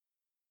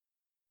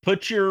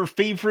Put your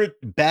favorite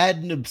bad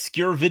and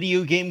obscure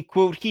video game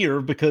quote here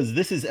because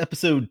this is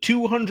episode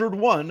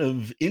 201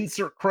 of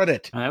Insert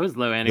Credit. Oh, that was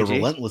low The energy.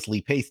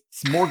 relentlessly paced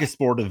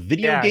smorgasbord of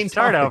video game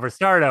start topics.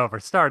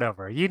 Start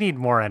over. You need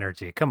more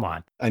energy. Come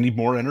on. I need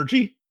more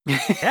energy?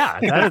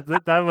 Yeah,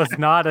 that was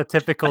not a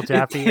typical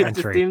Jaffe It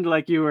entry. just seemed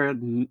like you were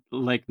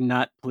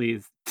not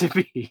pleased to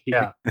be here.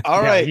 Yeah.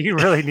 All right. You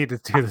really need to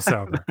do this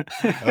over.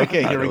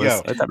 Okay, here we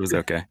go. I thought it was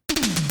okay.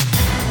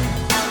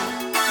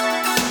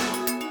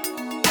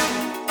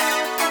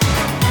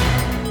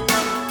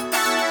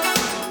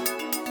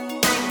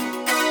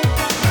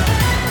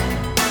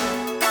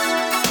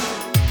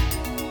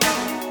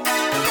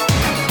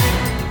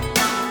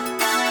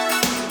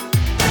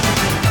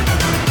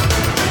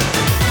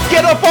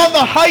 Get up on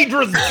the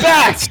Hydra's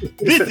back!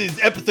 This is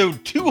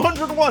episode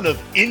 201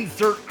 of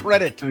Insert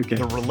Credit, Okay.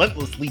 the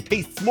relentlessly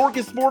paced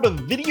smorgasbord of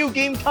video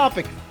game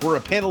topics, where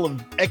a panel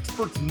of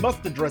experts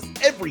must address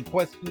every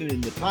question in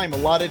the time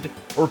allotted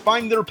or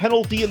find their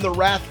penalty in the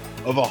wrath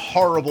of a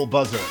horrible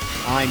buzzer.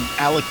 I'm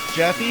Alex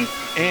Jaffe,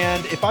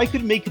 and if I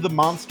could make the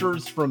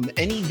monsters from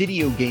any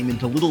video game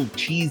into little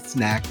cheese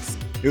snacks,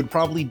 it would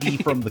probably be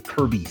from the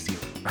Kirby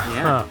series.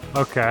 Yeah.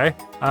 Okay.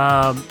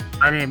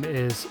 My name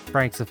is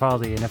Frank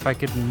Cifaldi, and if I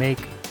could make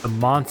the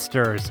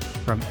monsters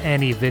from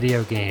any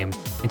video game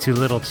into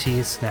little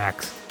cheese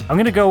snacks, I'm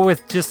going to go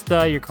with just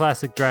your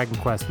classic Dragon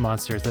Quest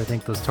monsters. I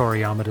think those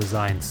Toriyama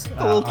designs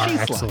little are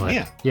cheese slime,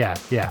 excellent. yeah.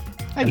 Yeah.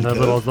 I And need the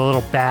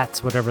little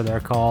bats, whatever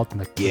they're called,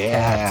 and the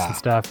cats and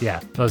stuff.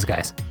 Yeah, those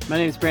guys. My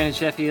name is Brandon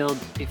Sheffield.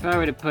 If I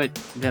were to put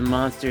the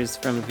monsters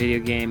from a video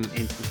game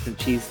into some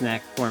cheese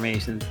snack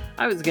formations,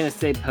 I was going to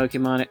say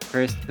Pokemon at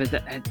first, but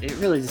it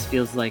really just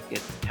feels like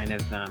it's kind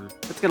of,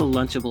 it's got a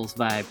Lunchables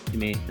vibe to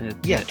me.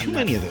 Too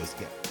many of those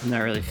guys. I'm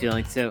not really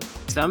feeling so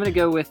I'm going to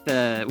go with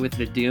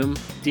the Doom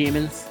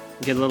demons.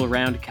 Get a little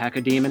round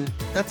Cacodemon.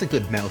 That's a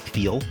good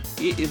mouthfeel.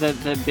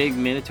 The big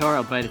Minotaur,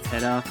 I'll bite its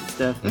head off and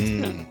stuff.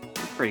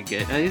 That's pretty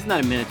good. He's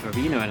not a Minotaur,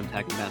 but you know what I'm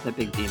talking about. That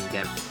big demon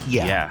guy.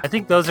 Yeah. I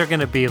think those are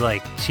going to be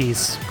like cheese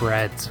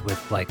spreads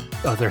with like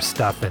other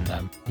stuff in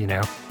them, you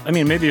know? I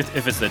mean, maybe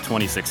if it's the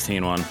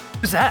 2016 one.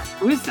 Who's that?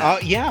 Who is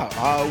that?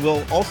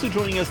 Well, also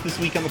joining us this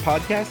week on the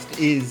podcast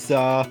is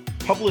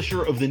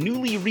publisher of the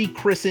newly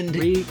rechristened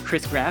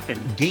Kris Graft.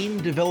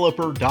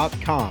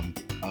 GameDeveloper.com.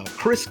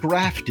 Kris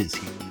Graft is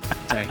here.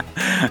 Sorry.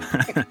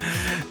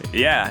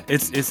 Yeah,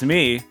 it's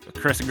me,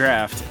 Kris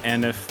Graft,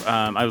 and if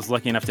I was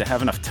lucky enough to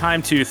have enough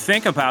time to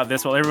think about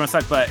this while everyone's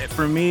talking, but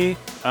for me,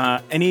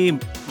 any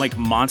like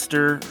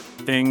monster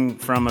thing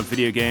from a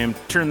video game,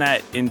 turn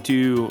that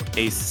into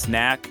a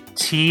snack.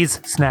 Cheese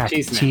snack.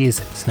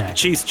 Cheese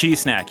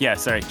snack. Yeah,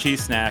 sorry,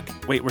 cheese snack.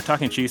 Wait, we're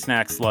talking cheese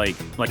snacks like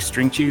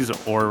string cheese,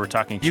 or we're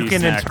talking cheese snacks? You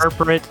can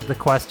interpret the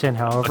question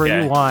however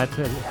you want.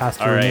 It has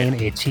to remain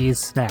a cheese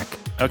snack.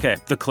 Okay,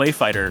 the Clay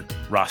Fighter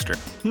roster.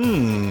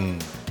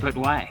 But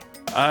why?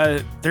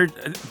 They're,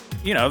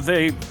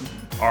 they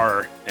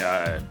are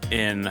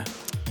in.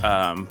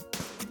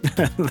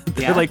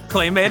 They're like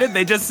claymated.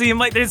 They just seem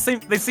like they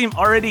seem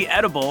already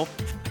edible,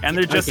 and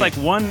they're just like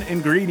one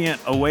ingredient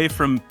away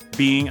from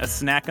being a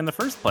snack in the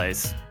first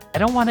place. I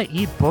don't want to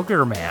eat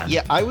Booger Man.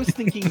 Yeah, I was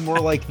thinking more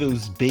like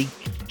those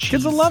baked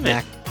cheese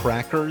snack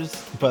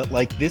crackers, but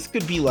like this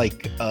could be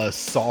like a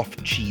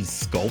soft cheese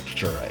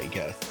sculpture, I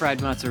guess.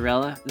 Fried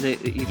mozzarella.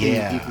 You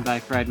can buy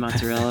fried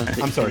mozzarella.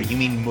 I'm sorry, you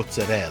mean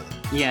mozzarella?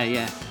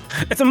 Yeah.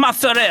 It's a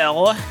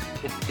mozzarella.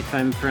 If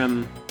I'm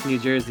from New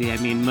Jersey, I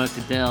mean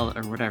mozzarella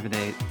or whatever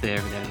they say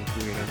over there.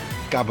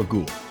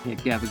 Gabagool. Yeah,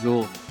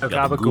 gabagool.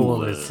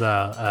 Gabagool is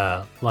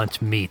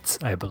lunch meats,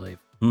 I believe.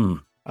 All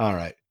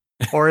right.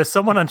 Or as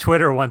someone on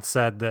Twitter once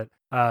said that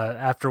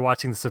after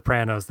watching The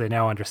Sopranos, they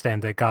now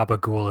understand that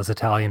gabagool is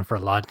Italian for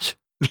lunch.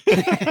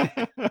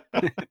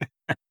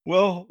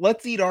 Well,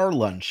 let's eat our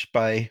lunch,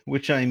 by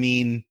which I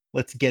mean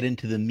let's get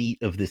into the meat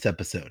of this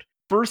episode.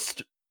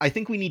 First, I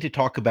think we need to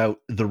talk about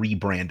the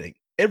rebranding.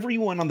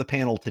 Everyone on the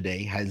panel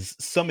today has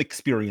some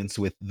experience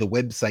with the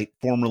website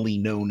formerly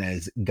known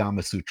as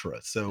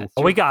Gamasutra. So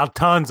we got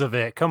tons of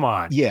it. Come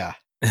on. Yeah.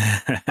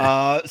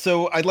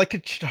 So I'd like to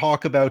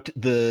talk about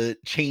the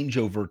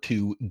changeover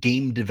to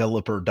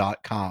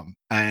GameDeveloper.com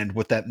and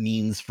what that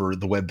means for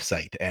the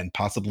website and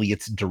possibly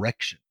its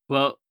direction.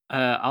 Well,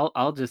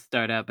 I'll just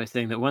start out by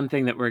saying that one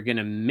thing that we're going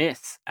to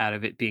miss out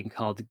of it being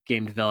called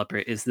Game Developer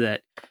is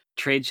that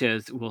trade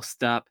shows will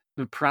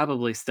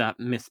probably stop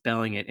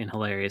misspelling it in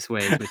hilarious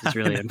ways, which is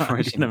really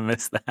unfortunate. I'm gonna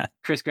miss that.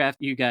 Kris Graft,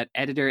 you got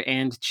editor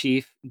and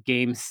chief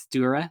Game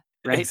Stura,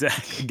 right?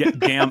 Exactly.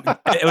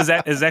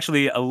 It was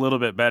actually a little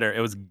bit better.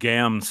 It was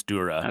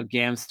Gamstura. Oh,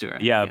 Gamstura.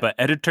 Yeah, but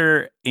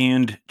editor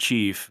and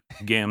chief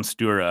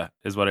Gamstura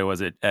is what I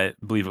was at. I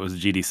believe it was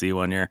GDC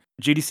one year.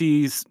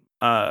 GDC's,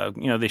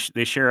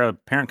 they share a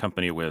parent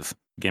company with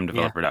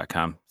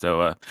GameDeveloper.com.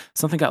 So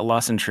something got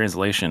lost in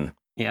translation.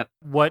 Yep.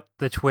 What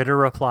the Twitter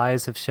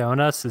replies have shown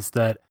us is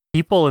that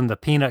people in the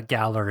peanut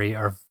gallery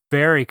are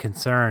very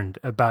concerned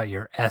about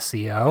your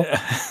SEO.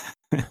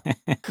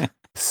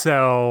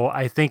 So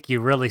I think you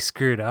really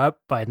screwed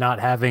up by not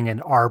having an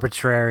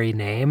arbitrary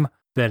name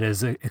that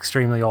is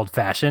extremely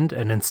old-fashioned,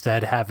 and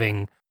instead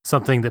having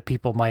something that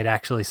people might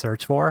actually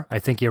search for. I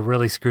think you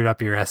really screwed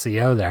up your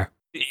SEO there.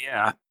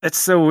 Yeah, it's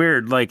so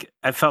weird. Like,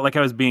 I felt like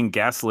I was being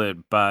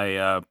gaslit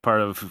by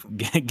part of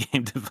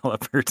game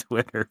developer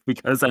Twitter,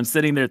 because I'm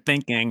sitting there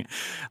thinking,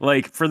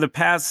 like, for the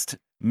past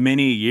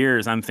many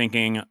years, I'm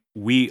thinking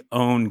we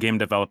own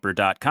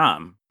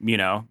gamedeveloper.com.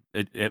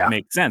 It Yeah.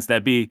 makes sense.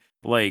 That'd be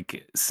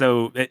like,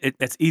 so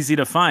it's easy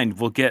to find.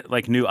 We'll get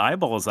like new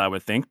eyeballs, I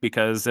would think,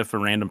 because if a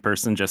random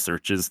person just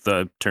searches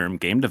the term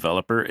game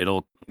developer,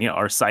 it'll,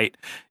 our site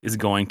is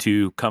going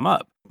to come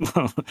up.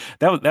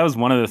 That was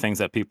one of the things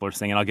that people are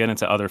saying, and I'll get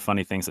into other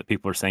funny things that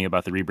people are saying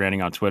about the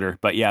rebranding on Twitter.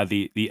 But yeah,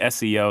 the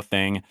SEO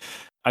thing.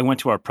 I went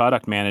to our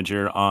product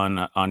manager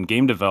on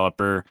Game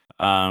Developer,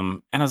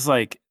 and I was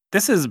like,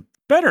 "This is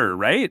better,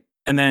 right?"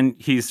 And then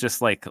he's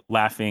just like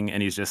laughing,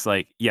 and he's just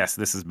like, "Yes,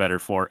 this is better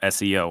for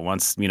SEO.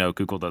 Once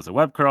Google does a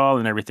web crawl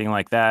and everything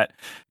like that,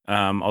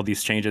 all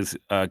these changes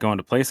go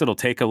into place. It'll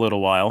take a little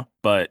while,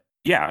 but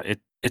yeah,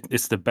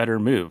 it's the better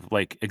move.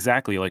 Like,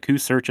 exactly, like, who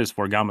searches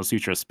for Gama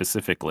Sutra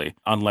specifically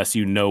unless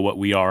you know what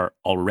we are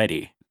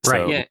already? Right.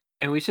 So, Yeah,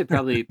 and we should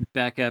probably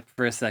back up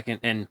for a second.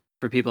 And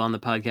for people on the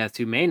podcast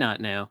who may not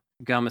know,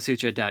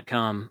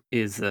 gamasutra.com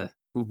is a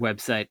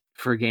website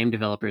for game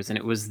developers, and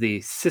it was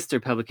the sister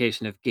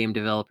publication of Game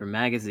Developer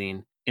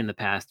magazine in the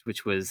past,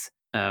 which was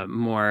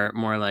more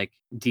like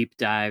deep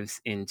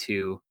dives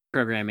into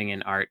programming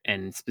and art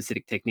and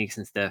specific techniques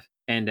and stuff.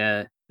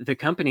 And the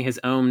company has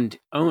owned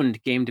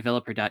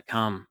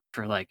gamedeveloper.com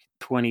for like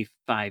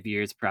 25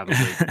 years probably,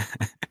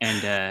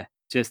 and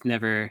just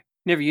never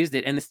used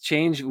it. And this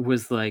change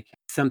was like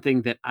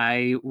something that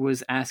I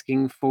was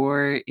asking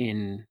for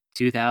in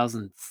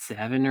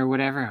 2007 or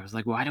whatever. I was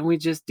like, why don't we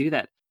just do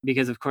that?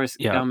 Because of course,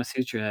 yeah. Gama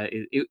Sutra,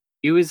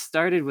 it was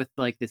started with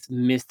like this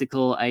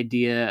mystical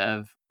idea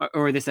of,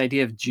 or this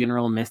idea of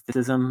general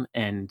mysticism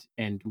and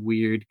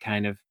weird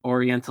kind of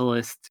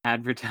Orientalist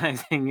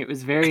advertising. It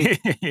was very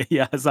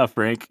Yeah, I saw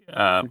Frank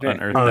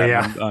unearth Oh, that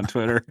yeah. one on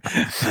Twitter.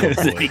 Oh,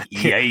 It's boy. like,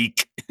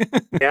 yike.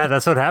 Yeah,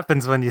 that's what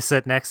happens when you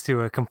sit next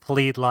to a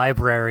complete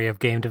library of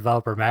Game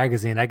Developer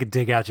magazine. I could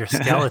dig out your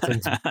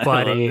skeletons, I love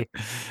buddy. it.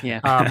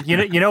 yeah.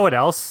 You know what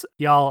else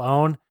y'all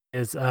own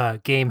is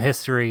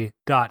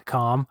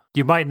gamehistory.com.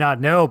 You might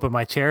not know, but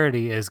my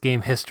charity is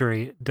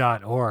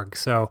gamehistory.org.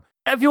 So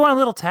if you want a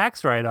little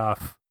tax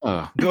write-off,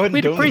 Oh, Go ahead and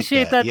we'd donate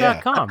appreciate that Yeah.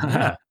 .com.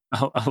 Yeah.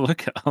 I'll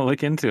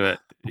look into it.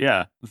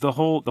 Yeah, the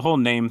whole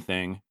name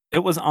thing. It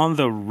was on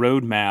the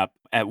roadmap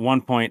at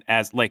one point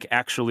as like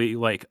actually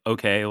like,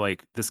 okay,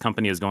 like this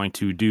company is going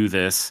to do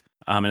this.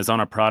 And it's on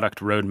a product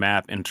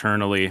roadmap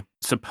internally,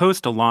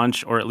 supposed to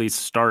launch or at least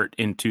start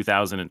in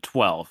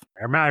 2012.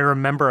 I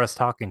remember us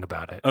talking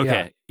about it.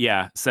 Okay,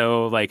 yeah.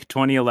 So like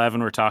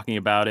 2011, we're talking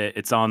about it.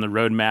 It's on the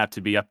roadmap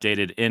to be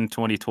updated in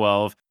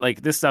 2012.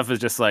 Like, this stuff is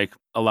just like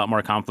a lot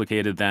more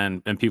complicated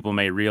than people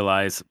may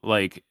realize.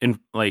 Like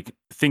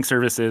Think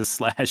Services /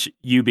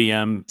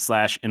 UBM /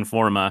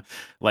 Informa,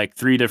 like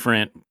 3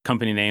 different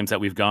company names that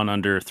we've gone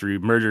under through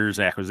mergers,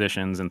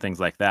 acquisitions, and things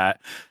like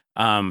that,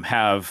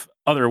 have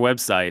other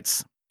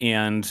websites,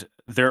 and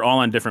they're all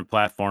on different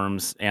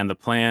platforms. And the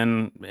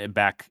plan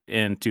back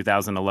in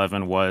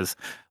 2011 was,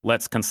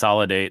 let's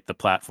consolidate the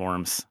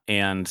platforms,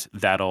 and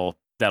that'll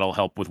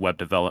help with web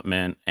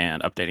development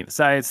and updating the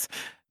sites.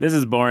 This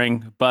is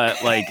boring,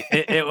 but like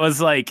it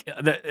was like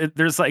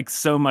there's like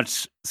so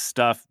much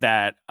stuff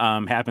that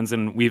happens,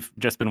 and we've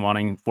just been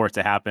wanting for it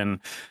to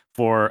happen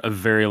for a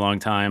very long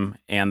time.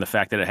 And the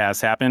fact that it has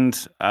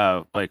happened,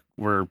 like,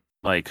 we're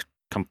like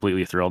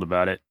completely thrilled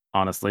about it,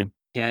 honestly.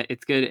 Yeah,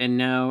 it's good. And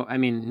now, I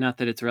mean, not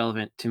that it's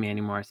relevant to me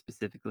anymore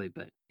specifically,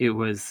 but it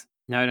was.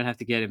 Now I don't have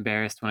to get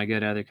embarrassed when I go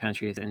to other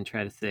countries and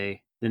try to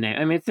say the name.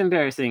 I mean, it's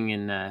embarrassing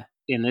in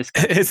this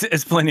country.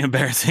 It's plenty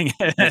embarrassing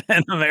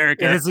in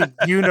America. It is a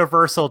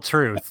universal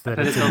truth that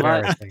But it's it's a lot.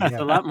 embarrassing. It's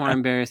Yeah. a lot more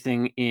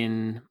embarrassing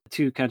in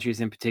 2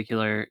 countries in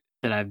particular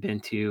that I've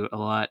been to a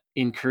lot.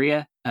 In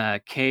Korea,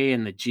 K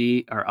and the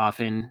G are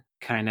often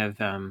kind of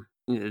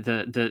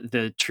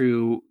the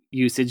true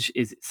usage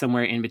is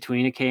somewhere in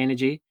between a K and a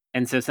G.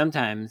 And so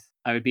sometimes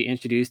I would be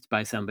introduced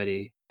by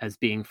somebody as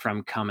being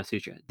from Kama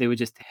Sutra. They would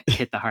just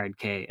hit the hard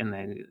K, and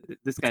then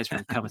this guy's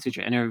from Kama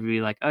Sutra, and everybody would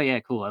be like, "Oh yeah,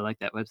 cool, I like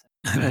that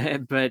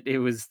website." But it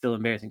was still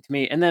embarrassing to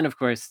me. And then, of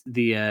course,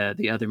 the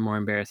other more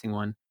embarrassing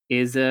one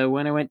is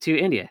when I went to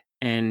India,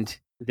 and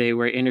they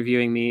were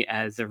interviewing me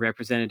as a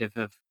representative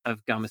of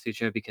Kama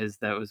Sutra, because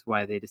that was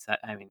why they decided.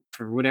 I mean,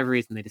 for whatever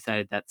reason, they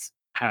decided that's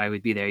how I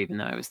would be there, even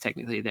though I was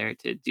technically there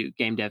to do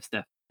game dev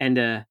stuff.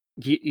 And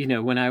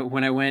when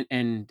I went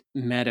and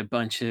met a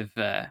bunch of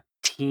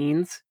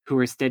teens who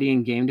were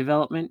studying game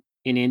development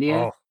in India,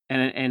 Oh.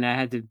 and I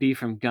had to be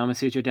from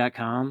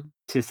gamasutra.com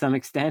to some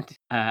extent,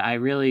 I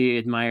really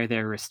admire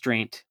their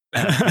restraint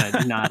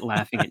of not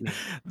laughing at me.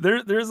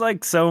 There's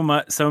like so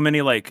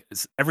many, like,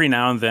 every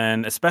now and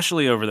then,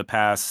 especially over the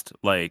past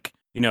like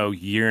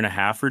year and a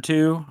half or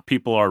 2,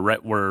 people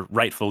were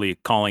rightfully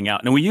calling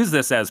out, and we use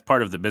this as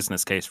part of the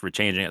business case for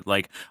changing it.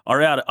 Like,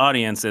 our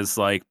audience is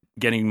like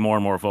getting more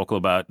and more vocal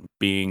about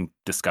being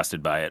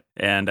disgusted by it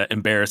and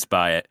embarrassed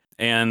by it.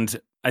 And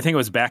I think it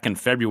was back in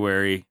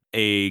February,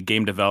 a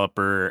game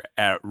developer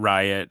at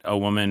Riot, a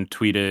woman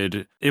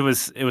tweeted, it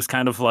was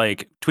kind of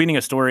like tweeting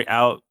a story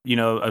out,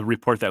 a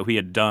report that we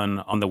had done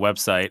on the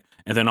website.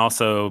 And then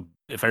also,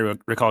 if I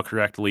recall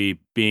correctly,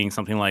 being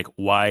something like,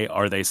 why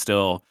are they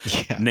still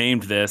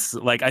named this?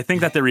 Like, I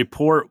think that the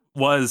report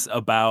was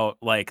about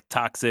like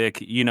toxic,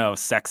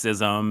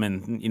 sexism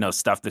and,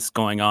 stuff that's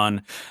going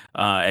on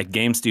at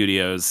game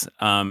studios.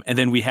 And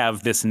then we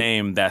have this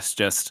name that's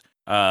just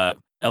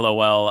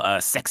LOL,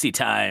 sexy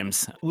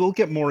times. We'll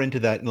get more into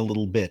that in a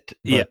little bit,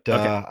 but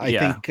I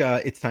think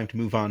it's time to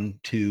move on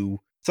to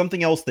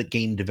something else that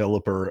Game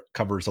Developer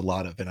covers a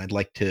lot of, and I'd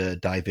like to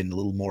dive in a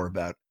little more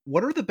about.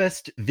 What are the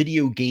best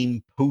video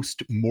game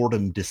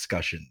post-mortem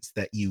discussions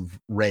that you've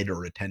read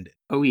or attended?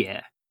 Oh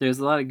yeah, there's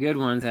a lot of good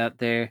ones out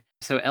there.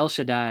 So El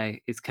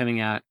Shaddai is coming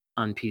out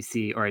on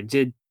PC, or it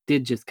did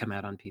just come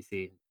out on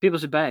PC. People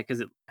should buy it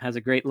because it has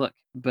a great look.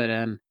 But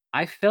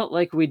I felt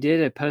like we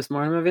did a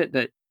post-mortem of it,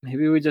 but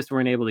maybe we just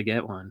weren't able to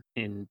get one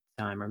in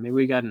time, or maybe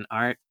we got an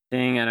art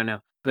thing. I don't know.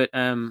 But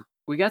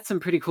we got some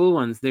pretty cool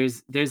ones.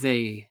 There's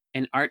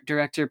an art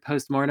director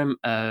post-mortem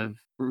of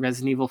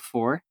Resident Evil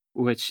 4,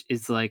 which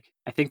is like,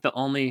 I think the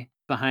only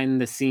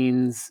behind the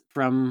scenes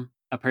from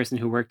a person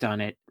who worked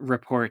on it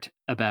report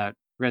about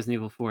Resident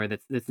Evil 4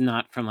 that's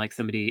not from like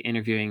somebody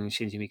interviewing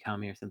Shinji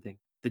Mikami or something.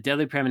 The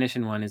Deadly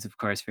Premonition one is of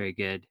course very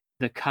good.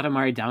 The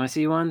Katamari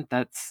Damacy one,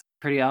 that's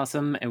pretty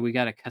awesome, and we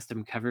got a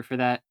custom cover for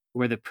that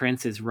where the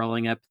prince is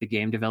rolling up the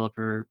Game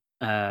Developer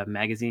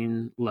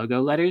magazine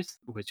logo letters,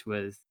 which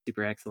was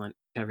super excellent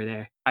cover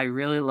there. I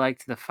really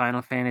liked the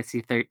Final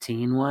Fantasy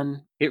 13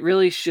 one. It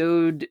really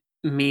showed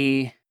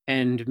me,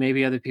 and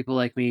maybe other people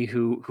like me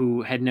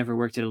who had never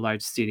worked at a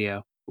large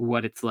studio,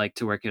 what it's like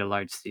to work at a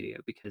large studio,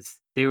 because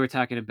they were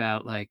talking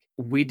about like,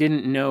 we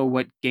didn't know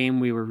what game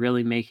we were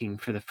really making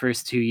for the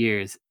first 2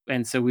 years,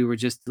 and so we were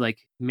just like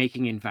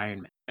making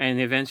environment, and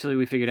eventually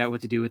we figured out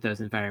what to do with those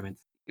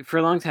environments. For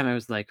a long time I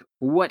was like,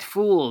 what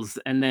fools,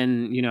 and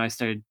then I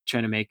started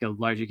trying to make a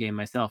larger game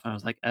myself, and I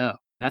was like, oh,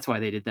 that's why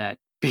they did that,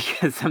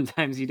 because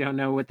sometimes you don't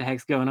know what the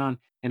heck's going on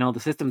and all the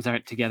systems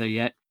aren't together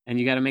yet, and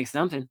you got to make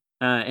something.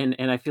 And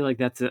I feel like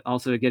that's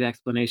also a good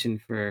explanation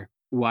for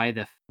why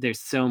there's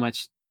so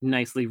much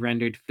nicely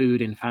rendered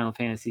food in Final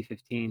Fantasy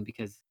 15,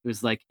 because it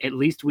was like, at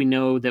least we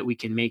know that we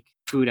can make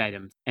food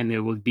items and they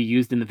will be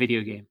used in the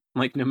video game.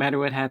 Like, no matter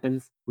what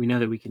happens, we know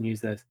that we can use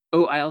those.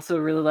 Oh, I also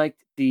really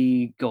liked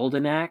the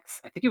Golden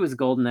Axe. I think it was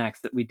Golden Axe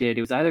that we did.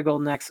 It was either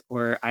Golden Axe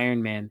or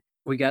Iron Man.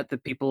 We got the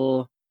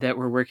people that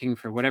were working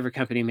for whatever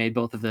company made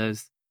both of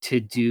those to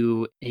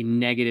do a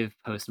negative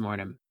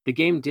postmortem. The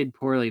game did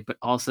poorly, but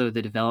also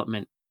the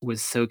development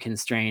was so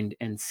constrained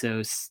and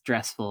so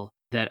stressful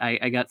that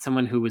I got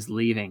someone who was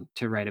leaving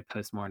to write a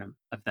postmortem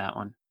of that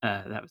one.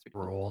 That was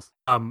really cool.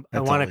 I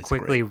want to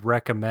quickly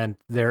recommend,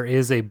 there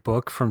is a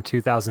book from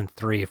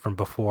 2003, from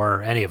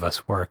before any of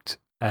us worked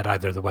at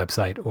either the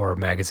website or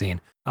magazine.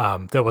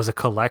 There was a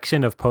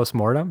collection of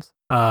postmortems.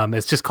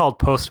 It's just called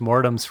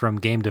Postmortems from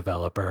Game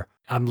Developer.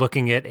 I'm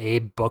looking at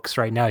Abe Books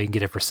right now. You can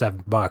get it for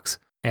 $7,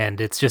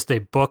 and it's just a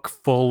book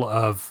full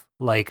of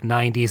like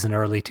 90s and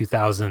early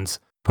 2000s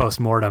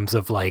postmortems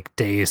of like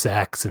Deus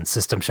Ex and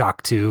System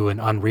Shock 2 and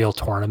Unreal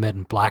Tournament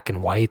and Black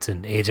and White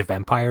and Age of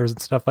Empires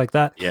and stuff like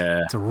that.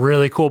 Yeah. It's a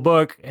really cool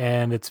book,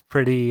 and it's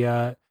pretty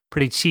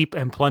cheap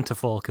and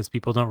plentiful because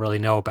people don't really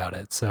know about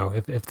it. So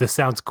if this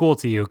sounds cool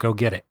to you, go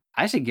get it.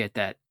 I should get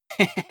that.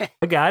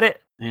 I got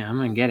it. Yeah, I'm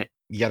gonna get it.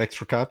 You got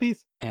extra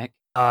copies? Heck.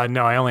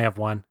 No, I only have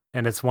one,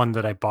 and it's one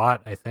that I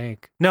bought, I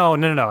think. No.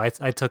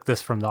 I took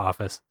this from the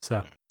office,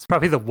 so it's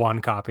probably the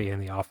one copy in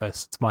the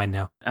office. It's mine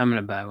now. I'm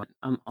gonna buy one.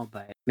 I'll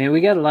buy it. Man,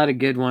 we got a lot of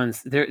good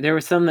ones. There were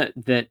some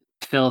that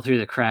fell through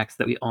the cracks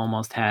that we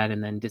almost had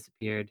and then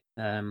disappeared.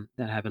 That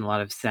happened a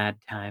lot of sad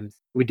times.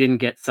 We didn't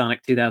get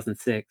Sonic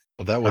 2006.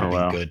 Well, that would have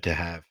been good to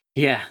have.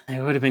 Yeah,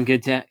 it would have been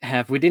good to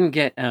have. We didn't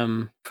get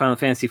Final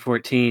Fantasy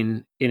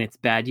 14 in its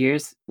bad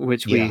years,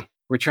 which we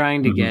were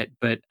trying to get,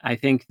 but I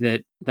think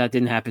that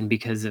didn't happen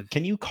because of...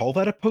 Can you call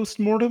that a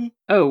postmortem?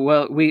 Oh,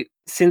 well,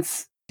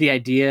 since the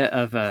idea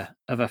of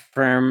a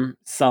firm,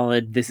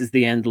 solid, this is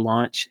the end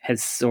launch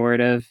has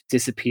sort of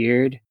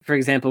disappeared. For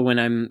example, when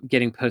I'm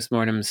getting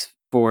postmortems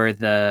for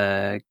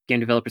the Game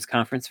Developers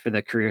Conference for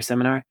the career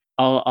seminar,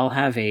 I'll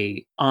have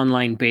a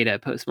online beta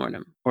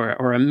postmortem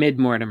or a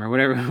mid-mortem or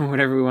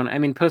whatever we want. I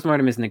mean,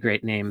 postmortem isn't a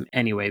great name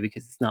anyway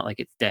because it's not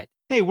like it's dead.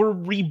 Hey, we're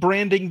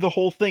rebranding the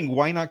whole thing.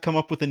 Why not come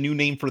up with a new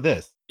name for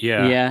this?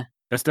 Yeah.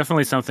 That's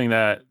definitely something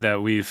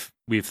that we've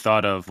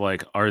thought of.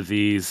 Like, are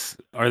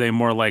they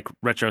more like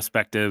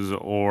retrospectives,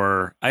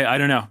 or I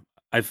don't know.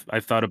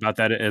 I've thought about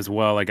that as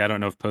well. Like, I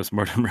don't know if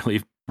postmortem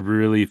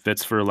really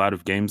fits for a lot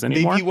of games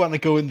anymore. Maybe you want to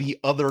go in the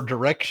other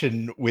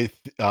direction with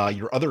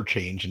your other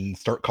change and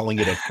start calling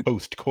it a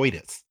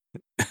post-coitus.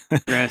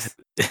 Yes.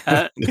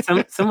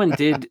 Someone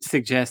did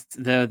suggest,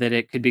 though, that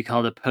it could be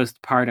called a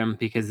postpartum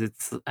because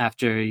it's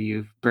after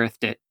you've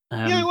birthed it.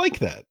 Yeah, I like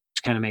that.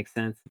 Which kind of makes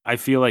sense. I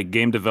feel like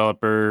Game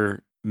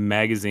Developer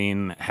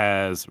magazine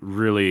has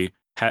really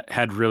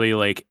had really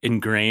like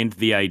ingrained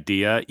the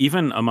idea,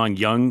 even among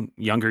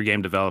younger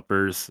game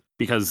developers,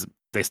 because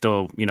they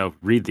still,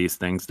 read these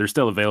things. They're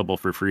still available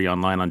for free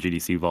online on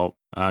GDC Vault.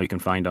 You can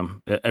find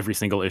them every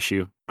single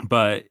issue.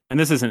 And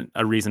this isn't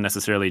a reason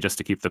necessarily just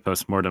to keep the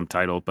postmortem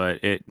title, but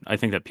I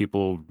think that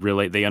people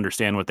they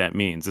understand what that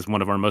means. It's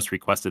one of our most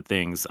requested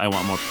things. I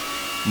want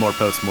more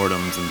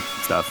postmortems and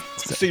stuff.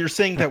 So you're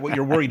saying that what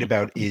you're worried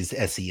about is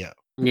SEO?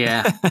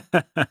 Yeah.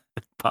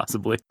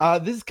 Possibly.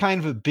 This is kind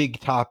of a big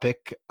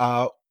topic.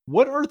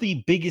 What are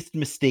the biggest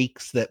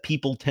mistakes that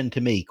people tend to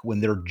make when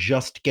they're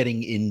just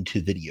getting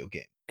into video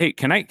games? Hey,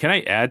 can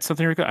I add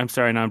something real quick? I'm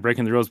sorry, now I'm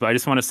breaking the rules, but I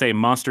just want to say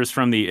Monsters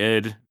from the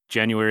Id,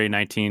 January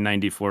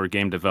 1994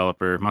 game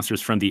developer.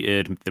 Monsters from the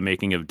Id, The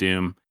Making of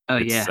Doom. Oh,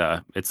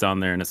 it's on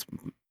there, and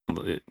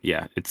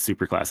it's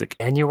super classic.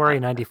 January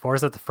 94,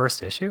 is that the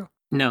first issue?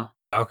 No.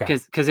 Okay.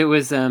 Because it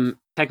was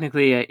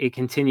technically a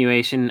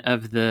continuation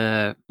of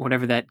the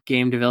whatever that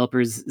game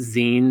developers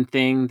zine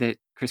thing that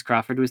Chris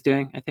Crawford was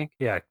doing, I think.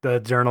 Yeah, the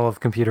Journal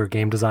of Computer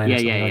Game Design or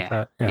something like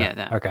that. Yeah,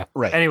 that. Okay.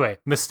 Right. Anyway,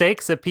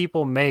 mistakes that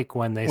people make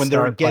when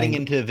they're getting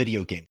into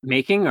video games.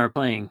 Making or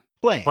playing?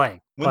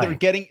 Playing. They're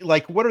getting,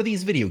 like, what are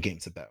these video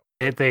games about?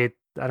 They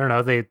I don't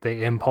know,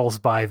 they impulse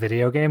buy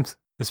video games.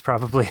 It's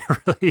probably a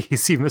really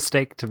easy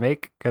mistake to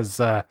make because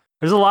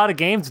there's a lot of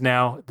games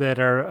now that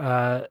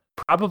are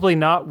probably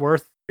not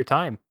worth your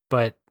time.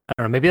 But I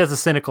don't know, maybe that's a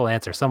cynical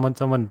answer.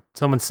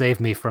 Someone save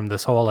me from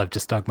this hole I've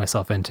just dug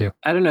myself into.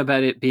 I don't know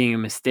about it being a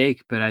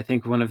mistake, but I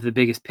think one of the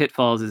biggest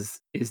pitfalls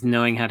is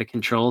knowing how to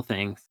control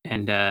things.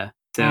 And I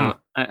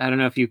don't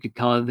know if you could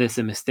call this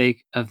a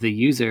mistake of the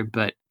user,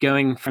 but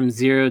going from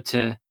 0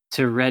 to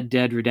Red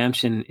Dead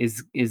Redemption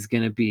is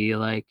going to be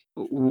like,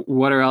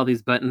 what are all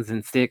these buttons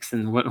and sticks,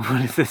 and what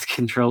does this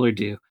controller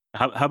do?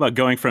 How about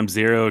going from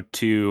 0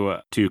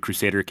 to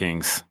Crusader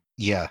Kings?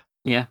 Yeah.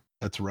 Yeah.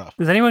 That's rough.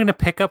 Is anyone going to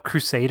pick up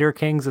Crusader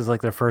Kings as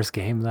like their first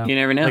game, though? You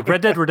never know. Like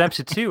Red Dead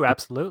Redemption 2,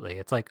 absolutely.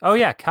 It's like, oh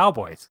yeah,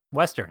 cowboys,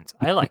 westerns.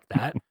 I like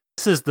that.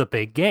 This is the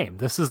big game.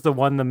 This is the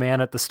one the man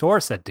at the store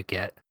said to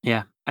get.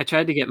 Yeah. I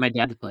tried to get my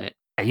dad to play it.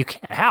 Yeah, you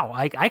can't. How?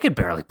 I could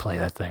barely play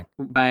that thing.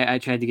 I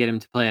tried to get him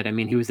to play it. I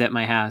mean, he was at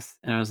my house,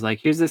 and I was like,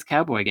 here's this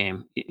cowboy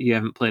game. You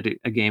haven't played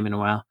a game in a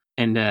while.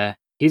 And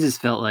he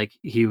just felt like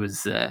he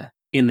was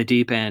in the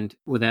deep end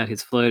without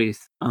his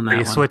floaties on that one.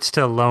 You switched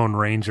to Lone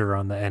Ranger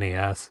on the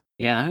NES.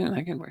 Yeah,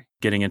 that can work.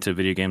 Getting into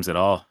video games at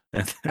all.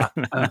 That's a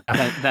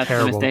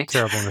mistake.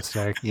 Terrible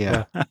mistake.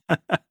 Yeah.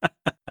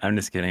 I'm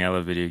just kidding. I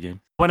love video games.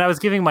 When I was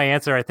giving my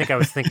answer, I think I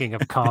was thinking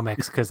of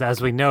comics because,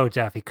 as we know,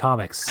 Jaffe,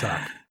 comics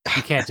suck.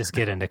 You can't just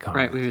get into comics.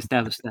 Right, we've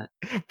established that.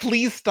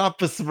 Please stop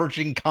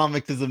besmirching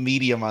comics as a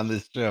medium on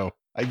this show.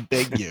 I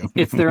beg you.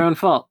 It's their own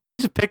fault.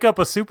 Just pick up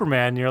a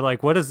Superman and you're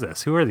like, what is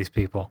this? Who are these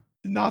people?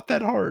 Not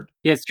that hard.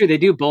 Yeah, it's true. They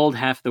do bold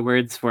half the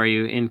words for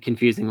you in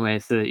confusing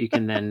ways so that you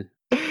can then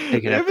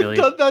pick it up. They haven't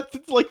done that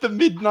since like the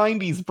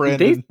mid-90s,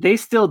 Brandon. They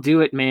still do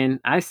it, man.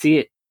 I see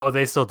it. Oh,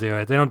 they still do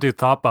it. They don't do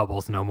thought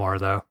bubbles no more,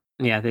 though.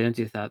 Yeah, they don't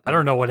do that. I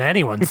don't know what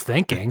anyone's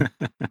thinking.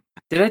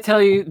 Did I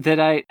tell you that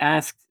I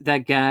asked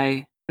that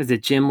guy, was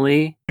it Jim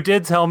Lee? You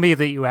did tell me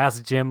that you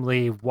asked Jim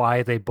Lee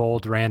why they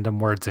bold random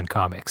words in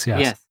comics, yes.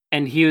 Yes,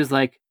 and he was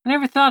like, I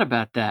never thought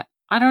about that.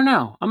 I don't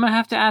know. I'm going to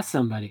have to ask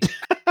somebody.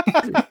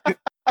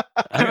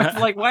 I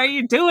was like, why are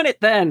you doing it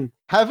then?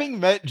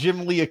 Having met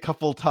Jim Lee a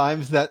couple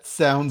times, that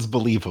sounds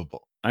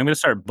believable. I'm going to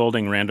start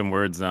bolding random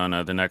words on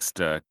the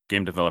next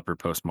game developer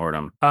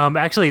postmortem.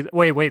 Actually,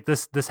 wait.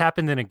 This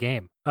happened in a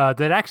game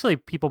that actually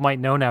people might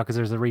know now because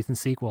there's a recent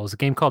sequel. It's a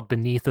game called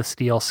Beneath a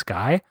Steel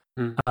Sky.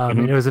 And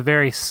it was a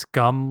very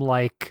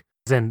Scum-like,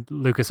 as in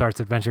LucasArts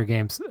adventure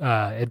games,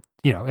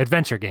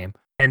 adventure game.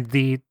 And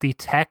the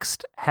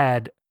text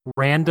had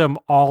random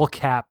all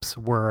caps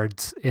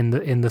words in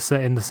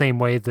the same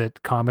way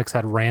that comics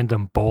had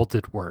random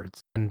bolded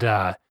words. And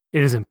it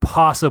is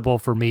impossible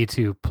for me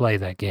to play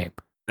that game.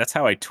 That's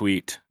how I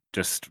tweet,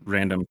 just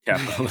random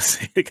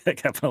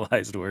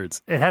capitalized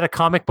words. It had a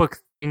comic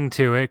book thing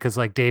to it because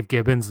like Dave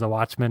Gibbons, the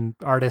Watchmen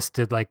artist,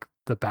 did like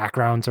the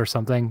backgrounds or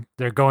something.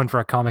 They're going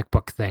for a comic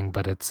book thing,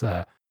 but it's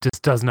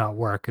just does not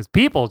work because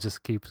people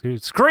just keep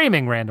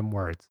screaming random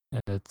words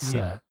and it's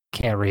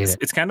can't read it.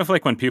 It's kind of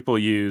like when people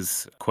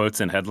use quotes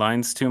and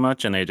headlines too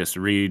much and they just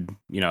read,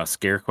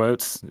 scare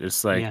quotes.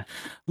 It's like,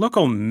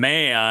 local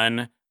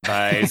man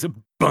buys a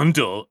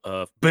bundle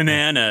of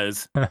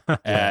bananas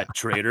at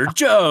Trader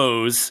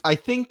Joe's. I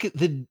think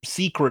the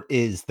secret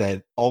is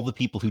that all the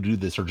people who do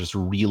this are just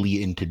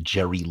really into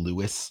Jerry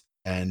Lewis,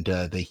 and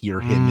they hear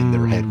him in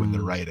their head when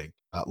they're writing.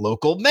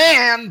 Local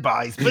man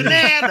buys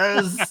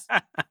bananas.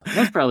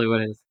 That's probably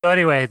what it is. So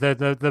anyway,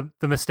 the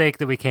mistake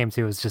that we came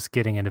to is just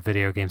getting into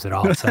video games at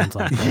all. It sounds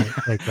like,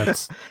 right? Like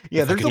that's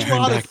there's a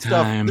lot of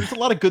stuff. Time. There's a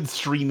lot of good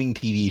streaming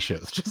TV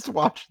shows. Just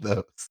watch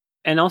those.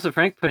 And also,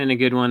 Frank put in a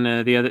good one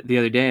the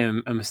other day.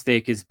 A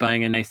mistake is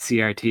buying a nice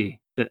CRT.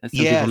 Some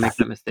people make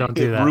that mistake. Don't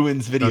do that. It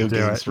ruins video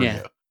games for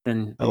you.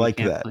 Then I like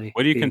that. play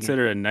What do you video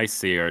consider a nice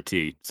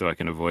CRT so I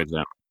can avoid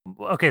them?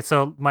 Okay,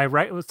 so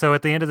so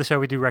at the end of the show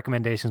we do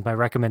recommendations. My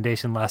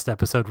recommendation last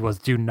episode was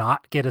do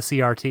not get a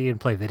CRT and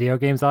play video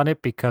games on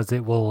it because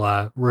it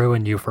will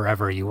ruin you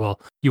forever. You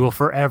will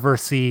forever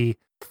see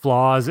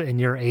flaws in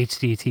your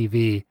HD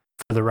TV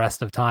for the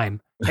rest of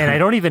time. And I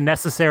don't even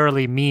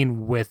necessarily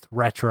mean with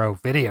retro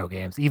video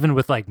games, even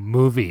with like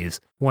movies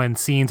when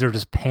scenes are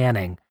just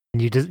panning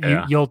and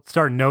you'll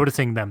start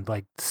noticing them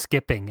like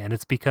skipping, and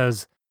it's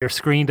because your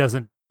screen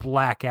doesn't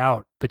black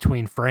out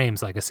between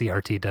frames like a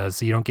CRT does,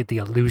 so you don't get the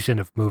illusion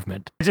of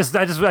movement. I just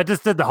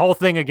did the whole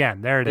thing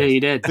again. There it is. Yeah,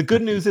 you did. The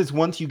good news is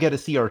once you get a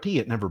CRT,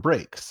 it never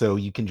breaks, so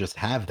you can just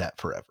have that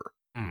forever.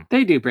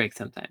 They do break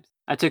sometimes.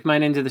 I took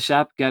mine into the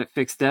shop, got it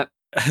fixed up.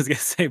 I was gonna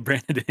say,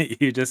 Brandon,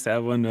 you just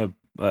have one that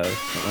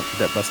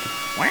busted.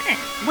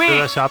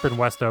 Did I shop in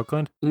West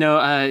Oakland?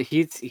 No,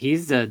 he's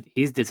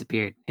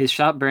disappeared. His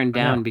shop burned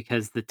down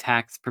because the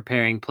tax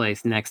preparing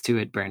place next to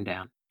it burned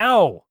down.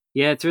 Oh,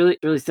 Yeah, it's really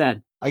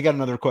sad. I got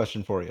another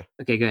question for you.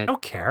 Okay, go I ahead.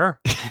 don't care.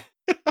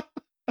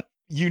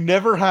 You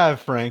never have,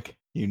 Frank.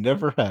 You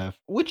never have.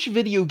 Which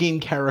video game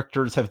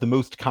characters have the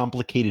most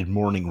complicated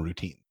morning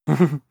routine?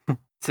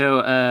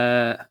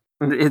 So,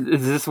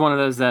 is this one of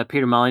those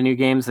Peter Molyneux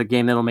games, a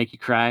game that'll make you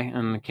cry,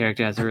 and the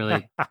character has a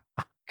really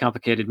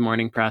complicated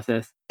morning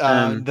process?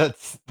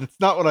 That's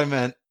not what I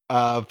meant,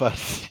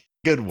 but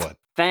good one.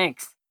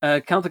 Thanks.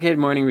 Complicated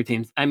morning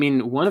routines. I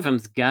mean, one of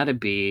them's got to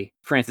be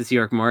Francis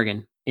York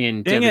Morgan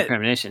in Dang Deadly it.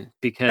 Premonition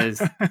because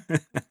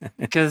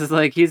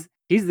like he's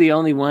the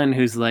only one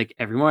who's like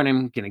every morning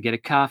I'm gonna get a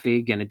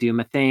coffee, gonna do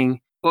my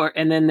thing.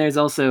 And then there's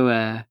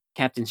also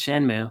Captain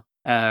Shenmue.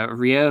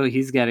 Ryo,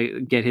 he's got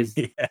to get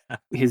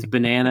his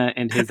banana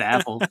and his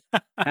apple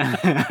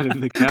out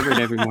of the cupboard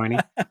every morning.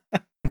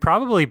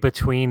 Probably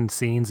between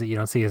scenes that you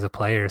don't see as a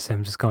player is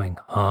him just going,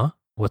 huh?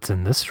 What's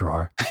in this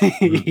drawer?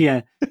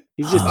 Yeah,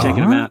 he's just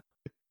checking them out.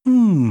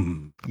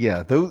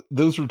 Yeah,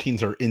 those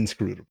routines are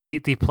inscrutable.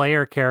 The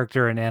player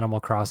character in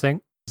Animal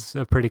Crossing is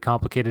a pretty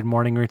complicated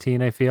morning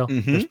routine, I feel.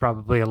 There's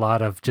probably a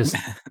lot of just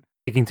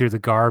digging through the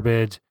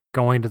garbage,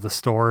 going to the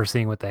store,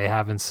 seeing what they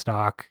have in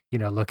stock,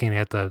 looking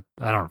at I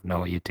don't know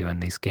what you do in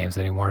these games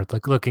anymore.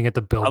 Like looking at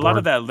the billboard. A lot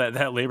of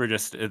that labor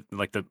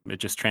it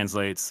just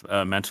translates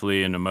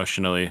mentally and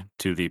emotionally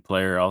to the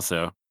player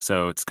also.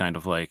 So it's kind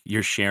of like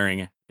you're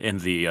sharing in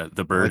the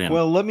burden. Like,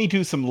 well, let me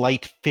do some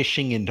light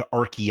fishing into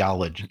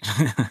archaeology.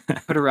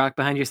 Put a rock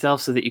behind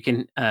yourself so that you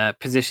can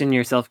position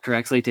yourself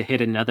correctly to hit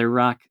another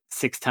rock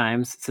 6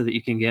 times so that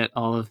you can get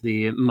all of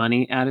the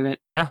money out of it.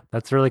 Yeah,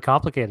 that's really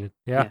complicated.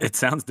 Yeah. It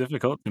sounds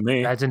difficult to me.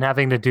 Imagine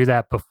having to do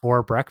that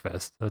before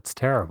breakfast. That's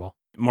terrible.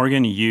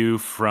 Morgan, you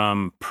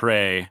from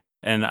Prey,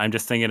 and I'm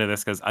just thinking of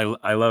this because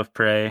I love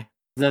Prey.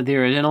 Is that the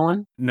original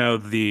one? No,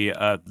 the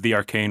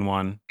arcane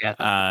one.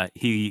 Yeah.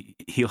 He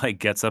like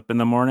gets up in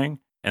the morning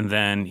and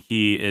then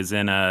he is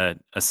in a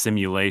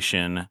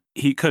simulation.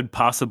 He could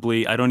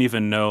possibly, I don't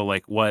even know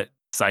like what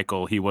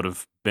cycle he would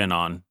have been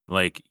on.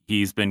 Like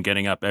he's been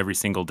getting up every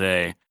single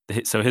day.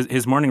 So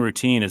his morning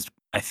routine is,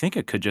 I think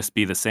it could just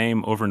be the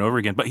same over and over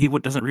again, but he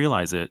doesn't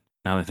realize it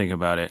now that I think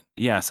about it.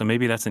 Yeah, so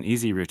maybe that's an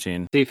easy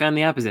routine. So you found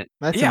the opposite.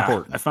 That's yeah,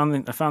 important.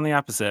 I found the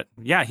opposite.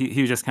 Yeah,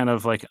 he was just kind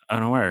of like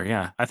unaware.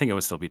 Yeah, I think it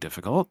would still be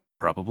difficult,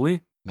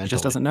 probably. He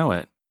just doesn't know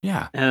it.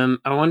 Yeah.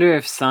 I wonder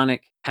if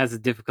Sonic has a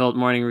difficult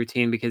morning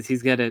routine because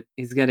he's got to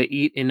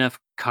eat enough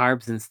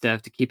carbs and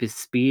stuff to keep his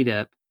speed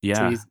up.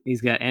 Yeah. So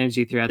he's got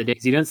energy throughout the day.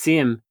 'Cause you don't see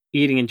him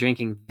eating and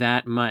drinking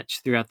that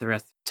much throughout the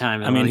rest of the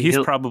time. I mean, he's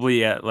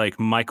probably at like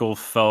Michael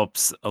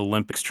Phelps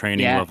Olympics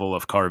training level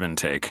of carb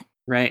intake.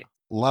 Right.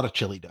 A lot of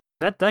chili dough.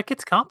 That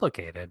gets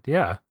complicated.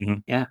 Yeah. Mm-hmm.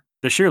 Yeah.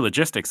 The sheer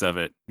logistics of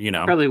it,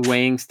 Probably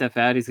weighing stuff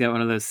out. He's got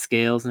one of those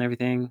scales and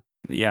everything.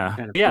 Yeah.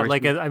 Kind of yeah,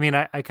 like, I mean,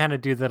 I kind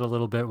of do that a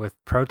little bit with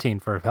protein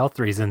for health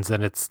reasons,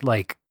 and it's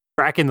like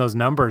tracking those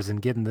numbers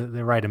and getting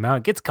the right amount.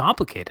 It gets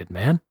complicated,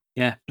 man.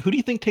 Yeah. Who do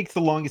you think takes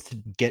the longest to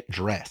get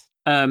dressed?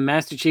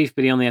 Master Chief,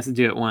 but he only has to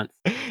do it once.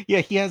 Yeah,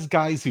 he has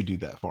guys who do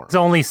that for him. It's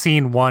only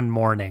seen one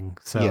morning,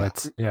 so Yeah.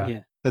 it's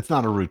That's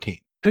not a routine.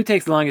 Who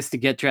takes the longest to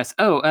get dressed?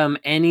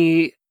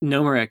 Any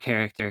Nomura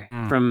character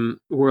from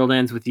World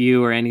Ends With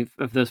You or any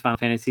of those Final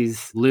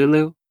Fantasies.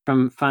 Lulu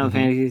from Final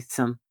Fantasy.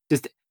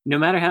 Just no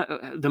matter how,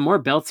 the more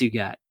belts you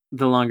got,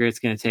 the longer it's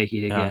going to take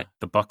you to get.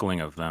 The buckling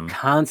of them.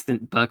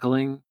 Constant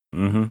buckling.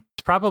 Mm-hmm.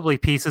 It's probably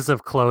pieces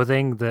of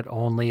clothing that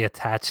only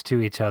attach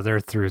to each other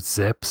through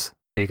zips.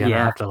 You're going to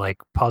have to like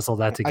puzzle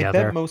that together.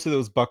 I bet most of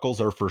those buckles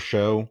are for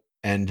show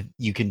and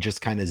you can just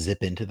kind of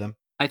zip into them.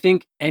 I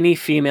think any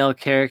female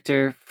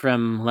character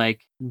from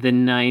like the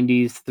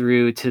 90s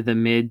through to the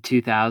mid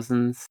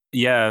 2000s.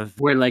 Yeah.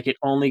 Where like it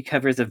only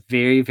covers a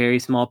very, very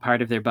small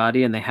part of their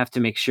body and they have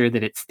to make sure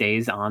that it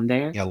stays on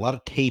there. Yeah, a lot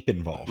of tape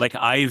involved. Like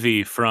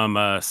Ivy from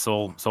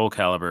Soul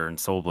Calibur and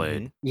Soul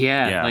Blade. Mm-hmm.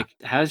 Yeah, like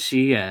how's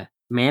she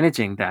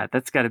managing that?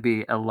 That's got to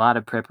be a lot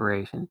of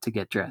preparation to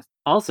get dressed.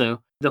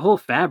 Also, the whole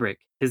fabric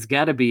has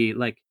got to be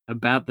like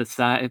about the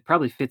size. It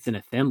probably fits in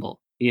a thimble.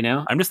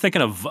 I'm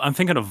thinking of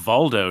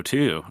Voldo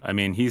too. I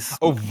mean, he's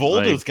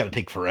Voldo's got to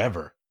take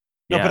forever.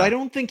 No, Yeah. but I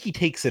don't think he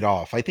takes it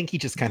off. I think he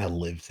just kind of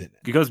lives in it.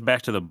 It goes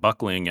back to the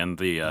buckling and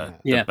the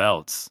Yeah.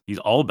 belts. He's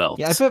all belts.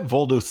 Yeah, I bet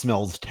Voldo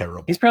smells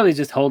terrible. He's probably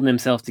just holding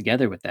himself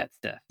together with that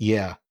stuff.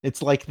 Yeah,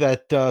 it's like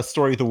that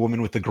story of the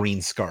woman with the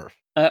green scarf.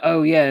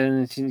 Oh yeah,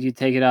 and you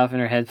take it off and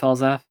her head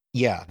falls off.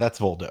 Yeah, that's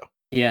Voldo.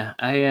 Yeah,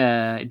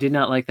 I did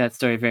not like that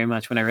story very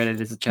much when I read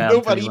it as a child.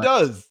 Nobody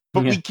does,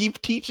 but Yeah. we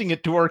keep teaching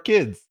it to our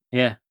kids.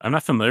 Yeah, I'm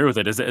not familiar with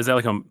it. Is that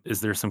like is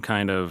there some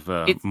kind of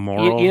it's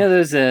moral? You know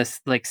those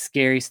like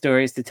scary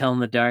stories to tell in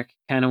the dark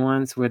kind of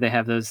ones where they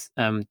have those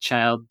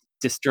child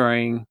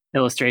destroying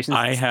illustrations.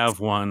 I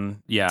have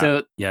one. Yeah.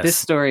 So yes. this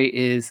story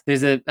is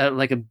there's a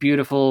like a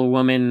beautiful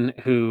woman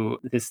who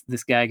this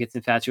guy gets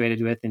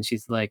infatuated with, and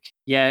she's like,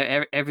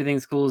 yeah,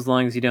 everything's cool as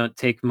long as you don't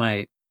take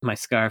my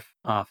scarf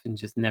off and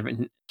just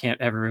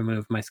can't ever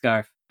remove my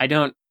scarf. I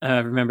don't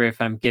remember if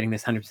I'm getting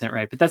this 100%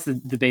 right, but that's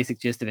the basic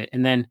gist of it.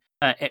 And then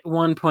at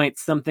one point,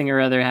 something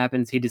or other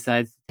happens. He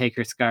decides to take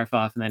her scarf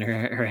off, and then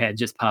her head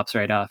just pops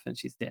right off, and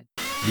she's dead.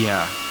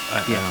 Yeah,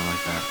 I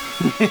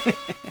don't like that.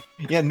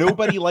 Yeah,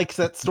 nobody likes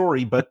that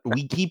story, but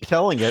we keep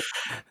telling it.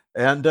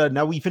 And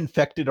now we've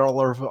infected all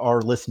of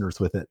our listeners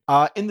with it.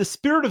 In the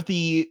spirit of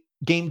the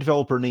game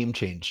developer name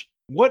change,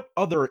 what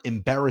other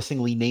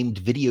embarrassingly named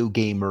video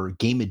game or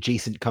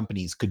game-adjacent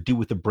companies could do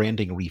with a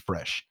branding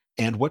refresh?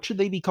 And what should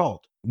they be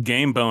called?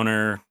 Game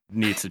Boner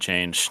needs to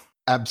change.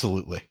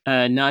 Absolutely.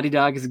 Naughty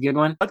Dog is a good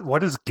one.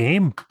 What is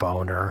Game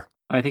Boner?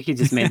 Oh, I think he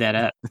just made that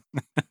up.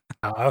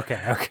 Oh, okay.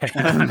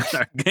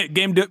 Sorry.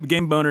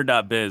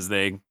 GameBoner.biz.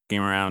 They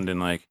came around in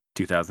like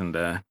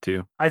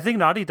 2002. I think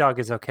Naughty Dog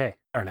is okay.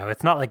 I don't know.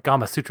 It's not like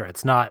Gama Sutra.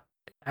 It's not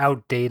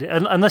outdated.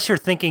 Unless you're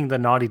thinking the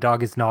Naughty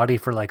Dog is naughty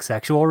for like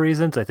sexual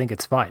reasons, I think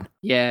it's fine.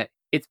 Yeah,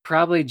 it's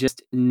probably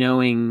just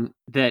knowing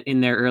that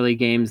in their early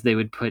games they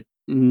would put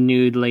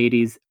nude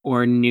ladies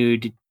or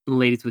nude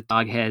ladies with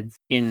dog heads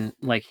in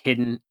like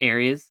hidden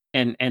areas,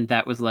 and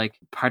that was like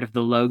part of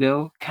the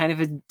logo kind of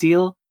a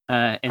deal.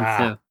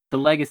 So the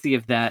legacy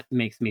of that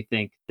makes me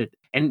think that,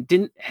 and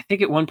I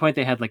think at one point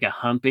they had like a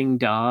humping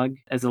dog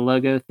as a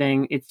logo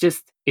thing.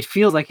 It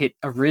feels like it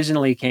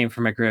originally came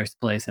from a gross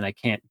place, and I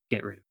can't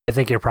get rid of it. I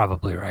think you're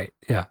probably right.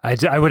 Yeah,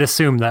 I would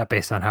assume that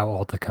based on how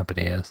old the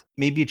company is.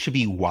 Maybe it should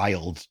be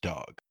Wild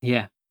Dog.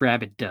 Yeah,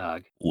 Rabid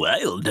Dog.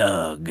 Wild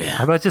Dog.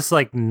 How about just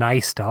like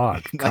nice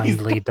dog,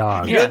 kindly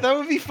dog? Yeah, that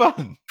would be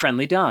fun.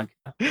 Friendly Dog.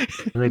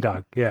 Friendly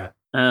dog, yeah.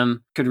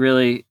 Could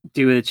really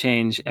do with a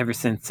change ever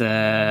since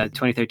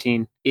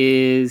 2013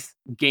 is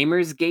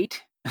Gamersgate.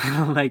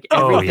 Like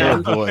every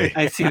time boy.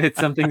 I see that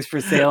something's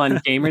for sale on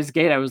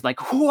Gamersgate, I was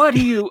like, what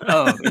do you?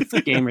 Oh, it's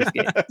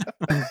Gamersgate.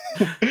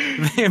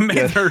 They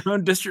made their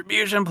own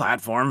distribution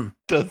platform.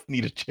 Does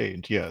need a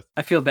change, yes.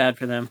 I feel bad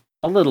for them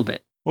a little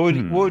bit. What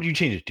would you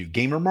change it to?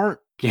 Gamer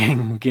Mart?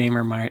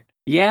 Gamer Mart.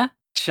 Yeah.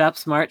 Shop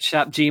Smart,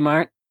 Shop G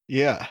Mart.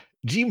 Yeah.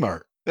 G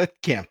Mart.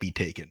 That can't be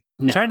taken.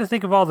 I'm trying to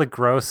think of all the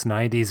gross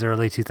 90s,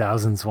 early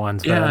 2000s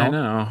ones, but Yeah, I I don't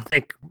know.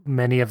 think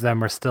many of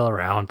them are still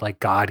around. Like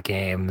God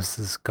Games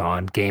is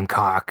gone.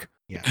 Gamecock.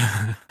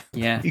 Yeah.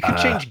 Yeah. You could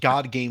change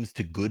God Games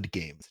to Good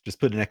Games. Just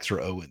put an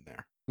extra O in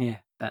there. Yeah.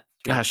 That's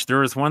true. Gosh, there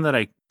was one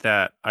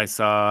that I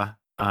saw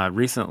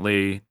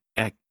recently.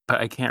 But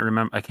I can't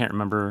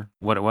remember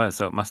what it was.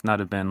 So it must not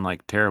have been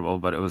like terrible,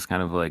 but it was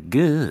kind of like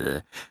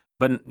good.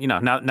 But now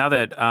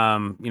that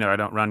I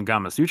don't run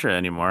Gama Sutra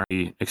anymore,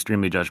 I'm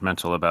extremely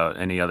judgmental about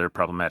any other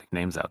problematic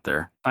names out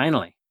there.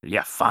 Finally.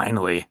 Yeah,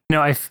 finally.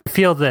 I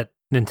feel that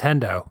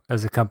Nintendo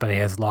as a company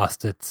has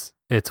lost its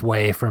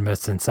way from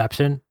its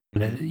inception.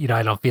 And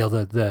I don't feel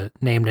that the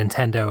name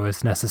Nintendo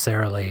is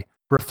necessarily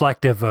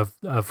reflective of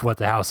what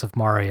the House of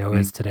Mario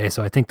is today.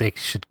 So I think they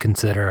should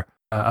consider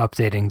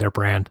updating their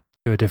brand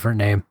to a different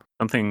name.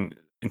 Something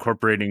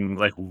incorporating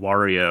like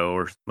Wario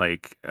or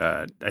like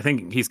I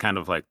think he's kind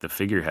of like the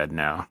figurehead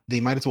now. They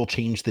might as well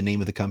change the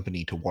name of the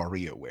company to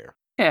WarioWare.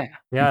 Yeah.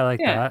 Yeah, I like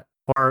that.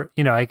 Or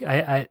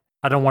I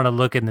don't want to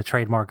look in the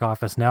trademark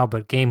office now,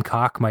 but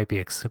Gamecock might be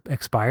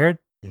expired,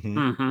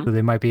 Mm-hmm. so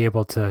they might be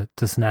able to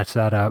snatch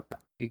that up.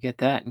 You get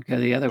that and go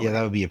the other way. Yeah,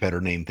 that would be a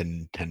better name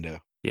than Nintendo.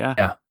 Yeah.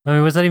 Yeah, I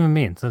mean, what does that even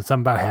mean? So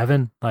something about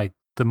heaven, like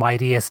the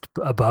mightiest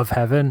above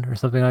heaven, or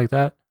something like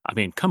that. I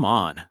mean, come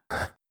on.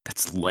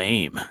 That's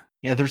lame.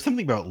 Yeah, there's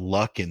something about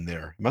luck in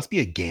there. It must be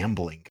a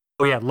gambling.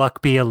 Oh yeah,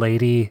 luck be a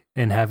lady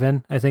in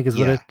heaven, I think is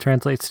what Yeah. it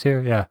translates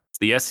to. Yeah.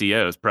 The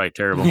SEO is probably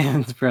terrible. Yeah,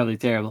 it's probably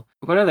terrible.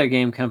 What other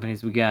game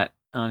companies we got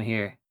on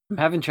here? I'm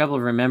having trouble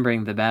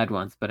remembering the bad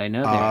ones, but I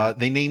know they're...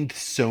 They named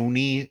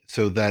Sony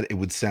so that it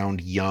would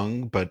sound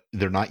young, but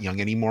they're not young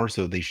anymore,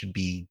 so they should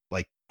be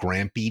like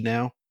Grampy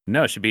now.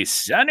 No, it should be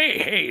Sunny.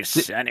 Hey,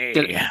 Sunny.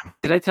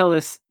 Did I tell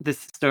this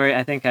story?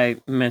 I think I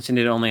mentioned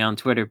it only on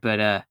Twitter,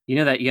 but you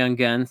know that Young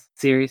Guns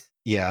series?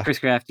 Yeah. Chris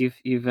Graft, you've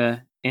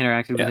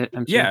interacted with it,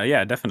 I'm sure.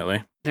 Yeah,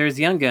 definitely. There's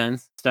Young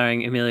Guns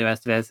starring Emilio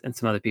Estevez and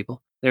some other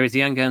people. There was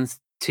Young Guns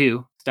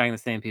 2 starring the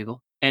same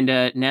people. And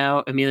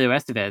now Emilio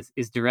Estevez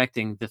is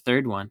directing the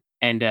third one.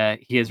 And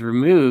he has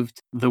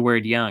removed the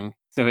word young.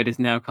 So it is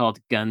now called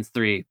Guns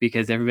 3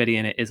 because everybody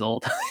in it is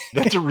old.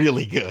 That's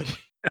really good.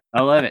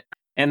 I love it.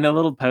 And the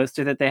little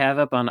poster that they have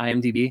up on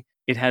IMDb,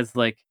 it has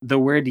like the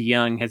word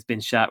young has been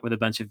shot with a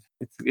bunch of,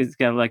 it's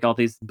got like all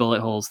these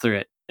bullet holes through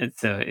it. And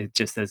so it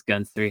just says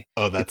Guns 3.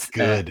 Oh, that's It's,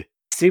 good.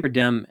 Super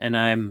dumb, and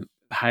I'm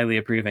highly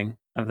approving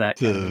of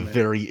that. It's a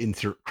very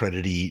insert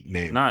credity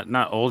name.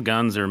 Not old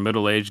guns or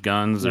middle-aged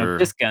guns or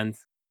just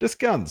guns. Just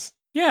guns.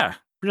 Yeah,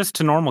 we're just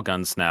to normal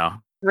guns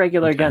now.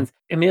 Regular guns.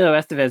 Emilio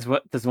Estevez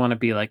does want to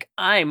be like,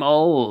 I'm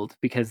old,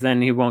 because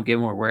then he won't get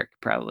more work,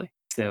 probably.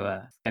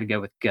 So gotta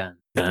go with gun.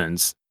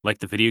 Guns. Like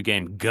the video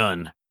game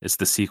Gun. It's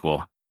the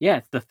sequel. Yeah,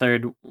 it's the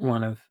third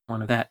one of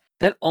that.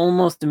 That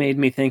almost made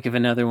me think of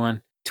another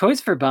one.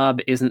 Toys for Bob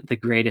isn't the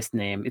greatest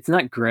name. It's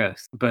not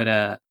gross,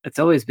 but it's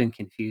always been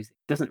confusing.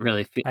 It doesn't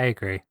really fit. I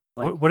agree.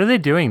 What are they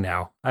doing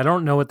now? I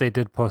don't know what they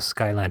did post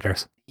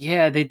Skylanders.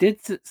 Yeah, they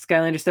did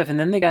Skylander stuff, and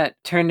then they got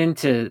turned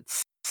into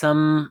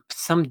some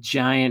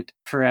giant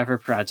forever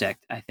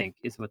project, I think,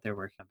 is what they're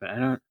working on. But I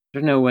don't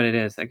know what it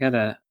is.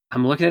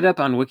 I'm looking it up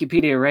on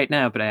Wikipedia right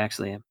now, but I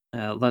actually am.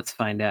 Let's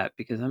find out,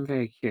 because I'm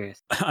very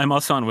curious. I'm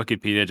also on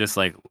Wikipedia, just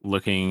like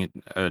looking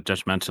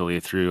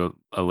judgmentally through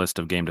a list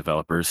of game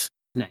developers.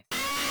 Nice.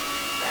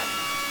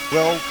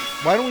 Well,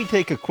 why don't we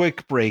take a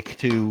quick break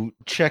to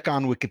check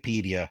on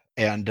Wikipedia,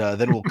 and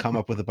then we'll come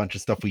up with a bunch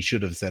of stuff we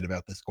should have said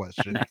about this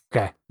question.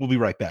 Okay. We'll be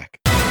right back.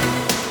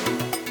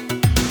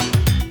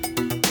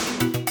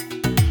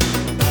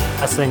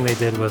 Last thing they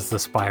did was the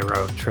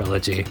Spyro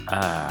trilogy.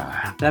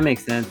 That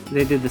makes sense.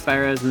 They did the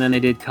Spyros, and then they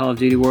did Call of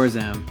Duty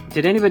Warzone.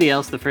 Did anybody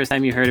else, the first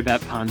time you heard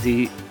about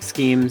Ponzi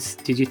schemes,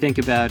 did you think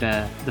about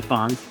the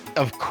Fonz?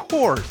 Of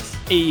course.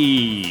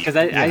 Because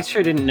I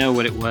sure didn't know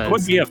what it was. It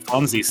would be a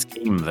Ponzi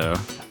scheme, though. A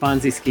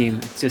Ponzi scheme.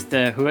 It's just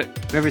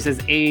whoever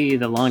says A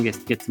the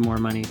longest gets more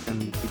money from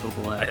the people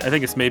below. I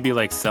think it's maybe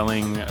like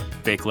selling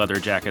fake leather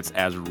jackets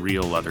as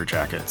real leather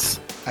jackets.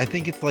 I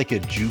think it's like a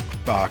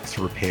jukebox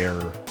repair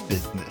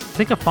business. I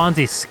think a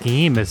Fonzie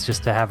scheme is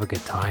just to have a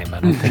good time.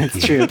 I don't think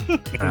It's true.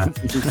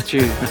 It's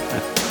true.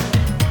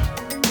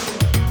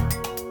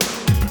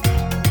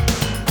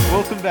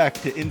 Welcome back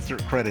to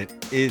Insert Credit.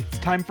 It's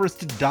time for us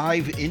to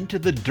dive into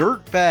the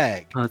dirt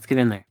bag. Well, let's get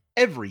in there.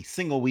 Every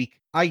single week,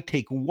 I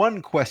take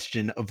one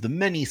question of the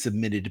many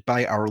submitted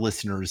by our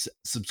listeners.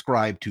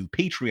 Subscribe to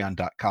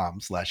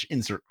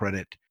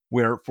patreon.com/insertcredit,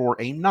 where for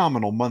a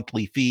nominal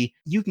monthly fee,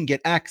 you can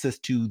get access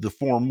to the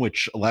form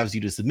which allows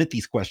you to submit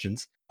these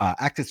questions,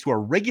 access to our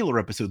regular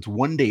episodes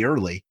one day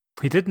early.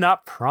 We did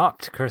not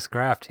prompt Chris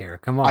Graft here.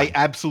 Come on. I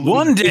absolutely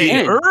One day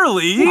did.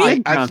 early?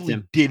 I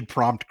absolutely did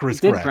prompt Chris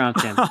Graft.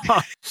 Prompt him.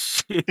 Oh,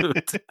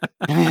 shoot.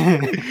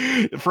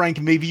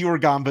 Frank, maybe you were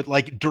gone, but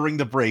like during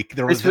the break,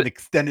 there was an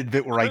extended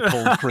bit where I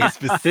told Chris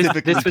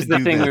specifically This was to the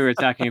do thing this. we were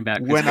talking about.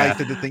 Chris When I Graft.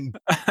 said the thing,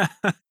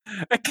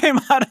 It came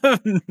out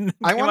of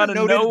I want to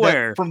note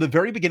nowhere. that from the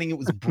very beginning, it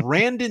was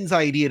Brandon's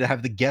idea to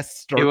have the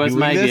guests start It was doing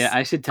my this. idea.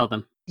 I should tell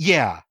them.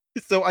 Yeah.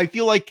 So I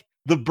feel like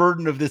the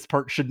burden of this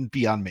part shouldn't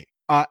be on me.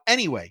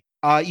 Anyway,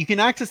 you can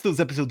access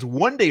those episodes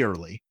one day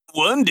early.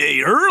 One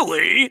day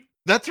early?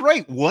 That's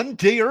right, one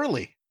day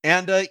early.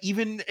 And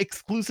even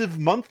exclusive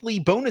monthly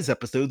bonus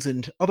episodes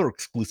and other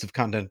exclusive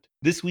content.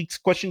 This week's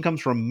question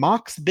comes from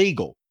Mox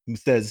Bagel, who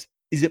says,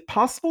 is it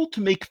possible to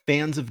make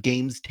fans of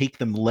games take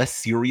them less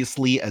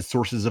seriously as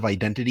sources of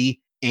identity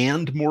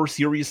and more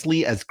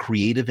seriously as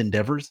creative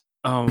endeavors?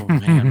 Oh,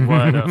 man,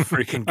 what a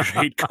freaking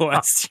great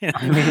question.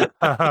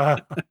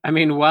 I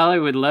mean, while I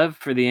would love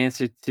for the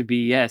answer to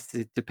be yes,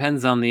 it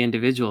depends on the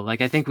individual. Like,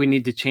 I think we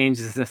need to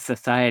change as a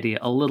society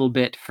a little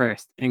bit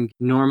first and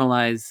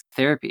normalize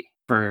therapy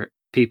for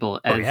people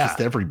as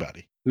Just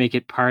everybody. make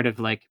it part of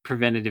like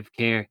preventative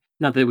care.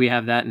 Not that we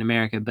have that in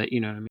America, but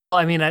you know what I mean.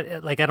 Well, I mean,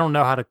 I don't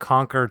know how to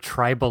conquer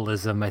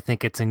tribalism. I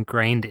think it's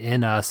ingrained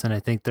in us, and I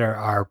think there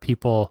are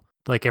people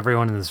like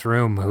everyone in this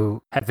room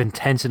who have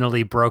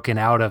intentionally broken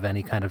out of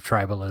any kind of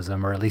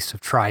tribalism, or at least have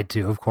tried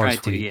to. Of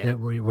course,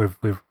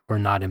 we're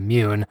not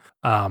immune,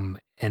 and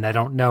I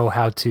don't know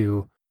how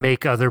to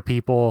make other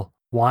people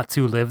want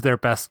to live their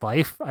best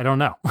life. I don't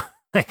know.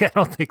 Like, I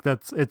don't think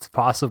it's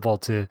possible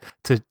to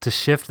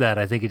shift that.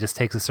 I think it just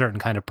takes a certain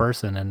kind of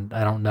person, and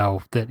I don't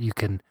know that you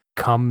can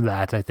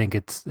that. I think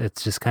it's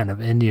just kind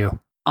of in you.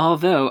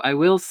 Although I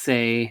will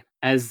say,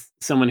 as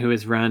someone who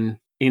has run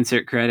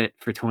Insert Credit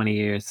for 20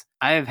 years,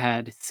 I have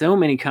had so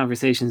many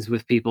conversations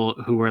with people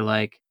who were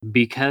like,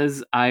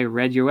 because I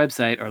read your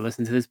website or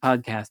listened to this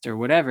podcast or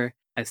whatever,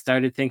 I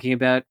started thinking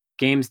about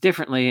games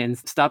differently and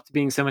stopped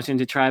being so much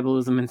into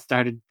tribalism and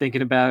started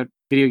thinking about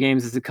video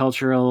games as a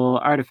cultural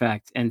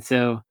artifact. And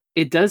so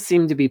it does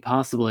seem to be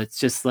possible. It's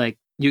just like,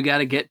 you got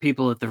to get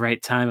people at the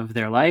right time of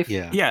their life.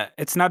 Yeah,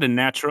 it's not a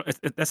natural.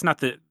 That's not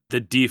the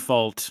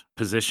default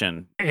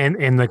position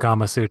in the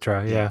Kama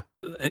Sutra. Yeah.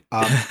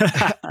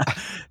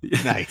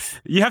 Nice.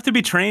 You have to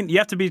be trained. You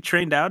have to be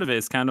trained out of it.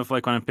 It's kind of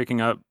like when I'm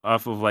picking up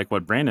off of like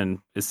what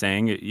Brandon is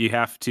saying. You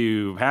have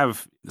to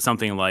have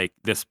something like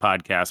this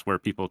podcast where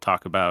people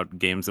talk about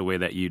games the way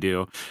that you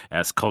do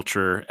as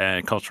culture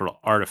and cultural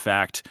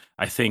artifact.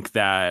 I think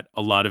that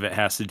a lot of it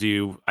has to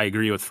do, I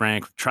agree with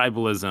Frank,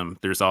 tribalism.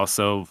 There's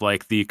also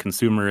like the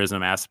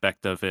consumerism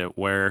aspect of it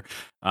where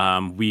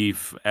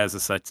we've, as a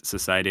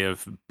society,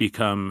 have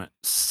become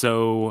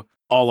so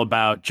all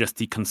about just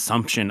the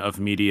consumption of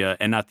media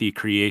and not the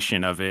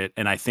creation of it.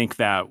 And I think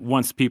that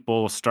once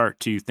people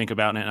start to think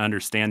about and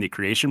understand the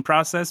creation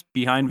process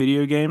behind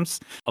video games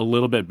a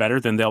little bit better,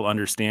 then they'll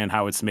understand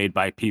how it's made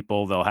by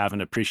people. They'll have an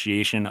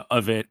appreciation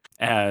of it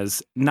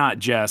as not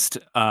just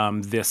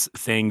this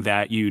thing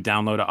that you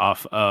download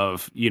off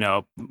of,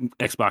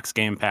 Xbox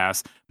Game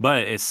Pass,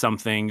 but it's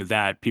something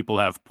that people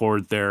have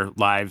poured their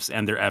lives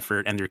and their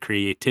effort and their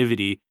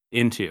creativity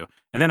into.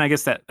 And then I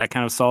guess that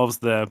kind of solves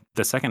the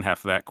second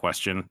half of that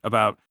question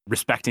about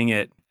respecting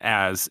it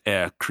as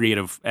a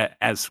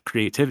as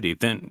creativity.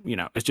 Then,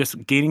 it's just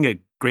gaining a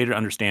greater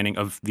understanding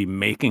of the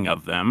making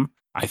of them,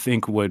 I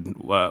think would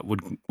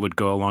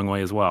go a long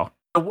way as well.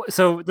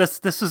 So this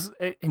was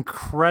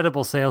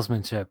incredible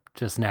salesmanship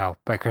just now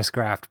by Kris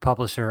Graft,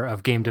 publisher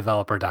of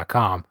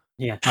GameDeveloper.com.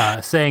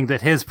 Yeah. Saying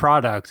that his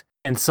product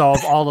and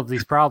solve all of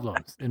these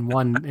problems in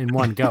one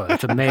go.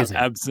 That's amazing.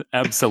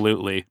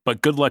 Absolutely.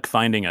 But good luck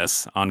finding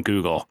us on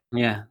Google.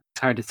 Yeah,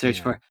 it's hard to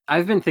search for.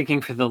 I've been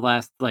thinking for the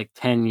last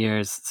 10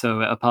 years,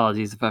 so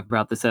apologies if I've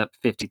brought this up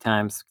 50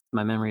 times.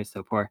 My memory is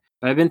so poor.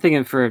 But I've been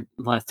thinking for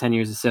the last 10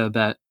 years or so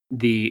about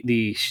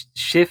the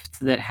shift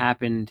that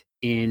happened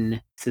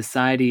in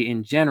society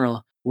in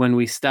general when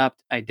we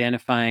stopped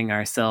identifying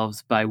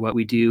ourselves by what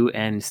we do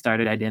and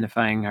started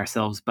identifying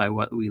ourselves by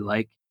what we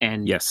like.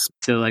 And yes,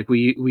 so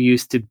we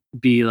used to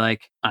be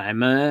like,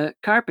 I'm a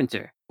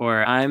carpenter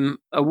or I'm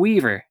a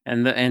weaver,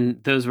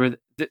 and those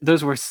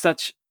were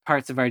such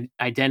parts of our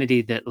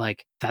identity that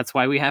that's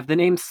why we have the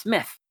name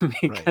Smith,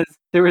 because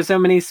there were so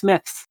many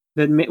Smiths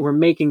that were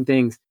making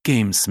things.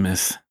 Game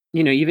Smith.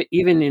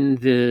 Even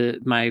in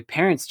my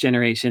parents'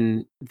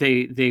 generation,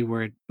 they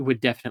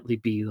would definitely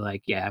be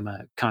like, yeah, I'm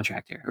a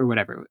contractor or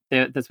whatever.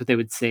 That's what they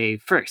would say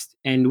first,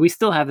 and we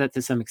still have that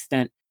to some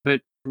extent.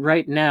 But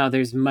right now,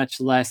 there's much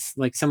less.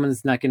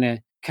 Someone's not going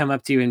to come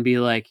up to you and be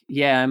like,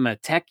 yeah, I'm a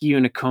tech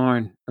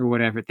unicorn or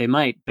whatever. They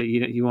might, but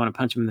you want to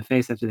punch them in the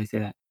face after they say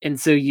that. And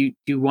so you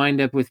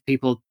wind up with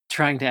people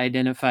trying to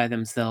identify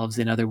themselves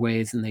in other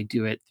ways, and they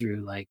do it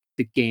through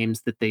the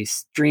games that they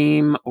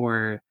stream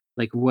or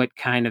what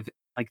kind of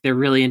they're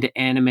really into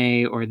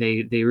anime or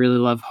they really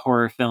love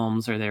horror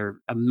films or they're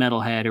a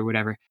metalhead or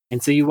whatever.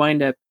 And so you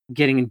wind up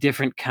getting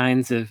different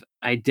kinds of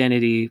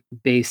identity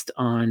based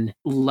on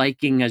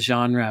liking a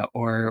genre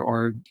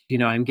or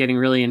I'm getting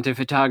really into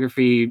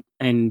photography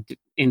and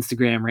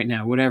Instagram right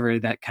now, whatever,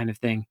 that kind of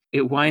thing.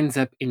 It winds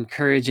up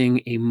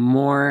encouraging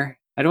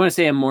I don't want to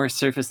say a more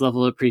surface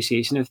level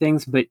appreciation of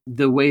things, but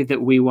the way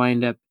that we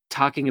wind up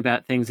talking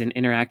about things and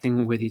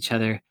interacting with each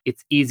other,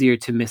 it's easier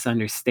to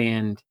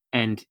misunderstand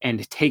and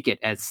take it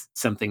as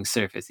something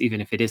surface, even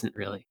if it isn't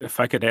really. If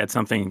I could add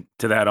something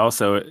to that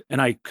also,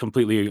 and I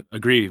completely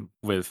agree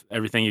with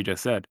everything you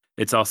just said,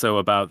 it's also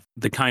about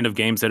the kind of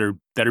games that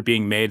are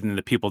being made and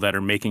the people that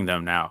are making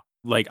them now.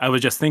 I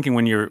was just thinking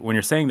when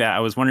you're saying that,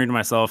 I was wondering to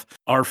myself,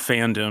 are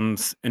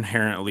fandoms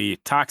inherently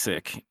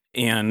toxic?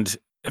 And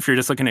if you're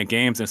just looking at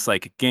games, it's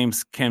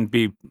games can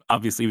be,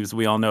 obviously, as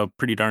we all know,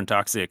 pretty darn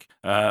toxic.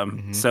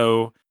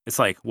 So it's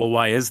well,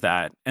 why is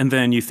that? And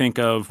then you think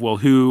of, well,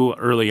 who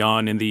early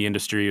on in the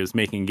industry was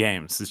making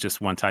games? It's just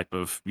one type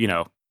of,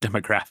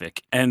 demographic.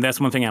 And that's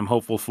one thing I'm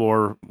hopeful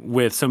for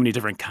with so many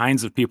different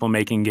kinds of people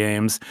making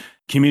games.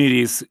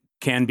 Communities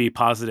can be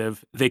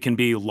positive. They can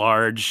be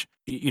large.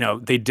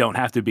 They don't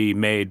have to be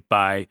made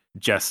by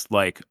just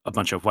a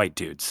bunch of white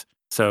dudes.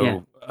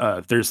 So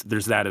there's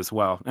that as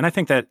well. And I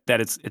think that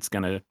it's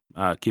going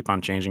to keep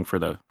on changing for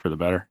the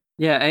better.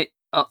 Yeah,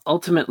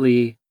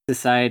 ultimately,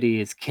 society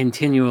is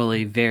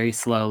continually, very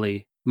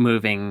slowly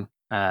moving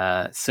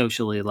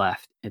socially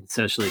left and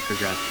socially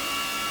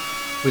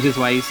progressive, which is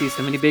why you see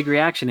so many big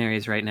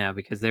reactionaries right now,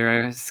 because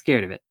they're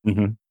scared of it.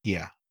 Mm-hmm.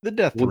 Yeah, the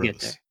death We'll throes. get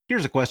there.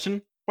 Here's a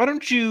question. Why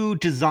don't you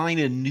design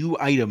a new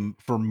item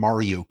for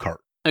Mario Kart?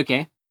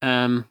 Okay.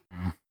 I'm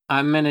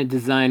going to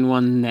design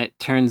one that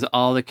turns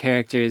all the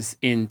characters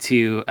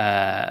into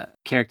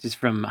characters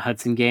from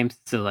Hudson games.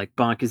 So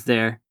Bonk is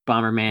there,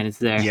 Bomberman is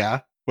there.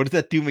 Yeah. What does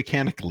that do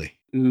mechanically?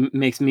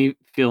 Makes me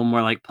feel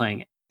more like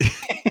playing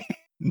it.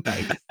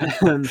 Nice.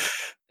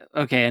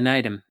 Okay, an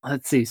item.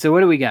 Let's see. So what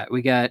do we got?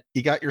 You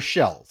got your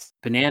shells.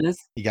 Bananas.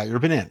 You got your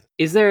banana.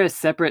 Is there a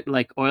separate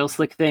oil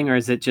slick thing, or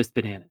is it just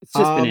banana? It's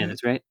just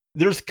bananas, right?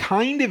 There's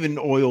kind of an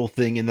oil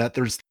thing in that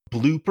there's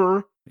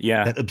blooper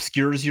that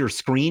obscures your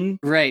screen.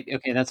 Right.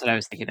 Okay, that's what I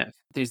was thinking of.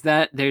 There's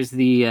that. There's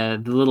the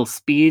little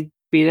speed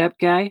up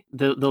guy,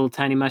 the little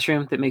tiny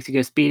mushroom that makes you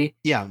go speedy.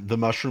 Yeah, the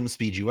mushroom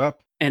speeds you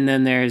up. And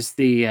then there's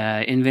the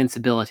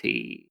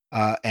invincibility.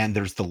 And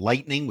there's the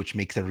lightning, which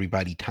makes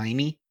everybody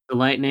tiny. the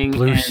lightning.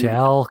 Blue and,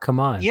 shell. Come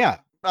on. Yeah,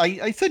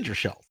 I said your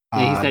shells.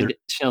 Yeah, he said they're-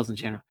 shells in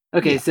general.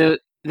 Okay, Yeah. so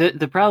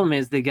the problem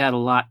is they got a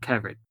lot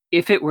covered.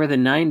 If it were the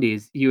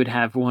 90s, you would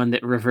have one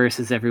that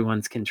reverses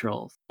everyone's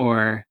controls,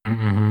 or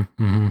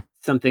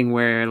something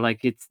where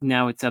like it's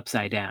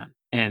upside down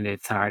and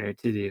it's harder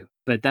to do.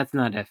 But that's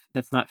not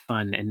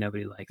fun, and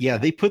nobody likes. Yeah,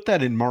 that. they put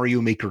that in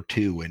Mario Maker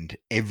 2, and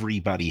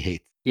everybody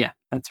hates. Yeah,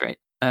 that's right.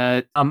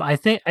 I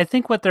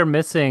think what they're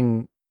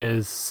missing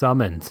is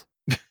summons.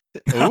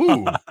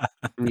 Oh,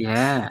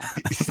 Yeah.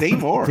 say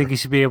more. I think you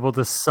should be able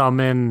to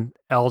summon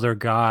elder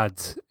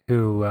gods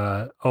who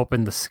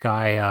open the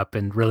sky up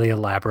in really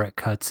elaborate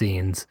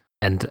cutscenes.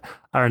 And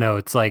I don't know,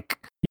 it's like,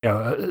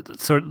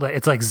 sort of like,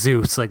 it's like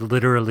Zeus, like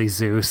literally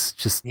Zeus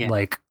just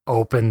like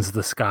opens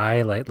the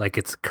sky like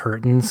it's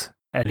curtains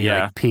and he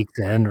like peeks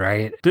in,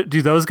 right?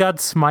 Do those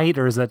gods smite,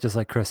 or is that just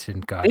like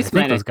Christian gods? They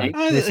smite, those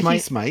gods. He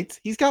smites.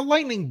 He's got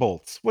lightning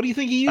bolts. What do you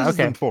think he uses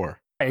them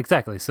for?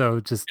 Exactly. So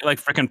just like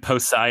freaking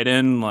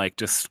Poseidon, like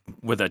just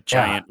with a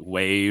giant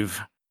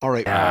wave. All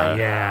right.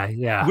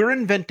 Yeah. We're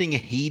inventing a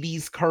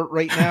Hades cart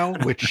right now,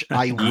 which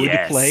I would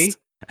play.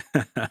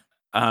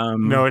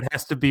 No, it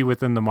has to be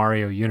within the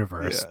Mario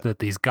universe that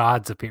these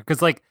gods appear,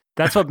 because like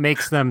that's what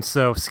makes them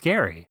so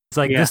scary. It's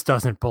like this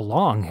doesn't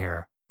belong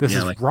here. This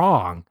is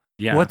wrong.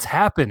 Yeah, what's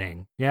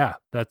happening? Yeah,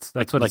 that's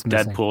what like it's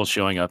missing. Deadpool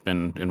showing up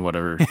in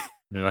whatever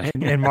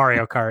in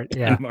Mario Kart.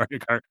 Yeah, in Mario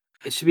Kart.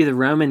 It should be the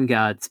Roman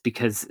gods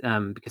because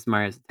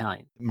Mario's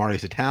Italian.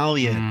 Mario's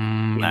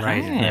Italian.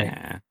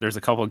 Right. There's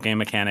a couple of game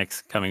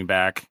mechanics coming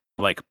back,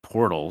 like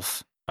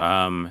portals,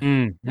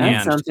 and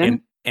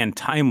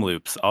time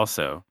loops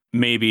also.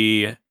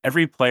 Maybe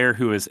every player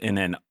who is in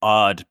an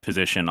odd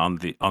position on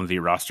the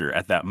roster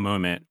at that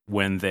moment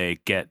when they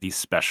get the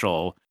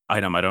special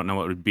item, I don't know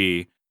what it would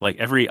be. Like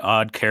every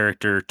odd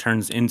character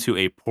turns into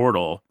a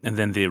portal, and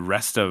then the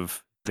rest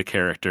of the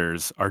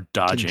characters are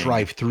dodging. To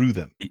drive through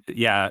them.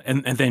 Yeah,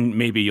 and then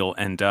maybe you'll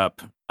end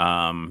up,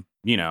 in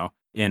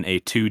a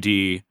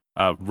 2D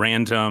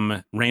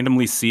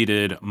randomly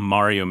seeded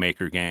Mario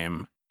Maker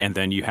game, and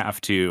then you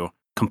have to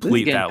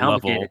complete that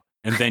level.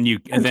 And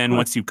then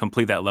once you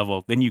complete that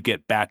level, then you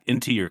get back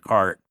into your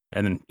cart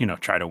and then,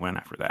 try to win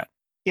after that.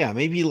 Yeah,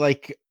 maybe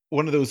like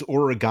one of those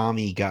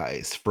origami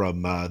guys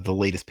from the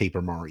latest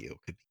Paper Mario.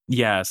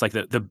 Yeah, it's like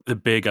the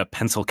big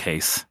pencil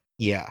case.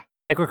 Yeah.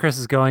 I like where Chris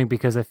is going,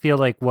 because I feel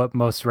like what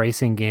most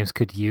racing games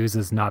could use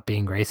is not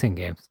being racing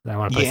games. I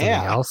want to play something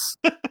else.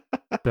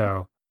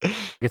 So I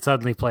could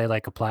suddenly play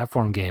like a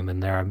platform game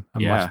in there. I'm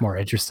much more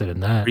interested in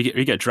that.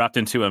 You get dropped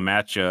into a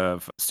match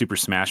of Super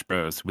Smash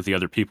Bros. With the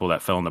other people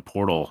that fell in the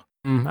portal.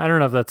 I don't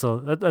know if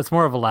that's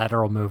more of a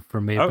lateral move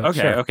for me. Oh, but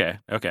okay.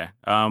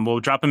 We'll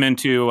drop him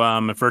into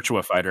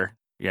Virtua Fighter.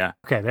 Yeah.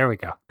 Okay, there we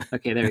go.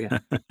 Okay, there we go.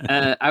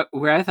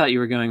 Where I thought you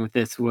were going with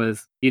this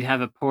was you'd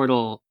have a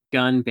portal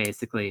gun,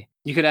 basically.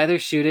 You could either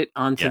shoot it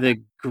onto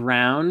the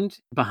ground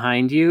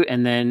behind you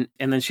and then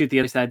shoot the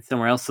other side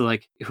somewhere else. So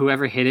like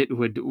whoever hit it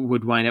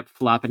would wind up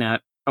flopping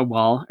out a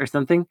wall or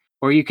something.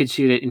 Or you could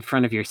shoot it in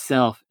front of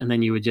yourself, and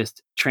then you would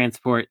just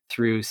transport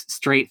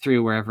straight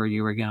through wherever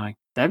you were going.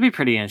 That'd be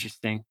pretty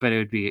interesting, but it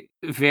would be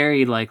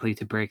very likely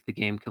to break the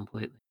game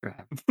completely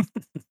forever.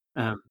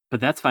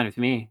 But that's fine with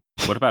me.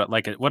 What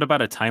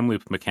about a time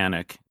loop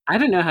mechanic? I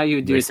don't know how you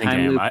would do a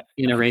time loop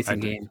in a racing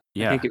game.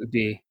 Yeah. I think it would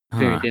be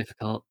very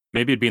difficult.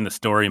 Maybe it'd be in the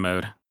story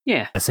mode.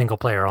 Yeah. A single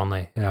player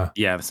only. Yeah.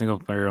 Yeah, the single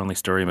player only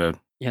story mode.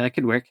 Yeah, that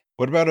could work.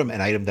 What about an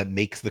item that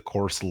makes the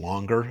course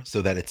longer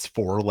so that it's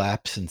 4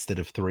 laps instead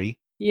of 3?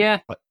 Yeah.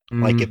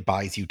 Like it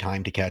buys you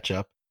time to catch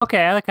up.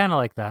 Okay, I kind of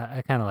like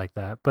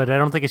that. But I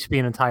don't think it should be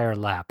an entire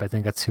lap. I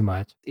think that's too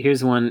much.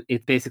 Here's one.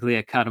 It's basically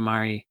a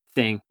Katamari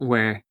thing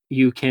where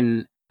you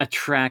can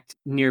attract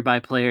nearby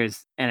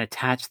players and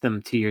attach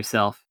them to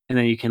yourself, and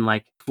then you can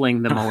like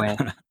fling them away.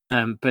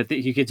 But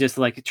you could just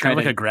like try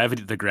like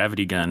the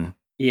gravity gun.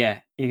 Yeah,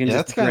 you can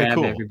just grab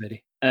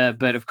everybody.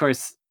 But of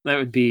course, that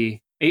would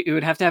be. It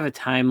would have to have a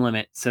time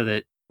limit so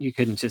that you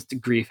couldn't just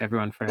grief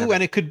everyone forever. Ooh,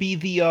 and it could be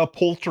the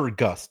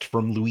Poltergust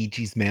from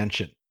Luigi's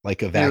Mansion,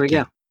 like a vacuum. There we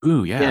go.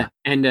 Ooh, yeah.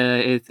 And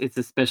it's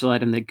a special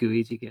item that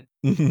Guigi gets.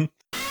 Mm-hmm.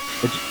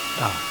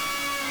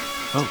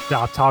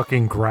 Stop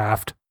talking,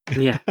 Graft.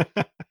 Yeah.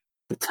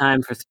 The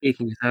time for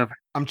speaking is over.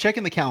 I'm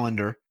checking the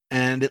calendar,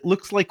 and it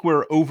looks like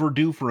we're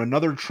overdue for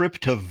another trip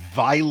to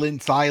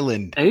Violence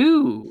Island.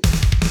 Ooh.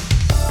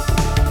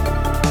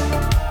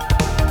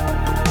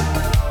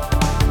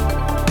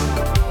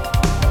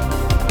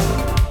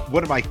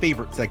 One of my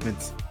favorite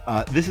segments.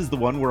 This is the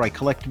one where I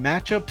collect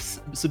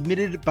matchups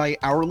submitted by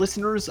our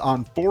listeners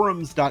on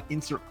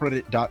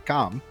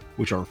forums.insertcredit.com,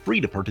 which are free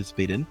to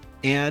participate in,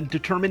 and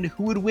determine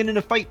who would win in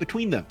a fight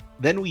between them.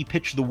 Then we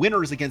pitch the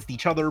winners against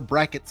each other,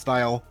 bracket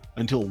style,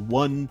 until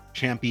one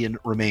champion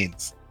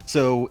remains.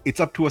 So it's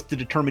up to us to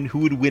determine who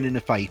would win in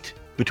a fight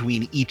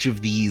between each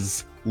of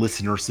these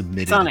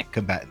listener-submitted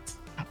combatants.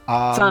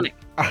 Sonic.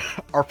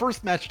 Our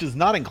first match does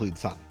not include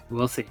Sonic.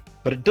 We'll see.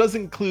 But it does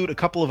include a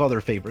couple of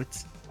other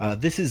favorites.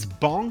 This is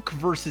Bonk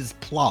versus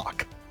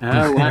Plock.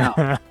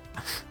 Oh,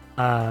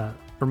 wow.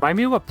 Remind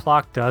me what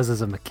Plock does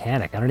as a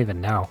mechanic. I don't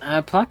even know.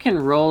 Plock can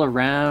roll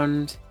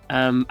around.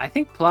 I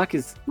think Plock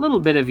is a little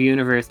bit of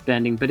universe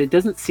bending, but it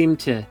doesn't seem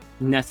to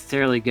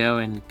necessarily go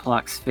in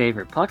Plock's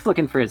favor. Plock's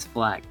looking for his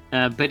flag,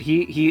 but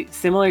he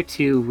similar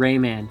to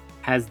Rayman,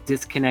 has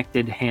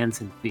disconnected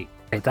hands and feet.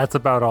 Right, that's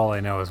about all I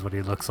know is what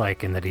he looks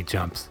like and that he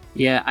jumps.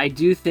 Yeah, I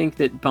do think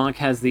that Bonk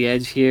has the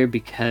edge here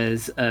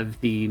because of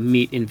the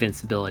meat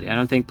invincibility. I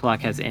don't think Plock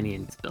has any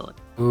invincibility.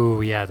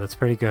 Ooh, yeah, that's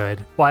pretty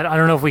good. Well, I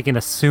don't know if we can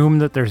assume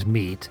that there's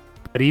meat,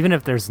 but even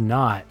if there's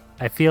not,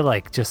 I feel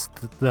like just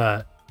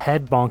the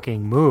head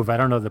bonking move, I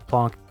don't know that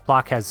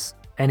Plock has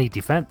any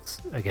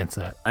defense against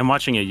that. I'm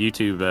watching a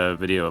YouTube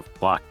video of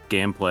Plock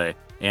gameplay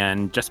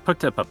and just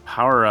picked up a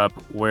power-up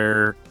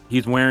where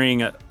he's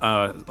wearing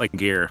like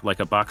gear, like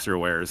a boxer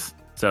wears.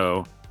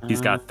 So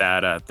he's got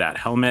that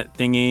helmet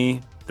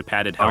thingy, the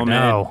padded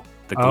helmet,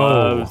 the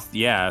gloves.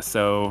 Yeah,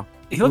 so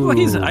he looks like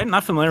he's... I'm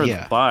not familiar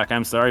with Plock,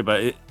 I'm sorry,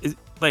 but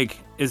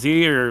is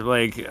he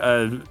or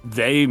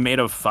they made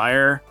of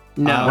fire?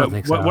 No. I don't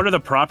think so. What are the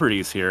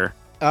properties here?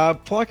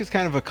 Plock is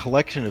kind of a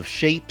collection of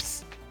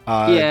shapes.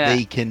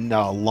 They can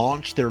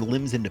launch their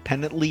limbs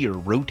independently or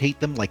rotate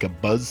them like a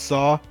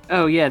buzzsaw.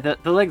 Oh yeah,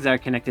 the legs are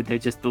connected. They're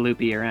just the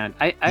loopy around.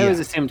 I always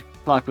assumed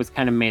Plock was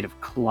kind of made of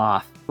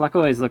cloth. Plock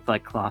always looked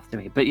like cloth to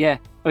me. But yeah,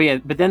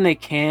 but then they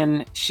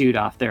can shoot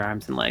off their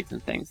arms and legs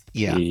and things.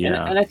 Yeah.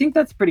 And I think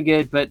that's pretty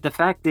good. But the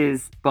fact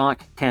is,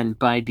 Bonk can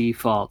by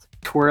default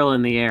twirl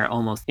in the air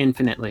almost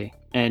infinitely,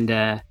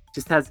 and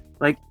just has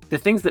like the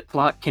things that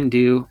Plock can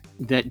do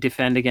that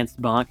defend against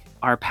Bonk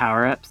are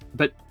power-ups,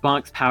 but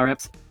Bonk's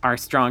power-ups are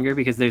stronger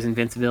because there's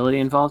invincibility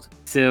involved.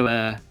 So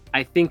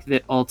I think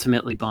that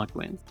ultimately Bonk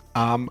wins.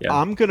 I'm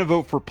gonna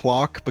vote for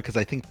Plock because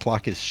I think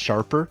Plock is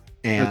sharper,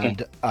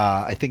 and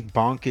I think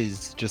Bonk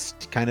is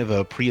just kind of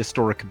a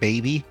prehistoric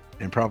baby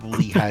and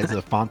probably has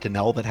a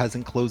fontanelle that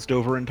hasn't closed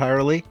over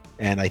entirely,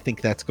 and I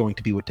think that's going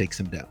to be what takes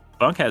him down.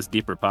 Bonk has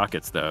deeper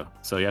pockets though,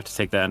 so you have to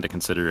take that into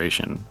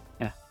consideration.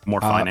 Yeah.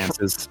 More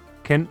finances.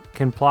 Can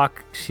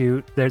Plock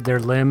shoot their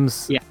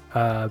limbs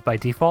by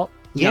default?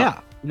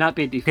 Yeah. Not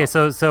by default. Okay,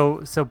 so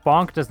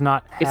Bonk does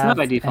not have It's not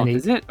by default,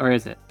 is it? Or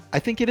is it? I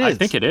think it is. I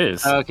think it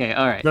is. Okay,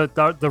 all right.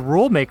 The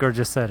rule maker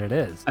just said it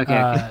is.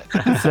 Okay.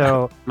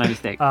 So My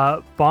mistake.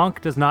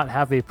 Bonk does not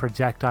have a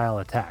projectile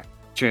attack.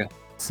 True.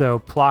 So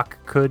Plock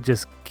could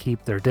just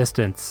keep their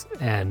distance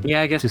and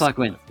Yeah, I guess Plock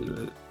wins.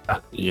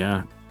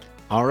 Yeah.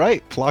 All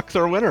right, Plock's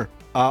our winner.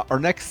 Our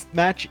next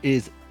match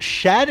is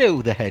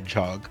Shadow the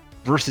Hedgehog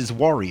versus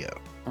Wario.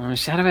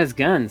 Shadow has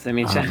guns. I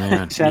mean,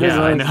 Shadow's I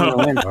always know. going to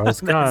win. Those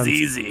That's guns.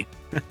 easy.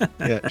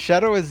 Yeah,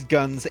 Shadow has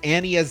guns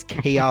and he has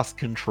chaos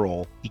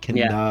control. He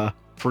can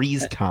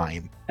freeze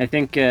time. I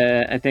think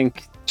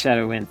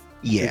Shadow wins.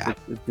 Yeah.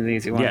 It's an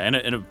easy one. Yeah, in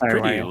a Fire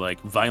pretty Wario.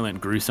 violent,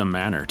 gruesome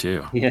manner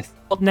too. Yes.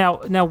 Well, now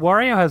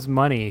Wario has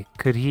money.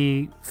 Could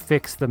he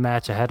fix the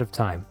match ahead of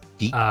time?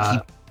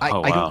 I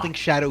wow. don't think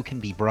Shadow can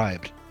be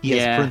bribed. He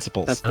has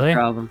principles. That's Really? the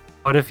problem.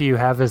 What if you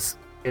have his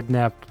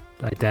kidnapped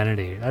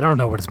identity? I don't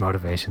know what his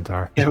motivations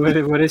are. Yeah,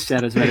 what is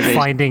Shadow's motivation?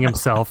 Finding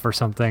himself or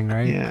something,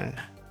 right?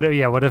 Yeah.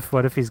 Yeah, what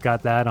if he's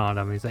got that on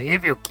him? He's like,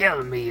 if you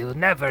kill me, you'll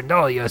never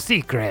know your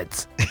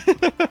secrets.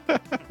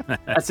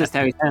 That's just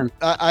how he sounds.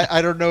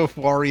 I don't know if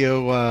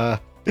Wario.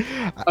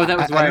 Oh, that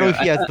was Wario. I don't know if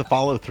he has the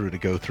follow through to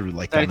go through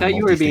like. I on a thought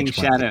you were being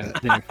multi-stage plan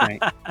Shadow like that.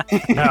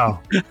 there, Frank. No.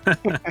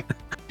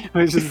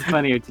 Which is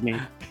funnier to me.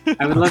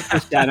 I would love for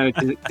Shadow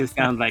to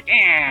sound like,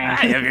 I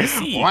have your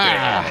secret.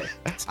 Wow,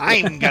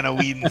 I'm gonna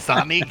win,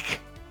 Sonic.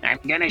 I'm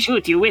gonna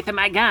shoot you with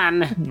my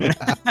gun.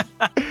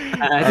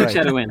 I think right.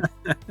 Shadow wins.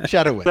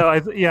 Shadow wins. So I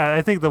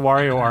think the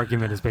Wario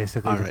argument is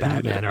basically All the right.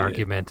 Batman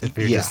argument if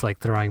you're Yeah. just like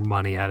throwing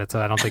money at it. So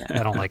I don't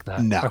like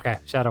that. No. Okay,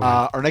 Shadow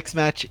wins. Our next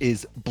match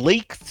is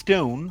Blake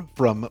Stone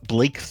from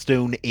Blake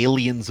Stone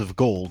Aliens of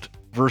Gold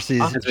versus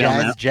That's real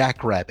now. Jazz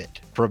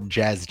Jackrabbit from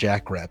Jazz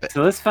Jackrabbit.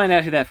 So let's find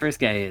out who that first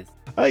guy is.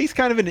 He's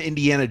kind of an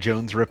Indiana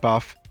Jones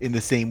ripoff in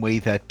the same way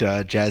that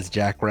Jazz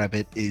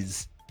Jackrabbit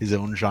is his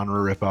own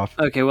genre ripoff.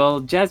 Okay, well,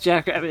 Jazz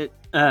Jackrabbit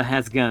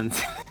has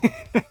guns.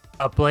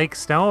 Blake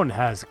Stone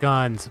has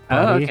guns,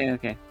 Oh, buddy.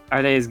 okay.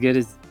 Are they as good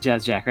as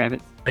Jazz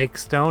Jackrabbit? Blake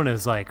Stone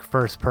is like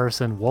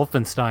first-person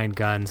Wolfenstein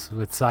guns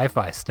with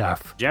sci-fi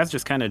stuff. Jazz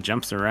just kind of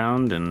jumps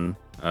around and.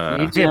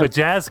 Yeah, but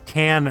Jazz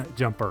can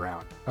jump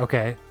around.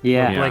 Okay.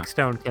 Yeah. But Blake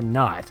Stone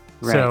cannot.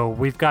 Right. So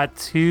we've got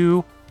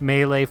two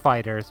melee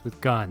fighters with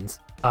guns.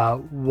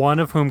 One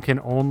of whom can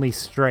only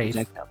strafe.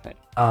 Projectile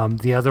fighter.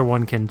 The other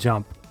one can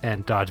jump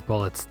and dodge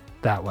bullets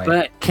that way.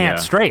 But- can't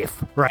Yeah.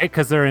 strafe, right?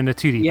 Because they're in a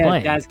 2D Yeah,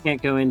 plane. Jazz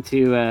can't go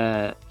into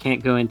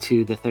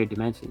the third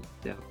dimension.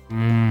 So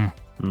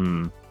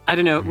I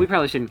don't know. We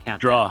probably shouldn't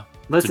count. Draw.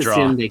 Let's It's a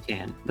assume draw. they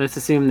can. Let's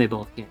assume they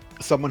both can.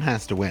 Someone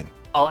has to win.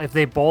 Well, if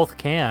they both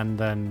can,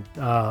 then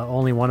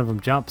only one of them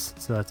jumps.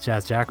 So that's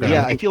Jazz Jackrabbit.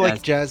 Yeah, I think feel like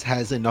Jazz- Jazz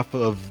has enough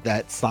of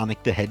that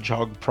Sonic the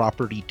Hedgehog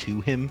property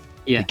to him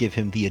Yeah. to give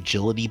him the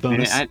agility I,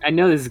 bonus. I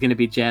know this is going to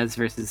be Jazz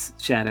versus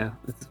Shadow.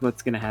 This is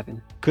what's going to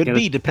happen. Could Okay,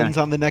 be, let's depends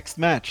try. on the next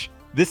match.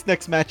 This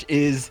next match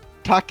is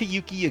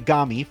Takayuki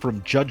Yagami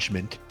from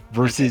Judgment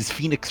versus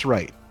Phoenix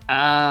Wright.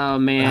 Oh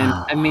man,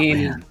 Oh, I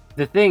mean, man.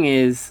 the thing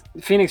is,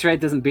 Phoenix Wright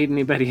doesn't beat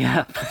anybody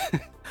up.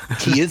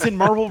 He is in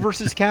Marvel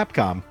vs.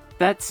 Capcom.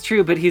 That's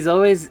true, but he's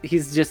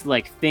just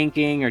like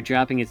thinking or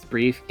dropping his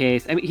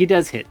briefcase. I mean, he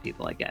does hit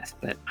people, I guess,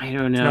 but I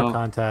don't know. No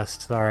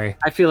contest. Sorry.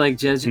 I feel like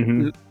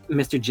Mhm.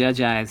 Mr.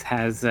 Judge Eyes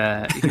has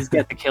he's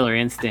got the killer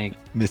instinct.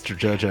 Mr.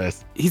 Judge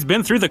Eyes. He's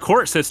been through the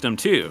court system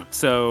too,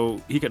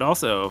 so he could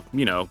also,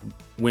 win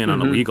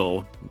on a Mhm.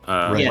 legal.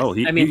 Right.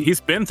 Yes, I mean-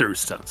 He's been through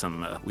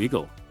some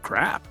legal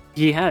crap.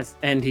 He has,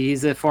 and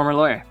he's a former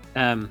lawyer,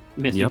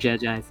 Mr. Yep.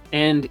 Judge Eyes.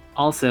 And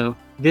also,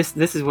 this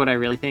is what I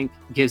really think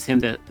gives him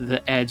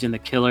the edge and the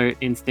killer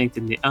instinct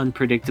and the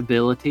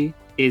unpredictability.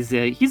 Is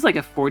he's like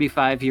a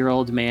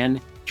 45-year-old man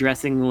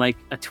dressing like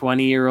a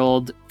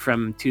 20-year-old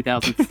from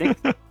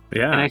 2006.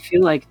 Yeah. And I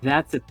feel like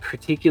that's a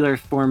particular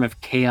form of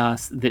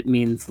chaos that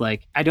means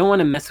like I don't want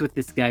to mess with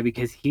this guy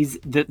because he's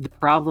the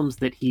problems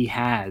that he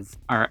has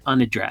are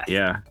unaddressed.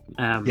 yeah.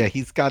 Yeah,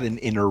 he's got an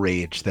inner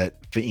rage that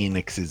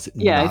Phoenix is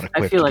Yeah, not I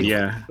equipped feel like with.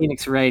 Yeah.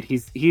 Phoenix Wright,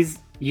 he's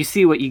you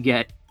see what you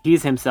get.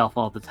 He's himself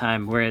all the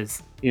time,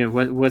 whereas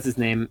what's his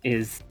name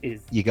is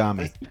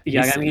Yagami.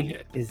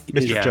 Yagami is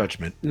Mr. Yeah.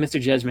 Judgment.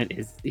 Mr. Judgment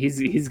is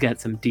he's got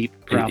some deep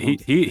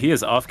problems. He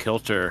is off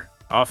kilter,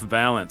 off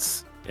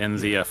balance in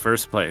the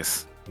first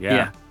place.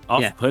 Yeah.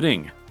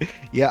 Off-putting.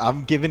 Yeah,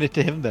 I'm giving it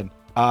to him then.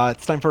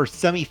 It's time for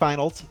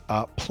semifinals.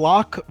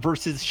 Plock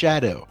versus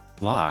Shadow.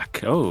 Lock.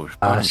 Oh.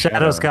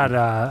 Shadow's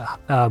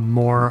got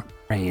more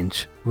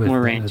range. With,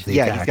 More range. with the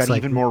Yeah, he's attacks. got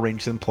even more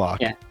range than Plock.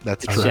 Yeah,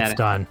 That's it's true. Shadow. That's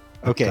done.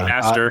 Okay.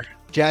 Faster.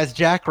 Jazz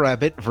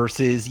Jackrabbit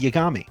versus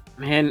Yagami.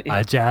 Man,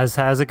 Jazz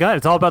has a gun.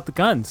 It's all about the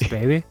guns,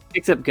 baby.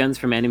 picks up guns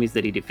from enemies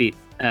that he defeats.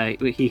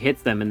 He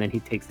hits them and then he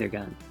takes their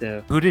gun.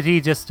 So Who did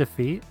he just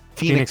defeat?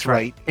 Phoenix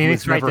Wright. who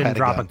Phoenix has Wright never didn't had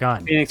drop gun. a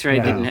gun. Phoenix Wright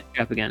Yeah. didn't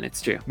drop a gun.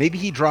 It's true. Maybe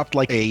he dropped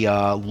like a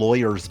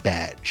lawyer's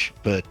badge,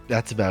 but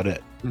that's about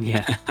it.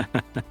 Yeah.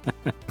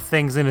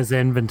 Things in his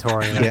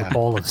inventory, like Yeah. a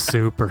bowl of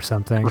soup or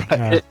something. Right.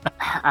 Yeah.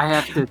 I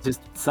have to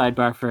just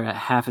sidebar for a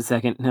half a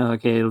second. No,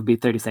 okay, it'll be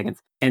 30 seconds.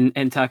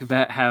 And talk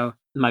about how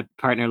my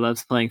partner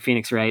loves playing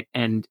Phoenix Wright,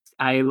 and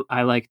I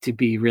like to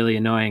be really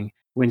annoying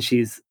when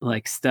she's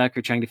like stuck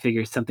or trying to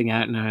figure something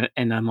out,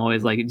 and I'm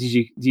always like, have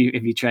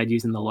you tried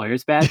using the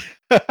lawyer's badge?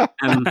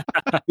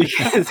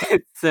 Because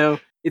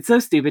it's so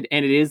stupid,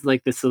 and it is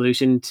like the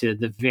solution to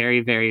the very,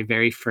 very,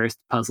 very first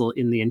puzzle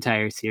in the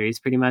entire series.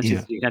 Pretty much, Yeah.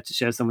 is you have to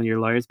show someone your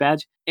lawyer's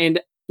badge, and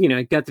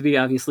it got to be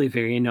obviously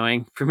very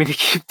annoying for me to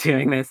keep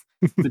doing this.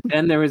 But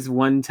then there was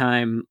one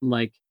time,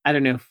 like I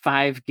don't know,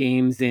 5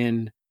 games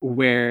in,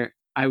 where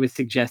I was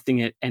suggesting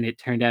it, and it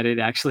turned out it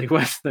actually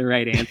was the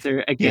right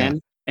answer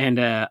again, and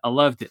I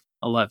loved it.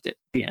 I loved it.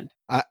 The end.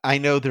 I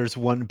know there's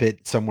one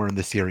bit somewhere in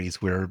the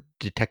series where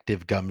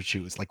Detective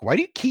Gumshoe is like, why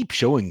do you keep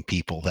showing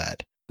people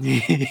that?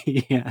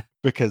 Yeah.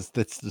 Because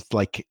that's just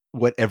like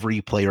what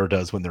every player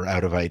does when they're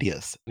out of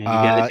ideas. Yeah,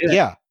 you gotta do it.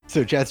 Yeah.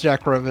 So Jazz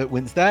Jackrabbit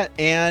wins that,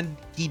 and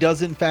he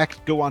does in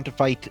fact go on to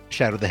fight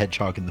Shadow the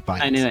Hedgehog in the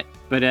finals. I knew it.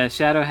 But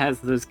Shadow has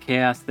those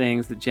chaos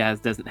things that Jazz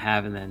doesn't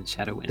have, and then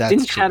Shadow wins. That's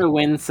Didn't true. Shadow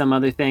win some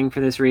other thing for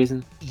this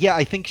reason? Yeah,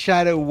 I think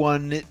Shadow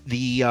won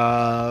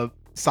the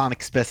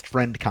Sonic's Best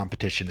Friend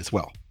competition as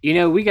well.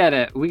 We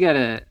gotta.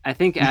 I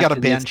think We after got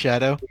to ban this,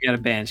 Shadow. we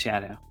gotta ban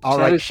Shadow. All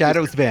right,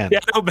 Shadow's banned. Yeah,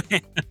 no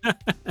ban.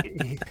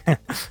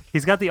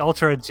 He's got the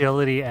ultra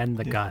agility and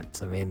the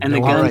guns. I mean, And no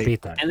the one gun- can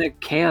beat that. And the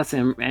chaos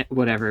and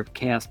whatever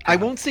chaos. I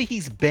power. won't say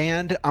he's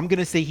banned. I'm going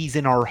to say he's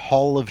in our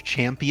Hall of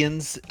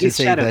Champions to He's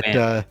say shadow that,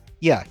 banned.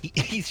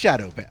 he's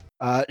Shadow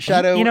banned.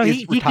 Shadow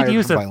he is could retired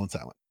use from a- Violent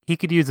Silent. He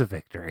could use a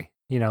victory.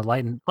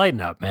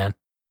 Lighten up, man.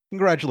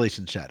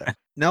 Congratulations, Shadow.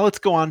 Now let's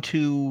go on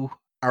to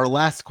our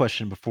last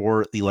question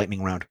before the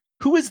lightning round.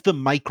 Who is the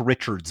Mike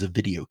Richards of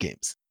video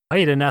games? Oh,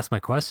 you didn't ask my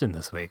question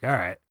this week. All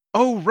right.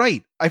 Oh,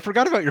 right. I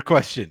forgot about your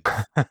question.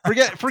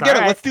 Forget it. all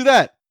right. Let's do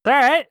that. All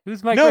right.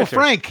 Who's Mike No, Richards?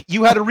 Frank,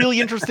 you had a really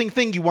interesting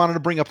thing you wanted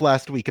to bring up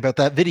last week about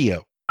that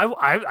video.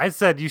 I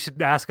said you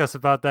should ask us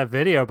about that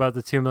video about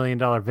the $2 million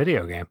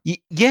video game.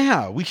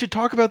 Yeah, we should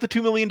talk about the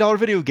 $2 million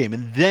video game,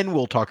 and then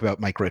we'll talk about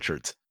Mike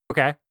Richards.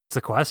 Okay. It's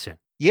a question.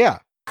 Yeah.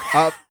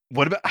 How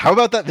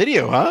about that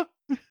video, huh?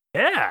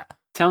 Yeah.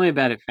 Tell me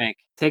about it, Frank.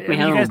 Take me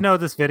You home. guys know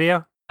this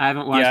video? I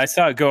haven't watched. Yeah, I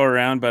saw it go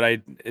around,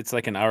 but it's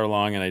like an hour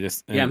long, and I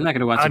just Yeah, I'm not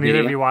gonna watch Oh, a neither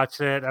video. of you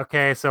watched it.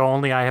 Okay, so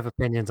only I have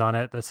opinions on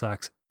it. That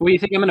sucks. What do you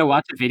think I'm gonna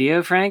watch a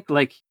video, Frank?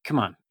 Like, come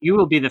on. You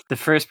will be the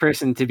first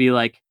person to be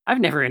like, I've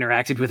never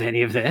interacted with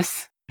any of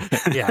this.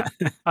 Yeah.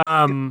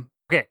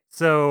 Okay,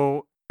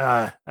 so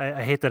I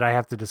hate that I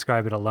have to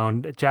describe it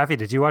alone. Jaffe,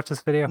 did you watch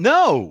this video?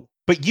 No,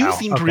 but you Oh,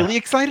 seemed okay. really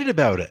excited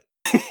about it.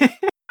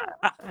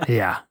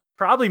 Yeah.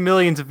 Probably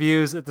millions of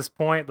views at this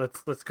point.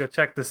 Let's go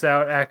check this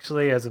out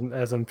actually as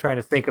I'm trying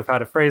to think of how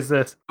to phrase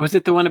this. Was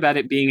it the one about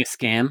it being a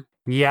scam?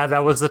 Yeah, that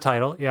was the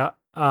title. Yeah.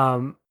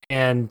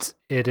 And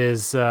it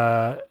is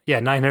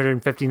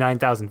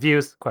 959,000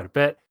 views, quite a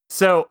bit.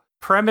 So,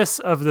 premise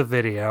of the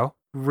video,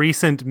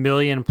 recent $1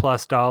 million+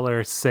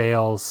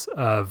 sales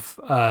of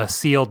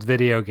sealed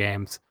video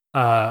games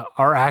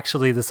are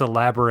actually this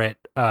elaborate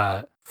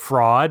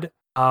fraud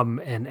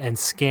and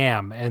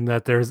scam, and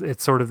that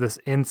it's sort of this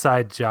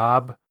inside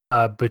job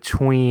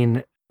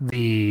between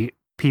the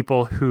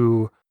people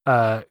who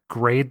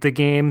grade the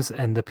games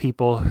and the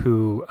people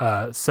who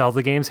sell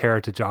the games,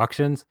 heritage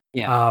auctions.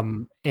 Yeah.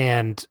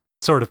 And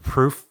sort of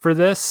proof for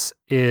this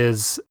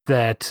is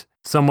that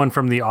someone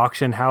from the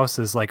auction house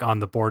is like on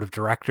the board of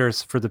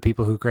directors for the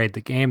people who grade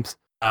the games.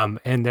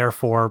 And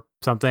therefore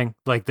something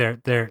like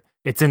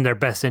it's in their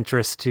best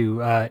interest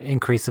to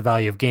increase the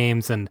value of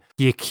games. And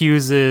he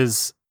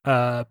accuses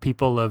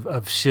people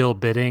of shill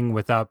bidding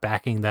without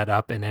backing that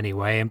up in any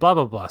way, and blah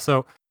blah blah.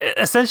 So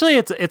essentially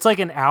it's like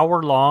an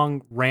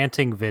hour-long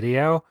ranting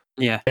video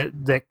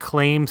that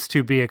claims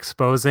to be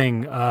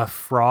exposing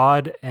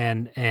fraud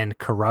and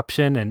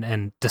corruption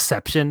and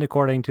deception,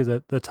 according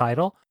to the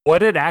title.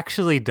 What it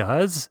actually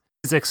does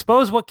is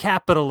expose what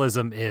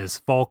capitalism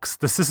is, folks.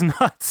 This is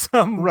not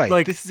some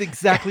this is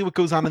exactly what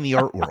goes on in the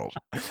art world.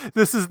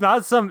 This is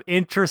not some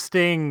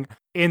interesting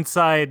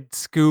inside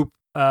scoop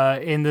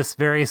in this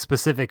very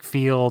specific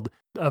field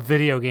of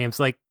video games.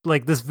 Like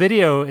this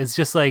video is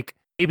just like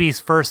AB's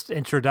first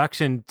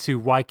introduction to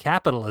why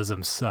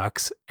capitalism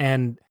sucks,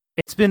 and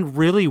it's been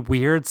really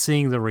weird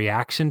seeing the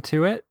reaction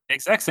to it.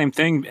 Exact same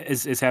thing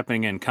is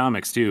happening in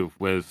comics too.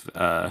 With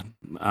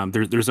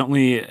there's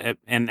only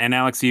and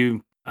Alex,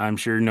 you I'm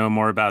sure know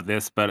more about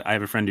this, but I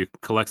have a friend who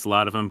collects a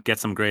lot of them,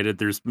 gets them graded.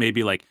 There's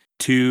maybe like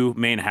 2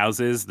 main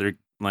houses. They're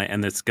like,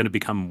 and it's going to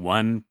become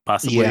one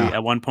possibly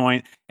at one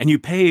point, and you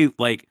pay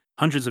like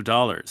hundreds of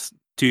dollars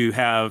to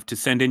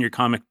send in your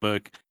comic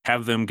book,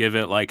 have them give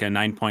it like a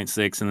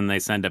 9.6, and then they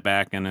send it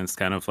back, and it's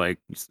kind of like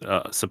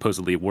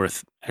supposedly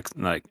worth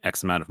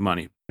X amount of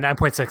money.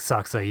 9.6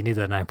 sucks, though. You need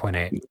that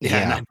 9.8.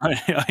 Yeah,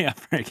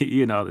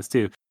 you know this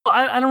too.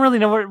 I don't really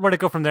know where to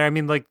go from there. I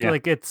mean, like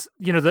it's,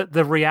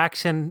 the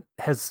reaction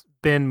has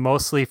been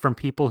mostly from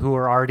people who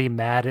are already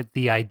mad at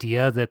the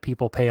idea that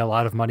people pay a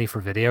lot of money for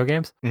video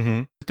games.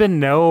 Mm-hmm. There's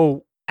been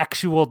no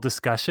actual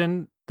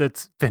discussion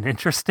that's been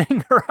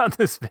interesting around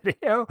this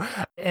video,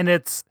 and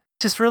it's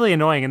just really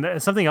annoying.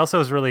 And something else that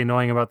was really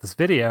annoying about this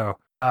video,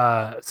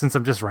 since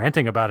I'm just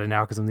ranting about it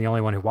now because I'm the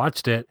only one who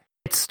watched it,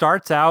 it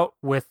starts out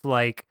with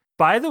like,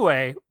 by the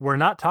way, we're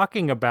not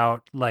talking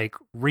about like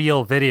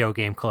real video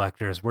game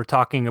collectors. We're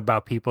talking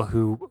about people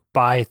who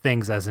buy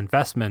things as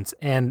investments.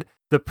 And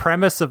the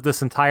premise of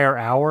this entire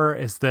hour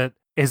is that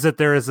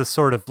there is a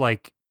sort of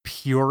like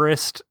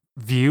purist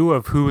view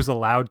of who's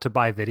allowed to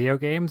buy video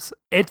games.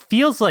 It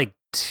feels like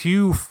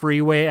 2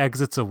 freeway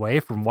exits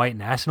away from white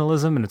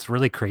nationalism, and it's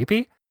really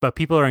creepy. But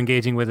people are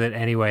engaging with it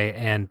anyway,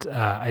 and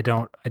I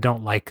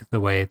don't like the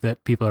way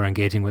that people are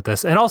engaging with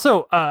this. And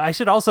also, I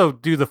should also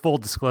do the full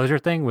disclosure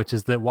thing, which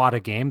is that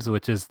Wata Games,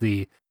 which is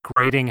the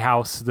grading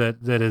house that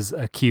is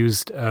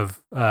accused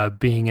of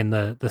being in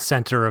the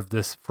center of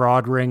this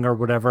fraud ring or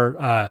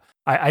whatever.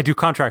 I do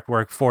contract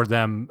work for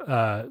them.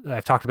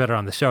 I've talked about it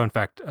on the show, in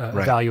fact,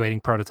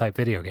 evaluating prototype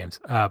video games.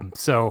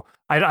 So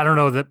I don't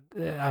know that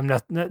I'm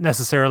not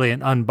necessarily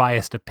an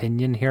unbiased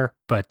opinion here,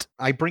 but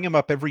I bring him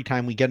up every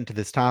time we get into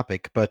this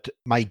topic, but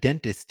my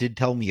dentist did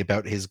tell me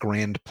about his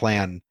grand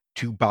plan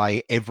to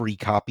buy every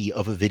copy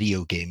of a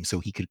video game so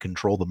he could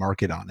control the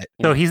market on it.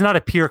 So he's not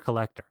a pure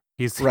collector.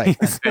 He's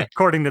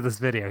according to this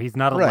video, he's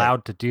not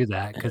allowed to do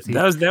that because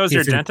that was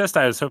your dentist.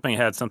 I was hoping it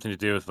had something to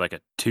do with like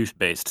a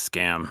tooth-based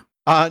scam.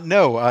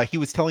 No, he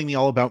was telling me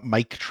all about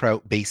Mike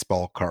Trout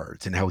baseball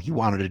cards and how he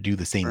wanted to do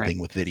the same thing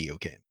with video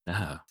games.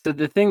 So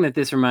the thing that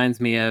this reminds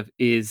me of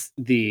is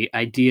the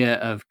idea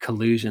of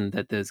collusion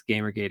that those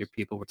Gamergator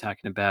people were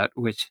talking about,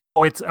 which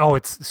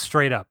it's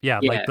straight up,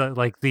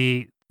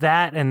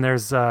 that, and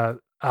there's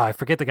I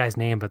forget the guy's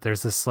name, but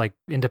there's this like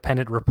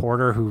independent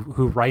reporter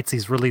who writes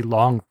these really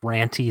long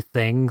ranty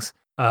things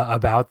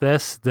about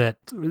this that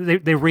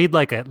they read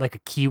like a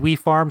Kiwi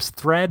Farms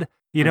thread,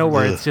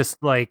 where it's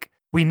just like,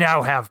 we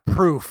now have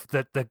proof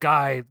that the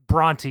guy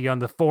Bronte on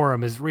the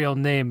forum, his real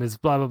name is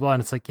blah, blah, blah.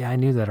 And it's like, yeah, I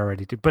knew that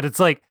already, dude. But it's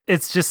like,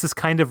 it's just this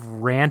kind of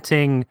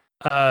ranting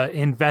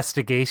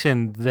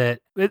investigation that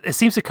it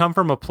seems to come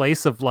from a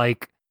place of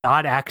like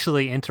not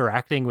actually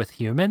interacting with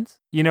humans.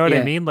 You know what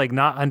I mean? Like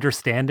not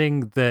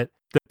understanding that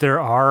there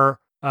are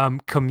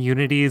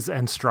communities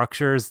and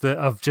structures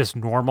of just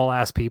normal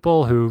ass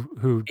people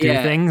who do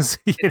things.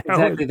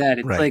 Exactly that.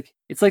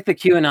 It's like the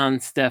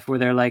QAnon stuff where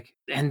they're like,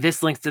 and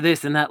this links to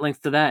this and that links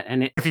to that,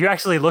 and if you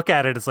actually look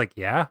at it, it's like,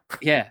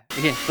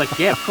 it's like,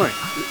 of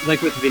course,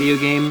 like with video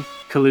game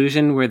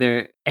collusion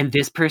where and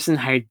this person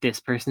hired this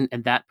person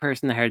and that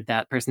person hired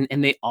that person,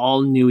 and they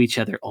all knew each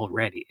other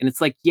already, and it's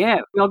like, we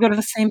all go to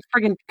the same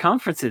friggin'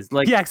 conferences.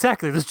 Like,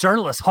 exactly. This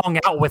journalist hung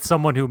out with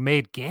someone who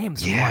made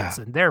games once,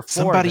 and therefore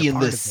somebody in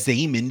the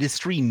same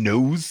industry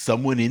knows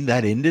someone in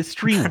that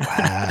industry.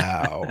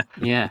 Wow.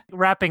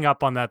 Wrapping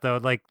up on that though,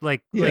 like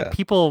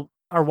people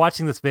are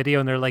watching this video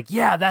and they're like,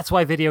 that's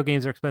why video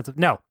games are expensive.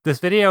 No, this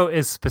video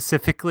is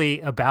specifically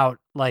about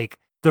like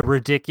the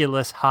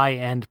ridiculous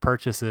high-end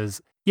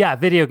purchases.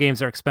 Video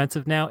games are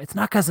expensive now. It's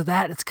not because of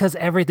that. It's because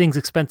everything's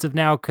expensive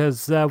now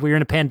because we're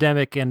in a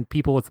pandemic and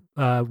people with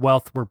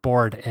wealth were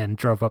bored and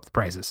drove up the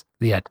prices.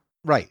 The end.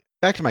 Right.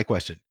 back to my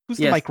question. Who's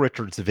the Yes. Mike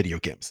Richards of video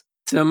games?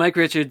 So Mike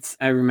Richards,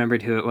 I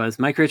remembered who it was.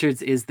 Mike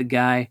Richards is the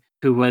guy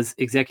who was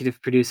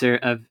executive producer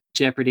of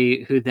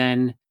Jeopardy, who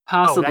then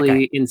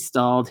possibly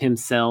installed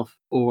himself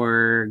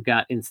or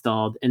got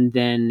installed, and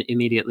then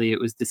immediately it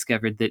was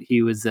discovered that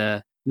he was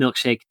a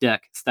milkshake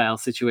duck style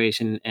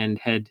situation and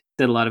had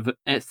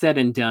said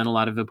and done a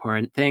lot of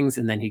abhorrent things,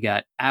 and then he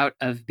got out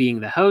of being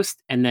the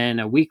host, and then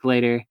a week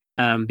later,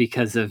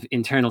 because of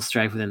internal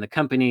strife within the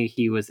company,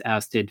 he was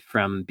ousted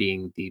from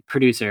being the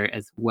producer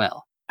as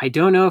well. I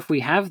don't know if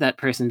we have that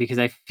person because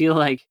I feel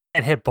like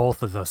And hit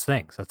both of those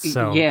things. That's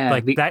so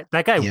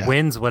that guy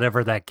wins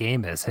whatever that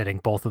game is, hitting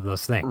both of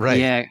those things. Right.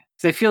 Yeah.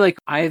 So I feel like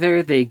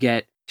either they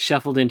get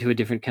shuffled into a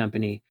different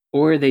company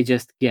or they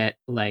just get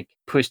like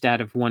pushed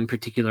out of one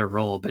particular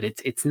role, but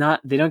it's not,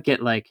 they don't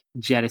get like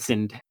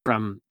jettisoned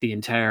from the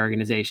entire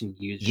organization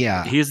usually.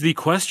 Yeah. He is the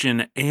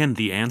question and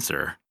the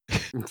answer.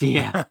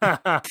 Yeah.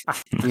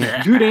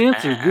 Good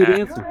answer.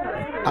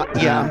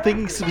 I'm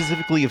thinking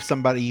specifically of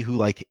somebody who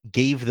like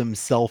gave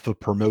themselves a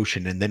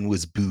promotion and then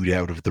was booed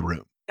out of the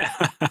room.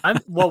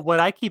 What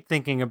I keep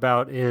thinking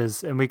about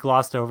is, and we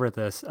glossed over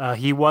this,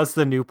 he was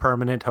the new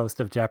permanent host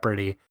of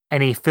Jeopardy,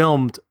 and he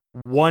filmed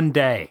one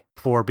day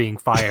before being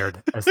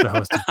fired as the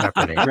host of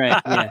Jeopardy.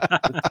 Right, yeah,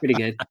 that's pretty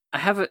good. I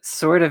have a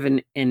sort of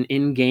an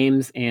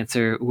in-games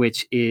answer,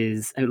 which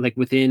is like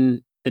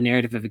within the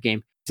narrative of a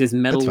game, which is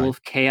Metal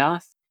Wolf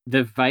Chaos.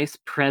 The vice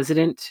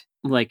president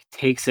like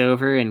takes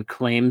over and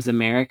claims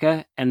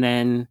America, and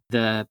then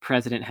the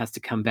president has to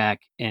come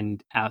back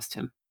and oust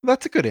him.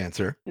 That's a good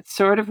answer. It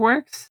sort of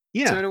works.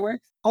 Yeah. Sort of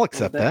works. I'll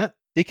accept that.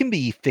 It can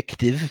be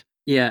fictive.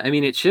 Yeah, I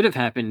mean, it should have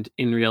happened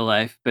in real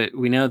life, but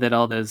we know that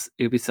all those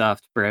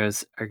Ubisoft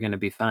bros are going to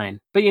be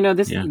fine. But,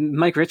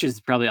 Mike Richards is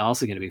probably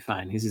also going to be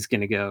fine. He's just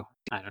going to go,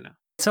 I don't know.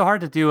 It's so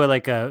hard to do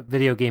a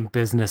video game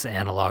business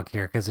analog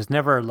here because there's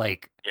never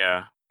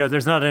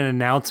there's not an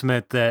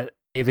announcement that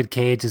David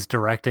Cage is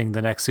directing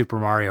the next Super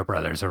Mario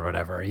Brothers or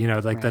whatever.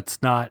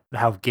 That's not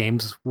how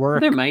games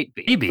work. There might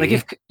be. Maybe.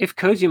 Like if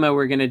Kojima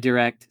were going to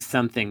direct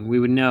something, we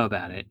would know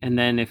about it. And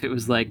then if it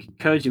was like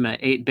Kojima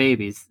ate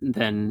babies,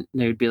 then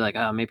they would be like,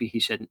 oh, maybe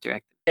he shouldn't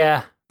direct it.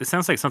 Yeah. This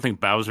sounds like something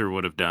Bowser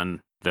would have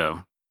done,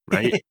 though,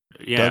 right?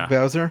 Yeah. Doug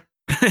Bowser?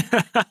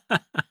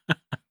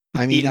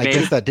 I mean, I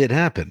guess that did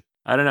happen.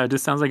 I don't know. It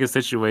just sounds like a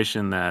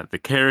situation that the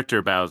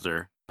character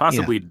Bowser,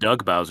 possibly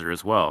Doug Bowser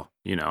as well,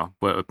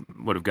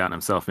 would have gotten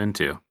himself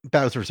into.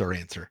 Bowser's our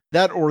answer.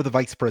 That or the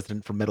vice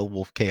president from Metal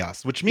Wolf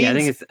Chaos, which means I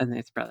think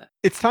it's probably.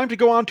 It's time to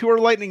go on to our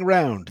lightning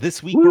round.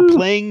 This week we're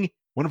playing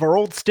one of our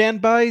old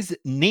standbys,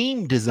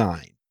 name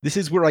design. This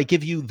is where I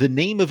give you the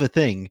name of a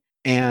thing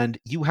and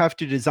you have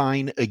to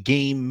design a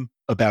game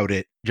about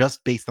it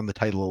just based on the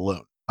title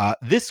alone.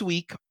 This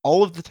week,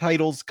 all of the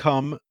titles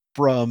come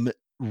from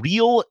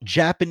real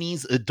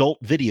Japanese adult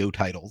video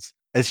titles,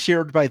 as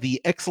shared by the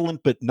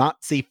excellent but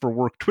not safe for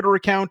work Twitter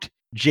account,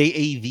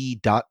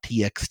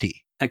 jav.txt.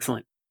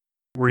 Excellent.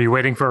 Were you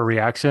waiting for a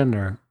reaction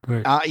or?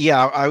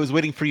 Yeah, I was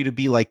waiting for you to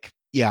be like,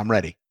 yeah, I'm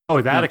ready.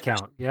 Oh, that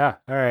account. Yeah.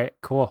 All right,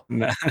 cool.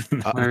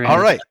 All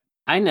right.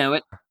 I know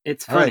it.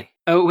 It's funny. Right.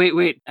 Oh,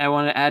 wait. I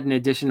want to add an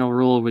additional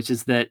rule, which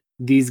is that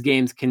these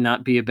games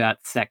cannot be about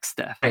sex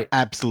stuff. Right.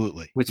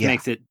 Absolutely. Which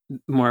makes it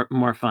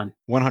more fun.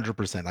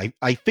 100%.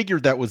 I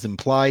figured that was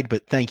implied,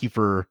 but thank you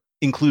for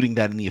including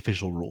that in the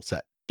official rule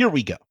set. Here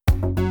we go.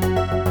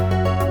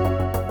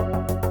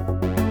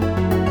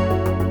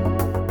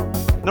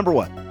 Number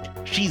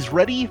 1. She's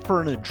ready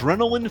for an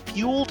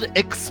adrenaline-fueled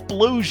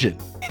explosion.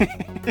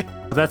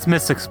 That's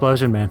Miss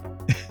Explosion Man.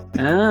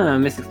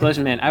 Miss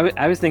Explosion Man.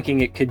 I was thinking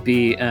it could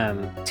be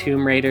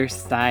Tomb Raider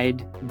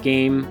side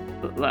game,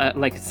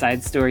 like a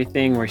side story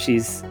thing where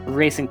she's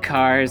racing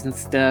cars and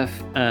stuff.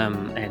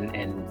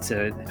 And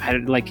so I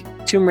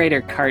like Tomb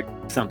Raider kart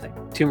something.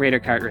 Tomb Raider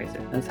kart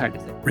racer. That's hard to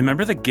say.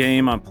 Remember the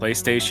game on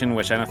PlayStation,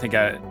 which I don't think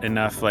got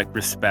enough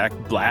respect,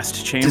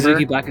 Blast Chamber?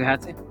 Suzuki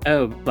Bakuhatsu?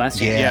 Oh, Blast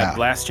Chamber. Yeah,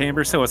 Blast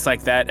Chamber. So it's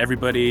like that.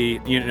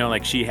 Everybody,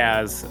 she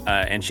has,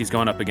 and she's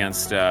going up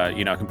against,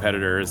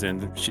 competitors,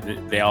 and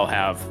they all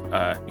have,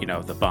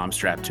 the bomb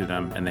strapped to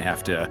them, and they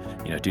have to,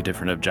 do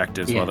different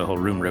objectives while the whole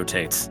room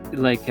rotates.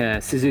 Like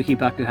Suzuki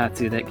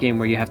Bakuhatsu, that game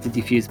where you have to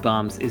defuse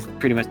bombs, is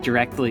pretty much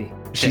directly.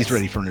 She's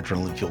ready for an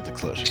adrenaline-fueled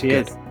explosion. She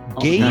is.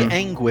 Gay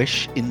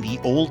anguish in the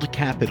old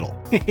capital.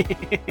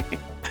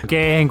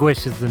 Gay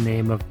anguish is the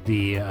name of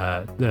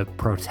the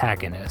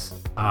protagonist.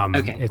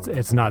 Okay.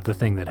 It's not the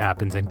thing that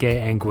happens. And gay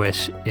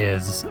anguish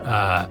is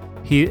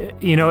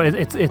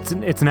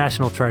it's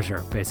national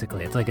treasure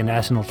basically. It's like a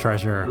national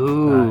treasure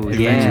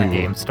adventure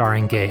game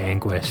starring gay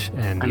anguish,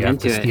 and you have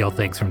to steal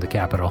things from the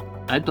capital.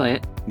 I'd play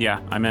it. Yeah,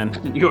 I'm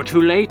in. You're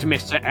too late,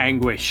 Mr.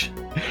 Anguish.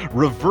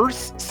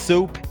 Reverse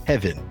soap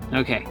heaven.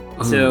 Okay,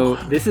 so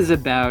this is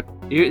about.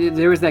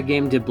 There was that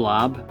game De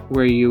Blob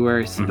where you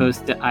were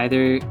supposed to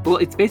either. Well,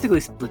 it's basically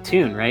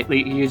Splatoon, right?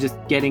 Like you're just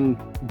getting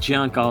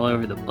junk all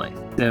over the place.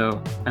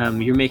 So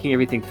you're making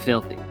everything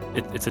filthy.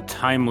 It's a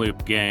time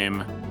loop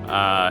game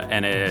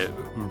and it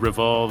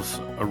revolves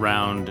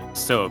around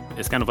soap.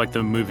 It's kind of like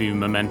the movie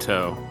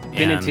Memento.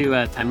 Been into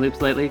time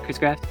loops lately, Chris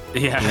Graft?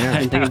 Yeah.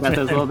 Been thinking about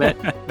those a little bit?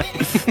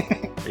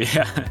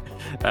 Yeah.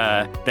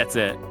 That's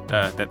it.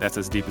 That's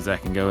as deep as I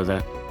can go with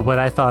that. What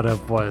I thought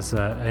of was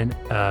a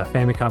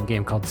Famicom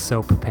game called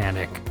Soap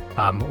Panic,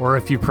 or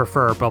if you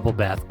prefer, Bubble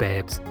Bath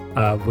Babes,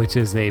 which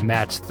is a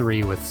match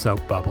 3 with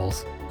soap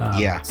bubbles.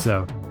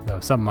 So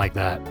something like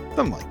that.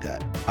 Something like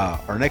that.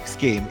 Our next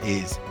game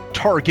is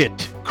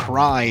Target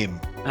Crime.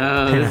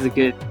 Oh, this is a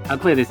good. I'll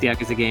play this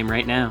Yakuza game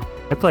right now.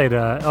 I played.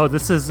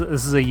 This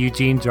is a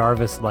Eugene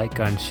Jarvis light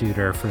gun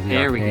shooter for the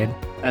There arcade. we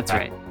go. That's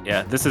right.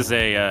 Yeah, this is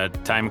a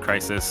Time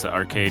Crisis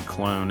arcade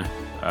clone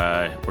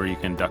where you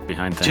can duck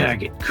behind things.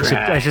 Target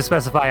I should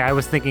specify, I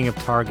was thinking of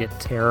Target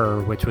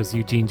Terror, which was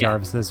Eugene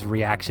Jarvis's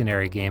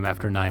reactionary game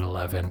after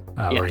 9/11,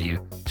 where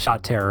you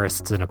shot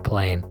terrorists in a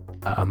plane,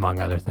 among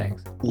other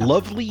things.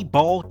 Lovely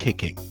ball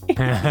kicking.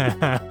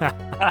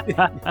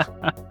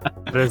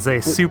 There's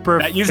a super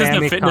that uses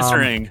the fitness Famicom-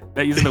 ring.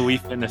 That uses the Wii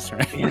fitness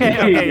ring.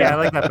 Okay, I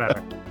like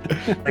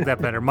that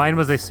better. Mine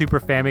was a Super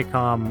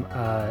Famicom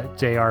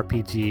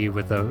JRPG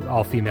with an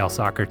all-female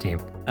soccer team.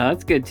 Oh,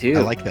 that's good too.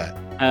 I like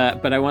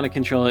that. But I want to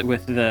control it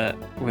with that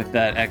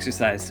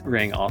exercise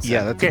ring also.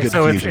 Yeah, that's a Okay, good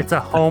so fusion. it's a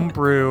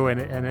homebrew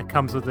and it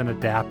comes with an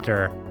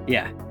adapter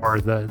Yeah. or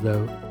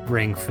the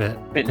ring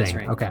Fitness thing.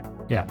 ring. Okay,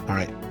 yeah. All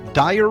right.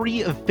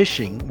 Diary of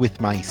Fishing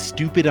with My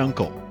Stupid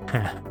Uncle.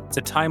 It's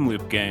a time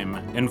loop game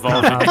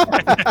involving.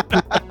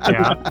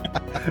 Yeah.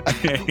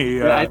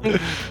 I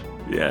think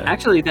Yeah.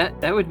 actually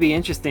that would be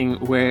interesting,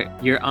 where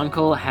your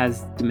uncle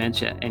has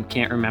dementia and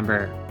can't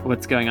remember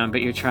what's going on,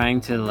 but you're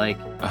trying to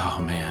Oh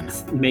man.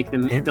 make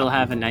them still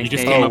have a nice You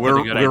just day. came Oh, up with a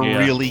we're good idea.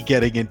 really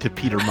getting into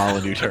Peter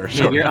Molyneux Yeah,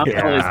 territory. your uncle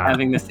is Yeah.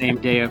 having the same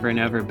day over and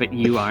over, but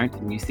you aren't,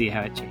 and you see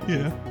how it changes.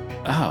 Yeah.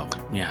 Oh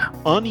yeah.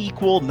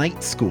 Unequal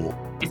Night School.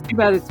 It's too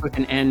bad it's with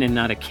an N and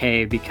not a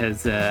K,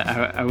 because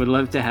I would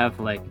love to have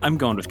I'm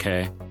going with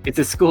K. it's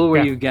a school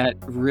where Yeah. you've got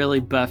really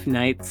buff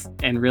knights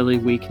and really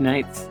weak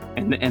knights,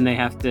 and they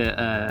have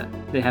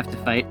to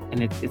fight,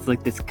 and it's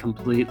like this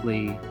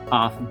completely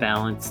off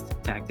balanced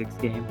tactics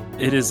game.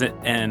 It is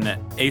an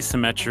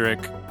asymmetric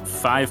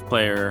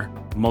 5-player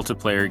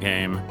multiplayer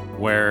game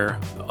where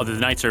the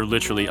knights are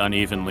literally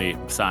unevenly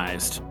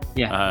sized.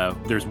 Yeah.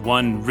 There's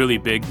one really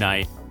big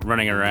knight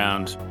running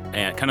around,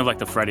 and kind of like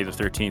the Friday the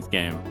 13th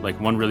game, like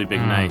one really big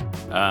knight,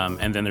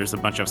 and then there's a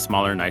bunch of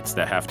smaller knights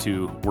that have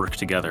to work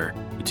together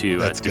to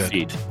That's good.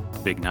 defeat the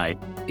big knight.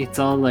 It's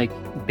all like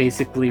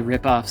basically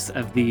rip-offs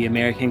of the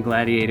American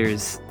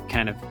Gladiators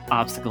kind of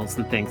obstacles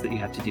and things that you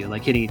have to do,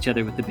 like hitting each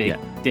other with the big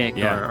dick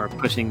Yeah. or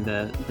pushing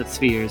the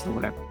spheres or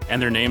whatever. And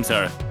their names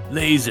are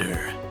Laser,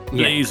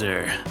 Yeah.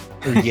 Laser.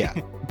 Yeah.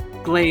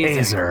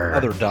 Glazer.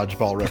 Other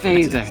dodgeball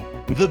references. Phaser.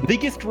 The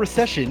biggest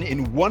recession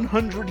in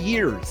 100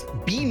 years.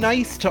 Be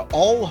nice to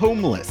all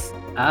homeless.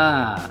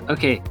 Ah,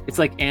 okay. It's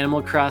like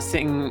Animal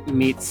Crossing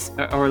meets,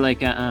 or like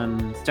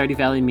Stardew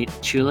Valley meets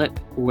Tulip,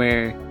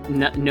 where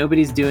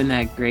nobody's doing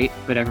that great,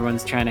 but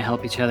everyone's trying to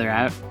help each other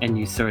out, and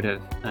you sort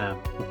of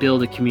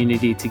build a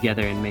community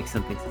together and make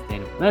something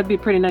sustainable. That'd be a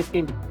pretty nice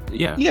game.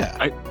 Yeah. Yeah.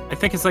 I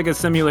think it's like a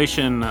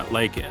simulation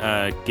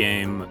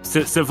game,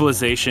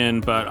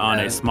 Civilization, but on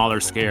a smaller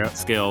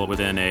scale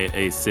within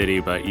a city,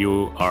 but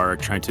you are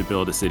trying to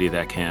build a city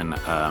that can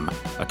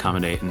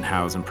accommodate and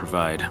house and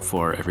provide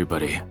for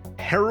everybody.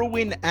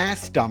 Heroin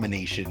ass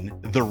domination.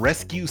 The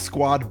Rescue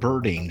Squad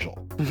Bird Angel.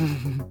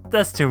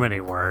 That's too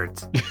many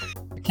words.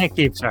 I can't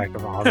keep track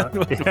of all that.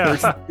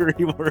 First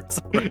 3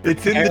 words.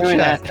 It's in the Heroin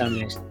ass chat.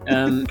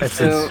 domination.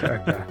 So,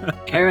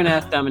 Heroin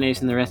ass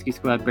domination, the Rescue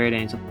Squad, Bird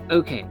Angel.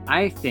 Okay,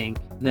 I think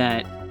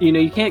that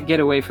you can't get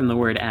away from the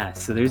word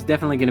ass, so there's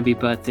definitely going to be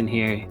butts in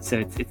here. So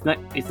it's not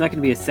going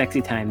to be a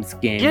sexy times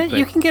game. yeah, but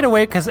you can get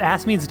away because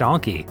ass means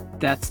donkey.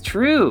 That's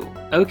true.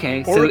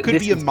 Okay, Or so it could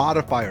this be a is-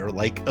 modifier,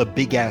 like a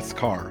big ass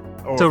car.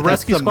 Or So that's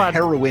Rescue some Squad-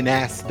 heroin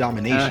ass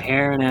domination.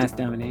 heroin ass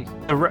domination.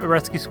 The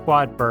Rescue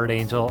Squad Bird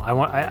Angel.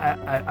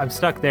 I'm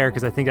stuck there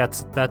because I think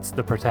that's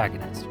the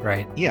protagonist,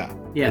 right? Yeah.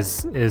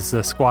 Yes. Is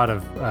a squad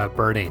of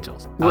bird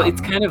angels. Well, it's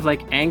kind of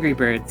like Angry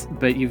Birds,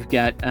 but you've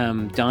got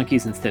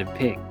donkeys instead of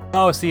pigs.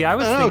 Oh, see, I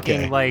was Oh,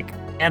 thinking okay. like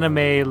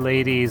anime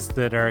ladies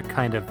that are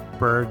kind of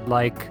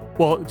bird-like.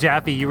 Well,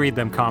 Jaffe, you read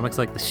them comics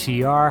like the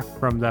Shi'ar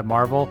from that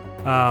Marvel.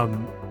 I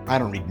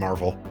don't read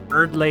Marvel.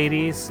 Bird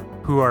ladies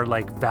who are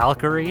like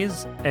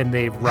Valkyries and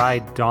they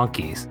ride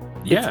donkeys.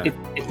 Yeah.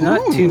 It's not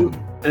too. Ooh.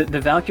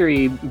 The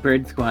Valkyrie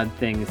Bird Squad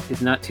thing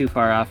is not too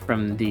far off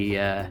from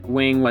the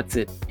Wing. What's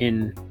it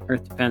in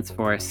Earth Defense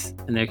Force?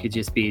 And there could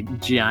just be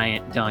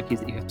giant donkeys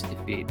that you have to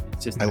defeat.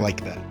 It's just I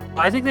like that.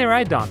 I think they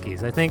ride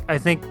donkeys. I think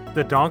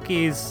the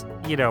donkeys,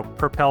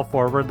 propel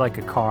forward like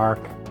a car,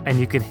 and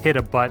you can hit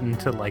a button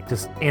to like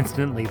just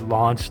instantly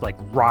launch, like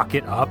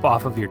rocket up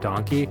off of your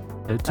donkey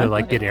to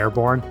like get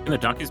airborne. Can the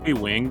donkeys be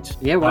winged?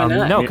 Yeah, why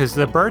not? No, because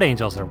the bird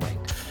angels are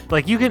winged.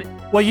 Like you can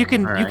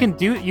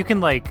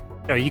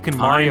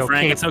Mario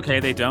Frank, cape. it's okay.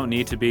 They don't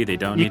need to be. They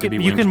don't You need to can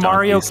be. you winged can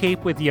Mario donkeys.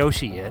 cape with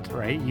Yoshi it,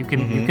 right? You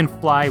can Mhm. you can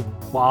fly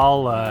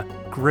while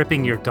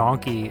gripping your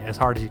donkey as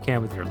hard as you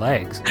can with your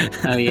legs.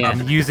 Oh yeah,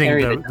 Using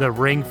Carry the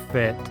Ring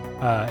Fit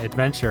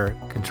adventure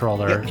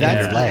controller Yeah, in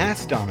that's your the legs.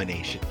 ass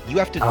domination. You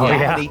have to Oh,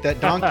 yeah. dominate that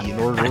donkey in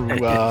order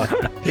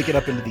to pick it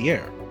up into the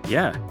air.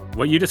 Yeah.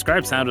 What you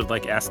described sounded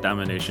like ass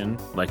domination.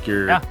 Like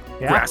you're Yeah.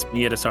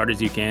 grasping it as hard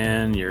as you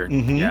can. You're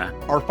Mhm. yeah.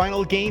 Our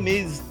final game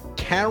is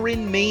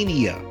Karen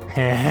Mania.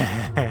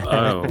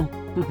 Oh.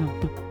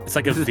 It's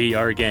like a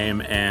VR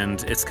game,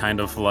 and it's kind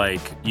of like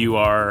you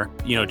are,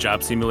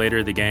 Job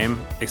Simulator, the game,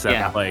 except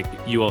Yeah. like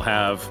you will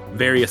have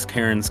various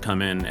Karens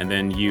come in, and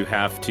then you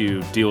have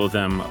to deal with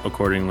them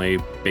accordingly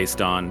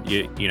based on,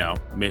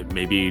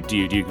 maybe do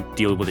you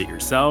deal with it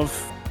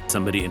yourself?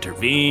 Somebody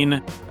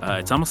intervene.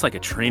 It's almost like a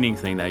training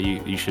thing that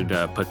you should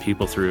put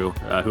people through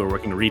who are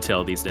working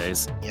retail these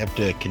days. You have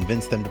to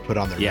convince them to put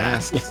on their Yeah.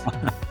 masks.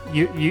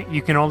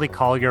 You can only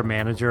call your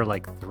manager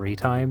like 3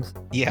 times.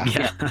 Yeah.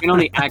 You can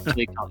only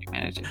actually call your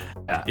manager.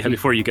 Yeah,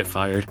 before you get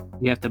fired.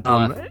 You have to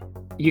bluff. Um,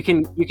 You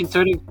can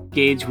sort of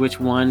gauge which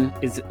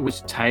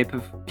type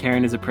of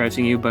Karen is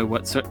approaching you by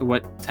what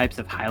types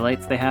of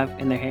highlights they have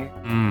in their hair.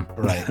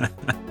 Right.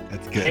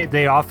 That's good.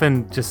 They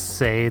often just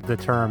say the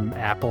term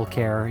Apple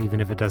Care,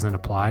 even if it doesn't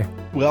apply.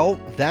 Well,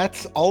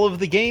 that's all of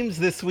the games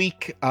this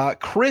week.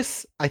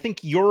 Kris, I think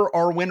you're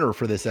our winner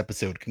for this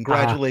episode.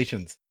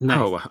 Congratulations. Nice.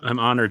 Oh, I'm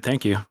honored.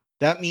 Thank you.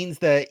 That means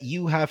that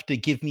you have to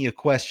give me a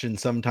question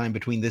sometime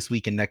between this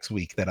week and next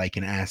week that I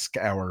can ask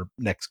our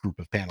next group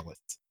of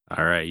panelists.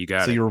 All right, you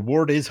got So it. your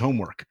reward is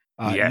homework.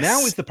 Yes.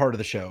 Now is the part of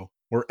the show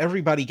where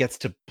everybody gets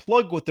to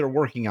plug what they're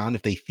working on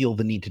if they feel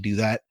the need to do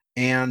that,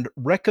 and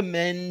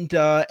recommend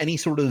any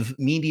sort of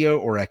media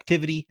or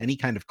activity, any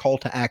kind of call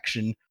to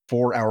action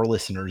for our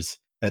listeners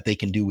that they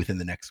can do within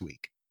the next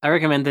week. I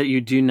recommend that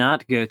you do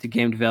not go to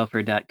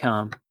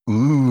gamedeveloper.com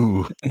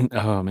Ooh.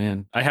 Oh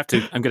man, I'm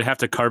gonna have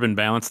to carbon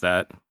balance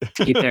that.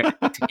 to keep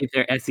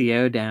their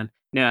SEO down.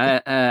 No,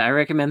 I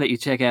recommend that you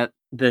check out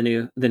the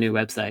new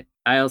website.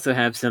 I also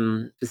have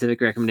some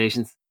specific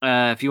recommendations.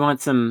 If you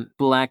want some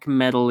black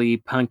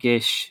metal-y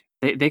punkish,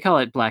 they call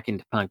it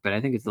blackened punk, but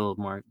I think it's a little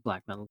more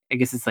black metal. I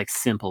guess it's like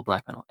simple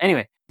black metal.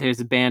 Anyway, there's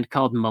a band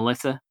called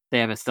Melissa. They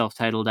have a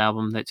self-titled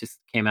album that just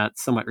came out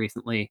somewhat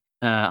recently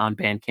on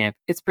Bandcamp.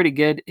 It's pretty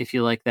good if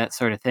you like that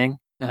sort of thing.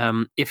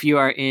 If you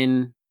are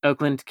in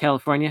Oakland,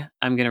 California,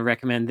 I'm going to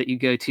recommend that you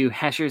go to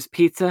Hasher's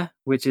Pizza,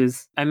 which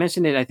is, I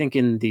mentioned it, I think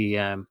in the,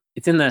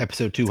 it's in the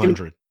Episode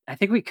 200. I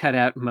think we cut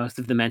out most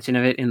of the mention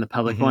of it in the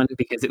public Mhm. one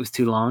because it was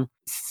too long.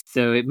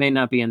 So it may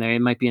not be in there.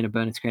 It might be in a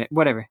bonus credit,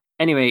 whatever.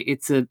 Anyway,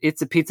 it's a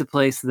pizza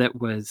place that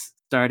was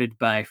started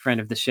by a friend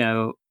of the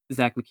show,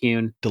 Zach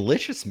McCune.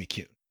 Delicious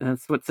McCune.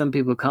 That's what some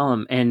people call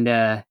him.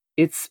 And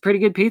it's pretty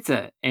good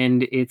pizza,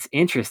 and it's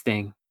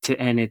interesting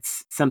and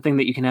it's something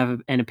that you can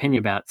have an opinion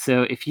about.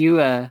 So if you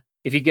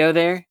go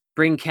there,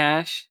 bring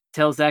cash,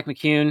 tell Zach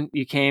McCune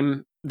you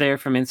came there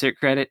from insert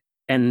credit,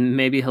 and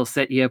maybe he'll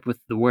set you up with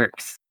the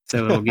works.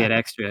 So it'll get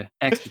extra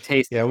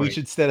taste. Yeah, for we you.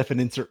 should set up an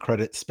insert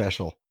credit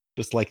special.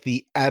 Just like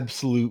the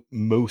absolute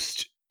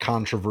most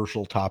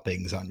controversial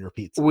toppings on your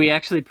pizza. We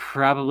actually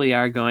probably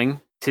are going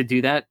to do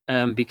that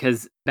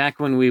because back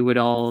when we would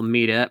all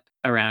meet up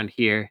around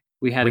here,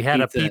 we had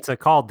a pizza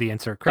called the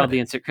Insert Credit. called the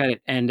insert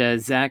credit,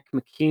 and Zach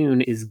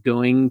McCune is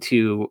going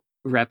to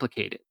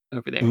replicate it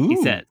over there. He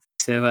Ooh. says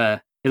so.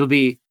 It'll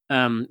be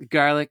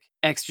garlic,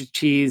 extra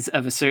cheese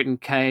of a certain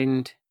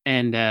kind,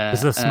 and This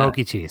is a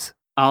smoky cheese.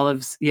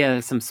 olives. Yeah,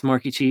 some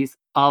smorky cheese,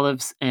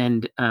 olives,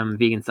 and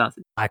vegan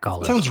sausage. I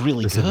call it. Sounds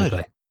really specifically.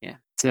 good. Yeah.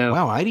 So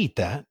Wow, I'd eat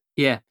that.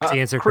 yeah. It's the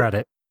Insert Cri-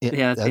 Credit.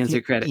 Yeah, that's the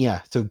insert credit.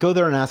 Yeah, so go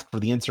there and ask for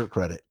the insert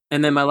credit.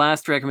 And then my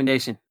last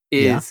recommendation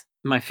is Yeah.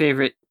 my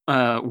favorite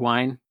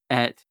wine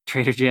at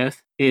Trader Joe's.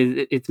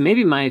 It's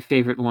maybe my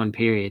favorite one,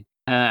 period.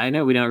 I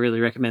know we don't really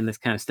recommend this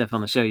kind of stuff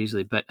on the show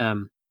usually, but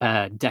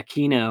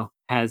Dacchino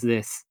has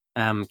this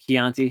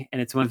Chianti,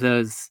 and it's one of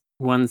those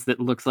ones that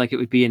looks like it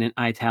would be in an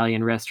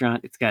Italian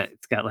restaurant. It's got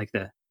like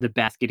the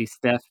baskety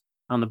stuff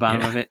on the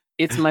bottom of it.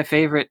 It's my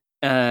favorite,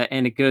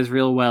 and it goes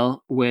real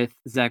well with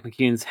Zach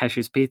McCune's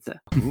Hesher's Pizza.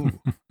 Ooh.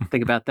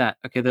 Think about that.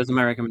 Okay, those are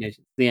my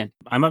recommendations. The end.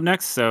 I'm up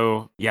next,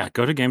 so yeah,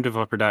 go to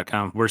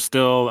gamedeveloper.com. We're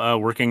still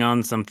working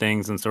on some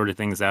things and sorting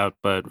things out,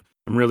 but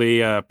I'm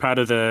really proud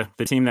of the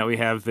team that we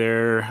have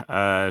there.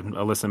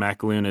 Alyssa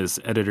McAloon is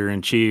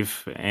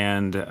editor-in-chief,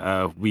 and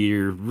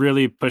we're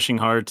really pushing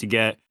hard to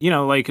get,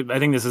 I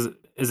think this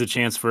is a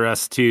chance for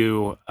us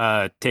to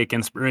take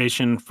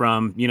inspiration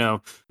from,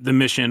 the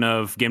mission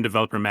of Game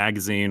Developer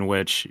Magazine,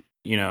 which,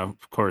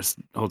 of course,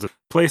 holds a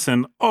place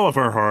in all of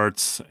our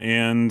hearts.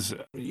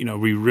 And,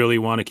 we really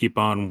want to keep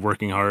on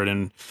working hard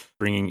and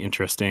bringing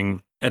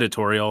interesting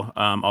editorial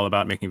all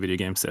about making video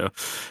games. So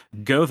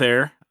go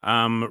there.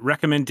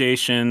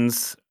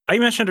 Recommendations. I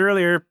mentioned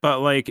earlier,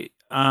 but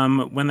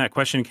when that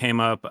question came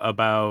up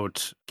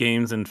about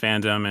games and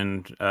fandom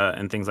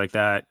and things like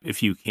that,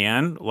 if you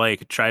can,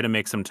 try to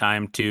make some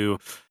time to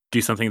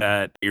do something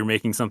that you're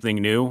making something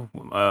new.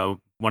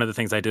 One of the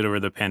things I did over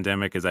the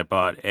pandemic is I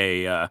bought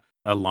a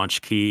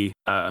launch key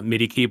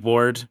MIDI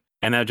keyboard,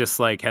 and that just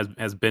like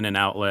has been an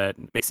outlet.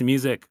 Make some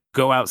music,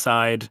 go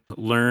outside,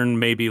 learn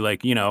maybe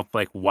like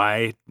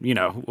why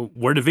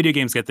where do video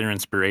games get their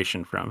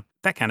inspiration from,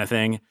 that kind of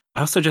thing. I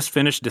also just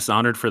finished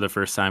Dishonored for the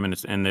first time,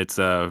 and it's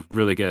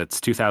really good.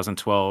 It's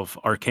 2012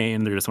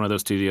 Arcane. They're just one of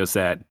those studios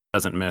that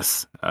doesn't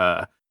miss.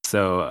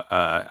 So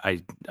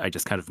I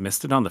just kind of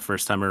missed it on the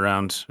first time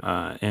around,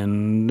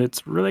 and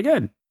it's really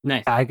good.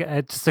 Nice.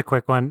 Just a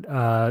quick one.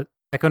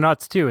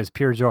 Psychonauts 2 is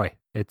pure joy.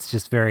 It's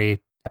just very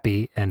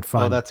happy and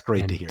fun. Oh, that's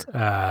great to hear.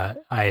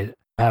 I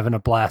having a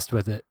blast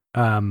with it.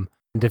 And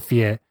if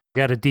you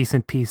got a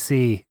decent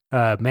PC,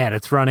 man,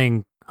 it's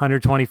running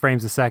 120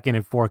 frames a second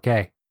in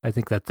 4K. I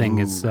think that thing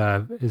is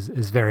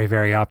very,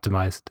 very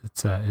optimized.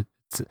 It's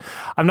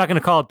I'm not going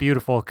to call it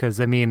beautiful because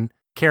I mean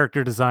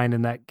character design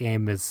in that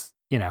game is,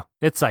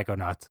 it's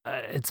Psychonauts.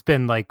 It's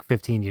been like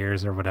 15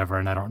 years or whatever,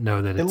 and I don't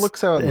know that it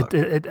looks how it looks.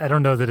 I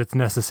don't know that it's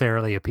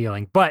necessarily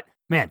appealing, but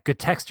man, good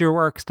texture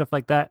work, stuff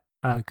like that.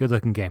 Good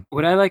looking game.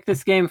 Would I like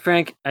this game,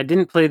 Frank? I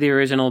didn't play the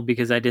original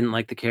because I didn't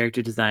like the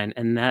character design,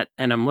 and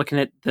I'm looking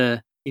at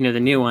the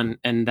new one,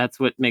 and that's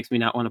what makes me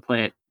not want to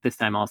play it this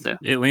time also.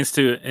 It leans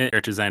to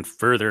character design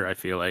further, I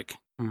feel like.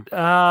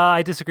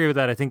 I disagree with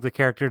that. I think the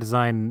character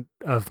design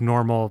of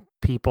normal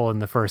people in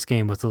the first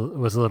game was a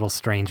little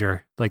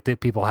stranger. Like the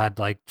people had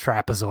like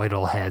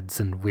trapezoidal heads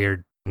and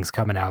weird things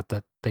coming out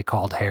that they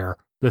called hair.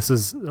 This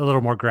is a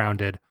little more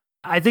grounded.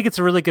 I think it's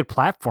a really good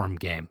platform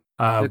game.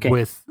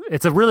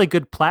 It's a really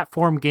good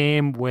platform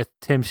game with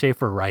Tim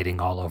Schafer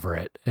writing all over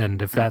it.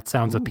 And if that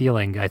sounds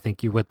appealing, I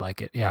think you would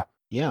like it. Yeah.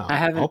 Yeah. I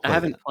haven't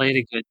played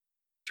a good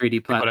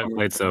 3D platform. What I've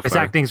played so far. His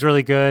acting's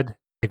really good.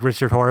 Like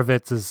Richard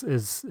Horowitz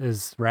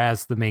is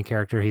Raz, the main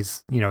character.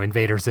 He's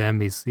Invader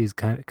Zim. He's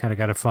kind of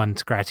got a fun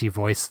scratchy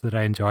voice that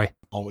I enjoy.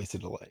 Always a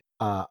delight.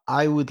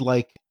 I would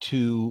like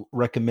to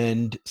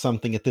recommend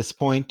something at this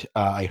point.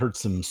 I heard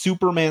some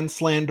Superman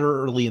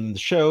slander early in the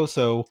show,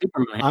 so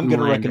I'm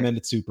going to recommend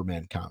a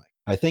Superman comic.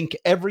 I think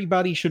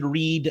everybody should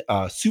read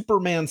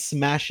Superman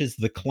Smashes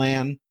the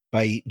Klan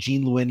by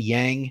Jean Luen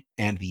Yang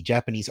and the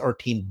Japanese art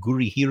team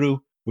Gurihiru,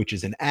 which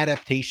is an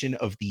adaptation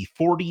of the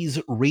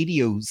 40s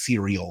radio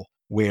serial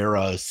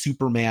where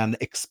Superman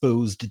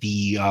exposed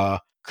the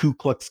Ku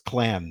Klux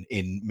Klan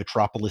in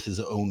Metropolis's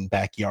own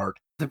backyard.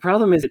 The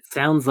problem is it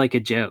sounds like a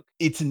joke.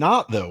 It's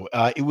not, though.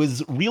 It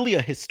was really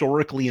a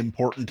historically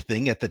important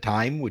thing at the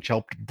time, which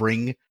helped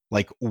bring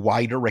like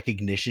wider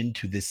recognition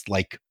to this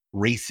like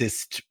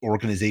racist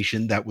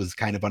organization that was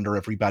kind of under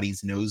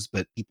everybody's nose,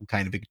 but people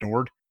kind of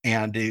ignored.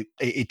 And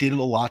it did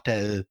a lot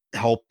to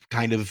help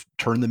kind of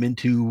turn them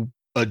into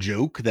a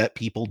joke that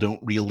people don't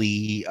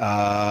really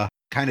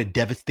kind of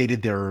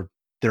devastated their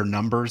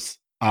numbers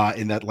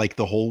in that like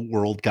the whole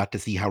world got to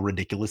see how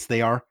ridiculous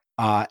they are.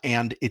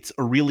 And it's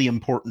a really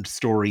important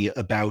story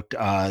about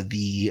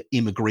the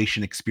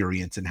immigration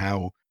experience and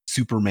how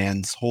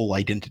Superman's whole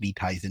identity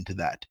ties into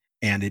that.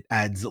 And it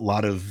adds a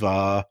lot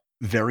of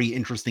very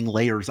interesting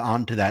layers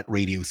onto that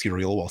radio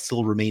serial while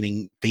still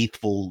remaining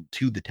faithful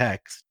to the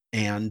text.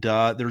 And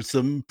there's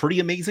some pretty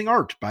amazing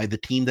art by the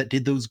team that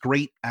did those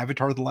great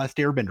Avatar: The Last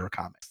Airbender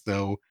comics.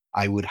 So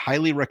I would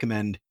highly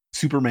recommend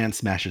Superman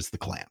Smashes the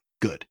Klan.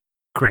 Good.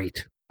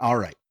 Great. All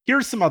right.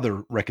 Here's some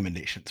other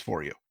recommendations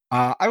for you.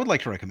 I would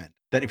like to recommend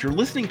that if you're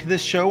listening to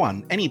this show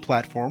on any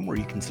platform where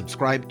you can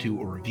subscribe to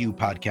or review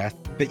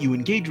podcasts, that you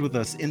engage with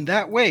us in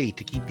that way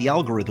to keep the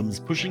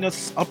algorithms pushing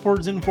us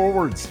upwards and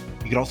forwards.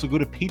 You could also go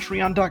to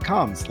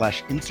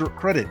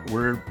patreon.com/insertcredit,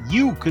 where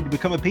you could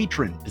become a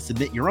patron to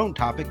submit your own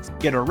topics,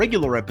 get our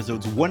regular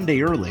episodes one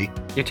day early.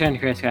 Your turn,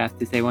 Kris Graft,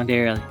 to say 1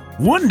 day early.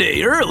 1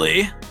 day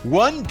early?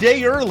 1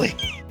 day early!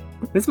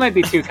 This might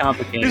be too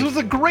complicated. This was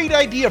a great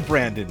idea,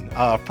 Brandon,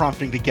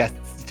 prompting the guests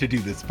to do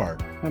this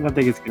part. I don't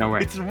think it's going to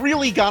work. It's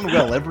really gone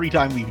well every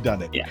time we've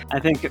done it. Yeah, I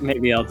think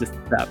maybe I'll just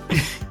stop.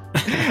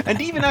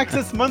 And even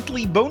access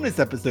monthly bonus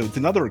episodes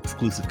and other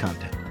exclusive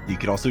content. You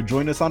could also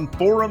join us on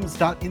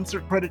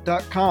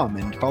forums.insertcredit.com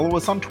and follow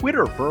us on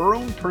Twitter for our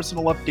own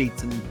personal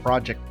updates and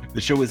projects.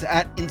 The show is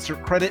at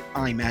Insert Credit.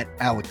 I'm at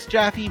Alex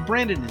Jaffe.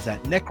 Brandon is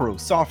at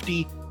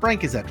NecroSofty.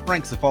 Frank is at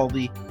Frank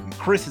Cifaldi. And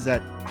Kris is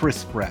at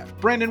Kris Graft.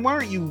 Brandon, why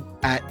aren't you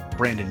at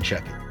Brandon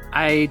Sheffield?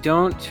 I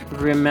don't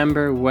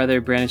remember whether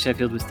Brandon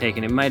Sheffield was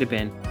taken. It might have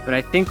been. But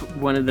I think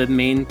one of the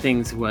main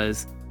things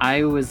was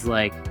I was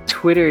like,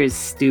 Twitter is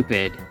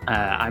stupid.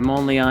 I'm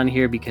only on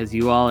here because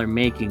you all are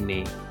making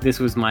me. This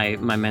was my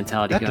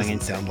mentality going in. That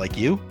doesn't sound like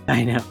you.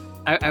 I know.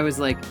 I was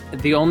like,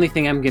 the only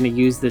thing I'm going to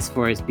use this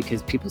for is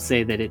because people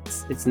say that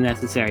it's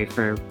necessary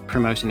for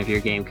promotion of your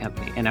game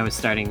company. And I was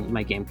starting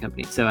my game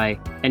company.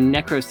 And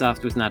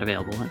Necrosoft was not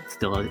available. And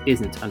still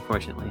isn't,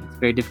 unfortunately. It's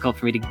very difficult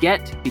for me to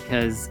get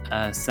because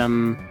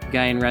some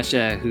guy in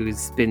Russia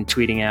who's been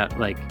tweeting out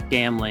like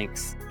scam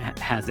links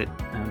has it.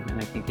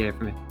 And I can't get it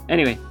from it.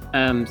 Anyway,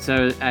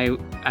 so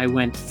I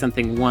went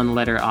something one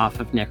letter off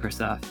of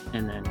Necrosoft.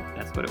 And then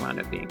that's what it wound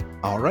up being.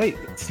 All right.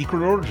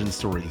 Secret origin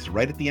stories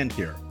right at the end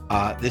here.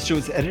 This show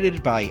is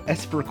edited by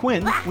Esper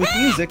Quinn with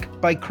music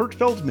by Kurt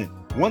Feldman.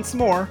 Once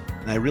more,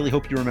 and I really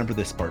hope you remember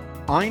this part.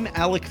 I'm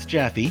Alex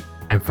Jaffe.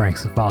 I'm Frank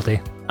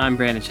Cifaldi. I'm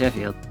Brandon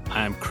Sheffield.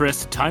 I'm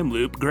Kris Time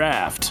Loop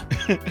Graft.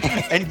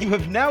 And you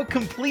have now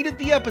completed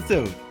the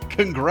episode.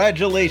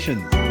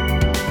 Congratulations.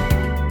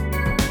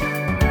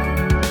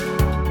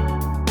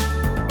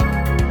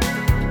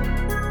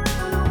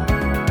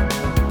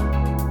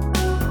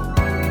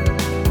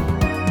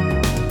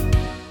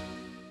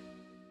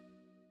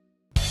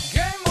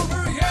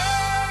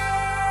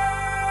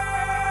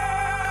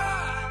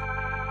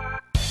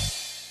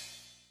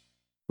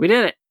 We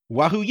did it.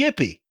 Wahoo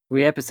yippee.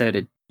 We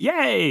episoded.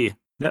 Yay!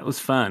 That was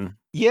fun.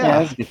 Yeah, Yeah, that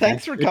was a good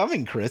thanks time. for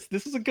coming, Kris.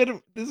 This is a good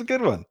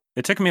one.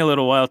 It took me a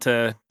little while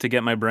to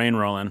get my brain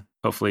rolling.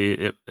 Hopefully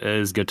it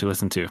is good to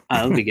listen to.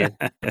 Oh, it'll be good.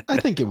 I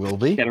think it will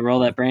be. Gotta roll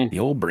that brain. The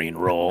old brain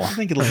roll. I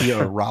think it'll be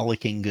a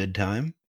rollicking good time.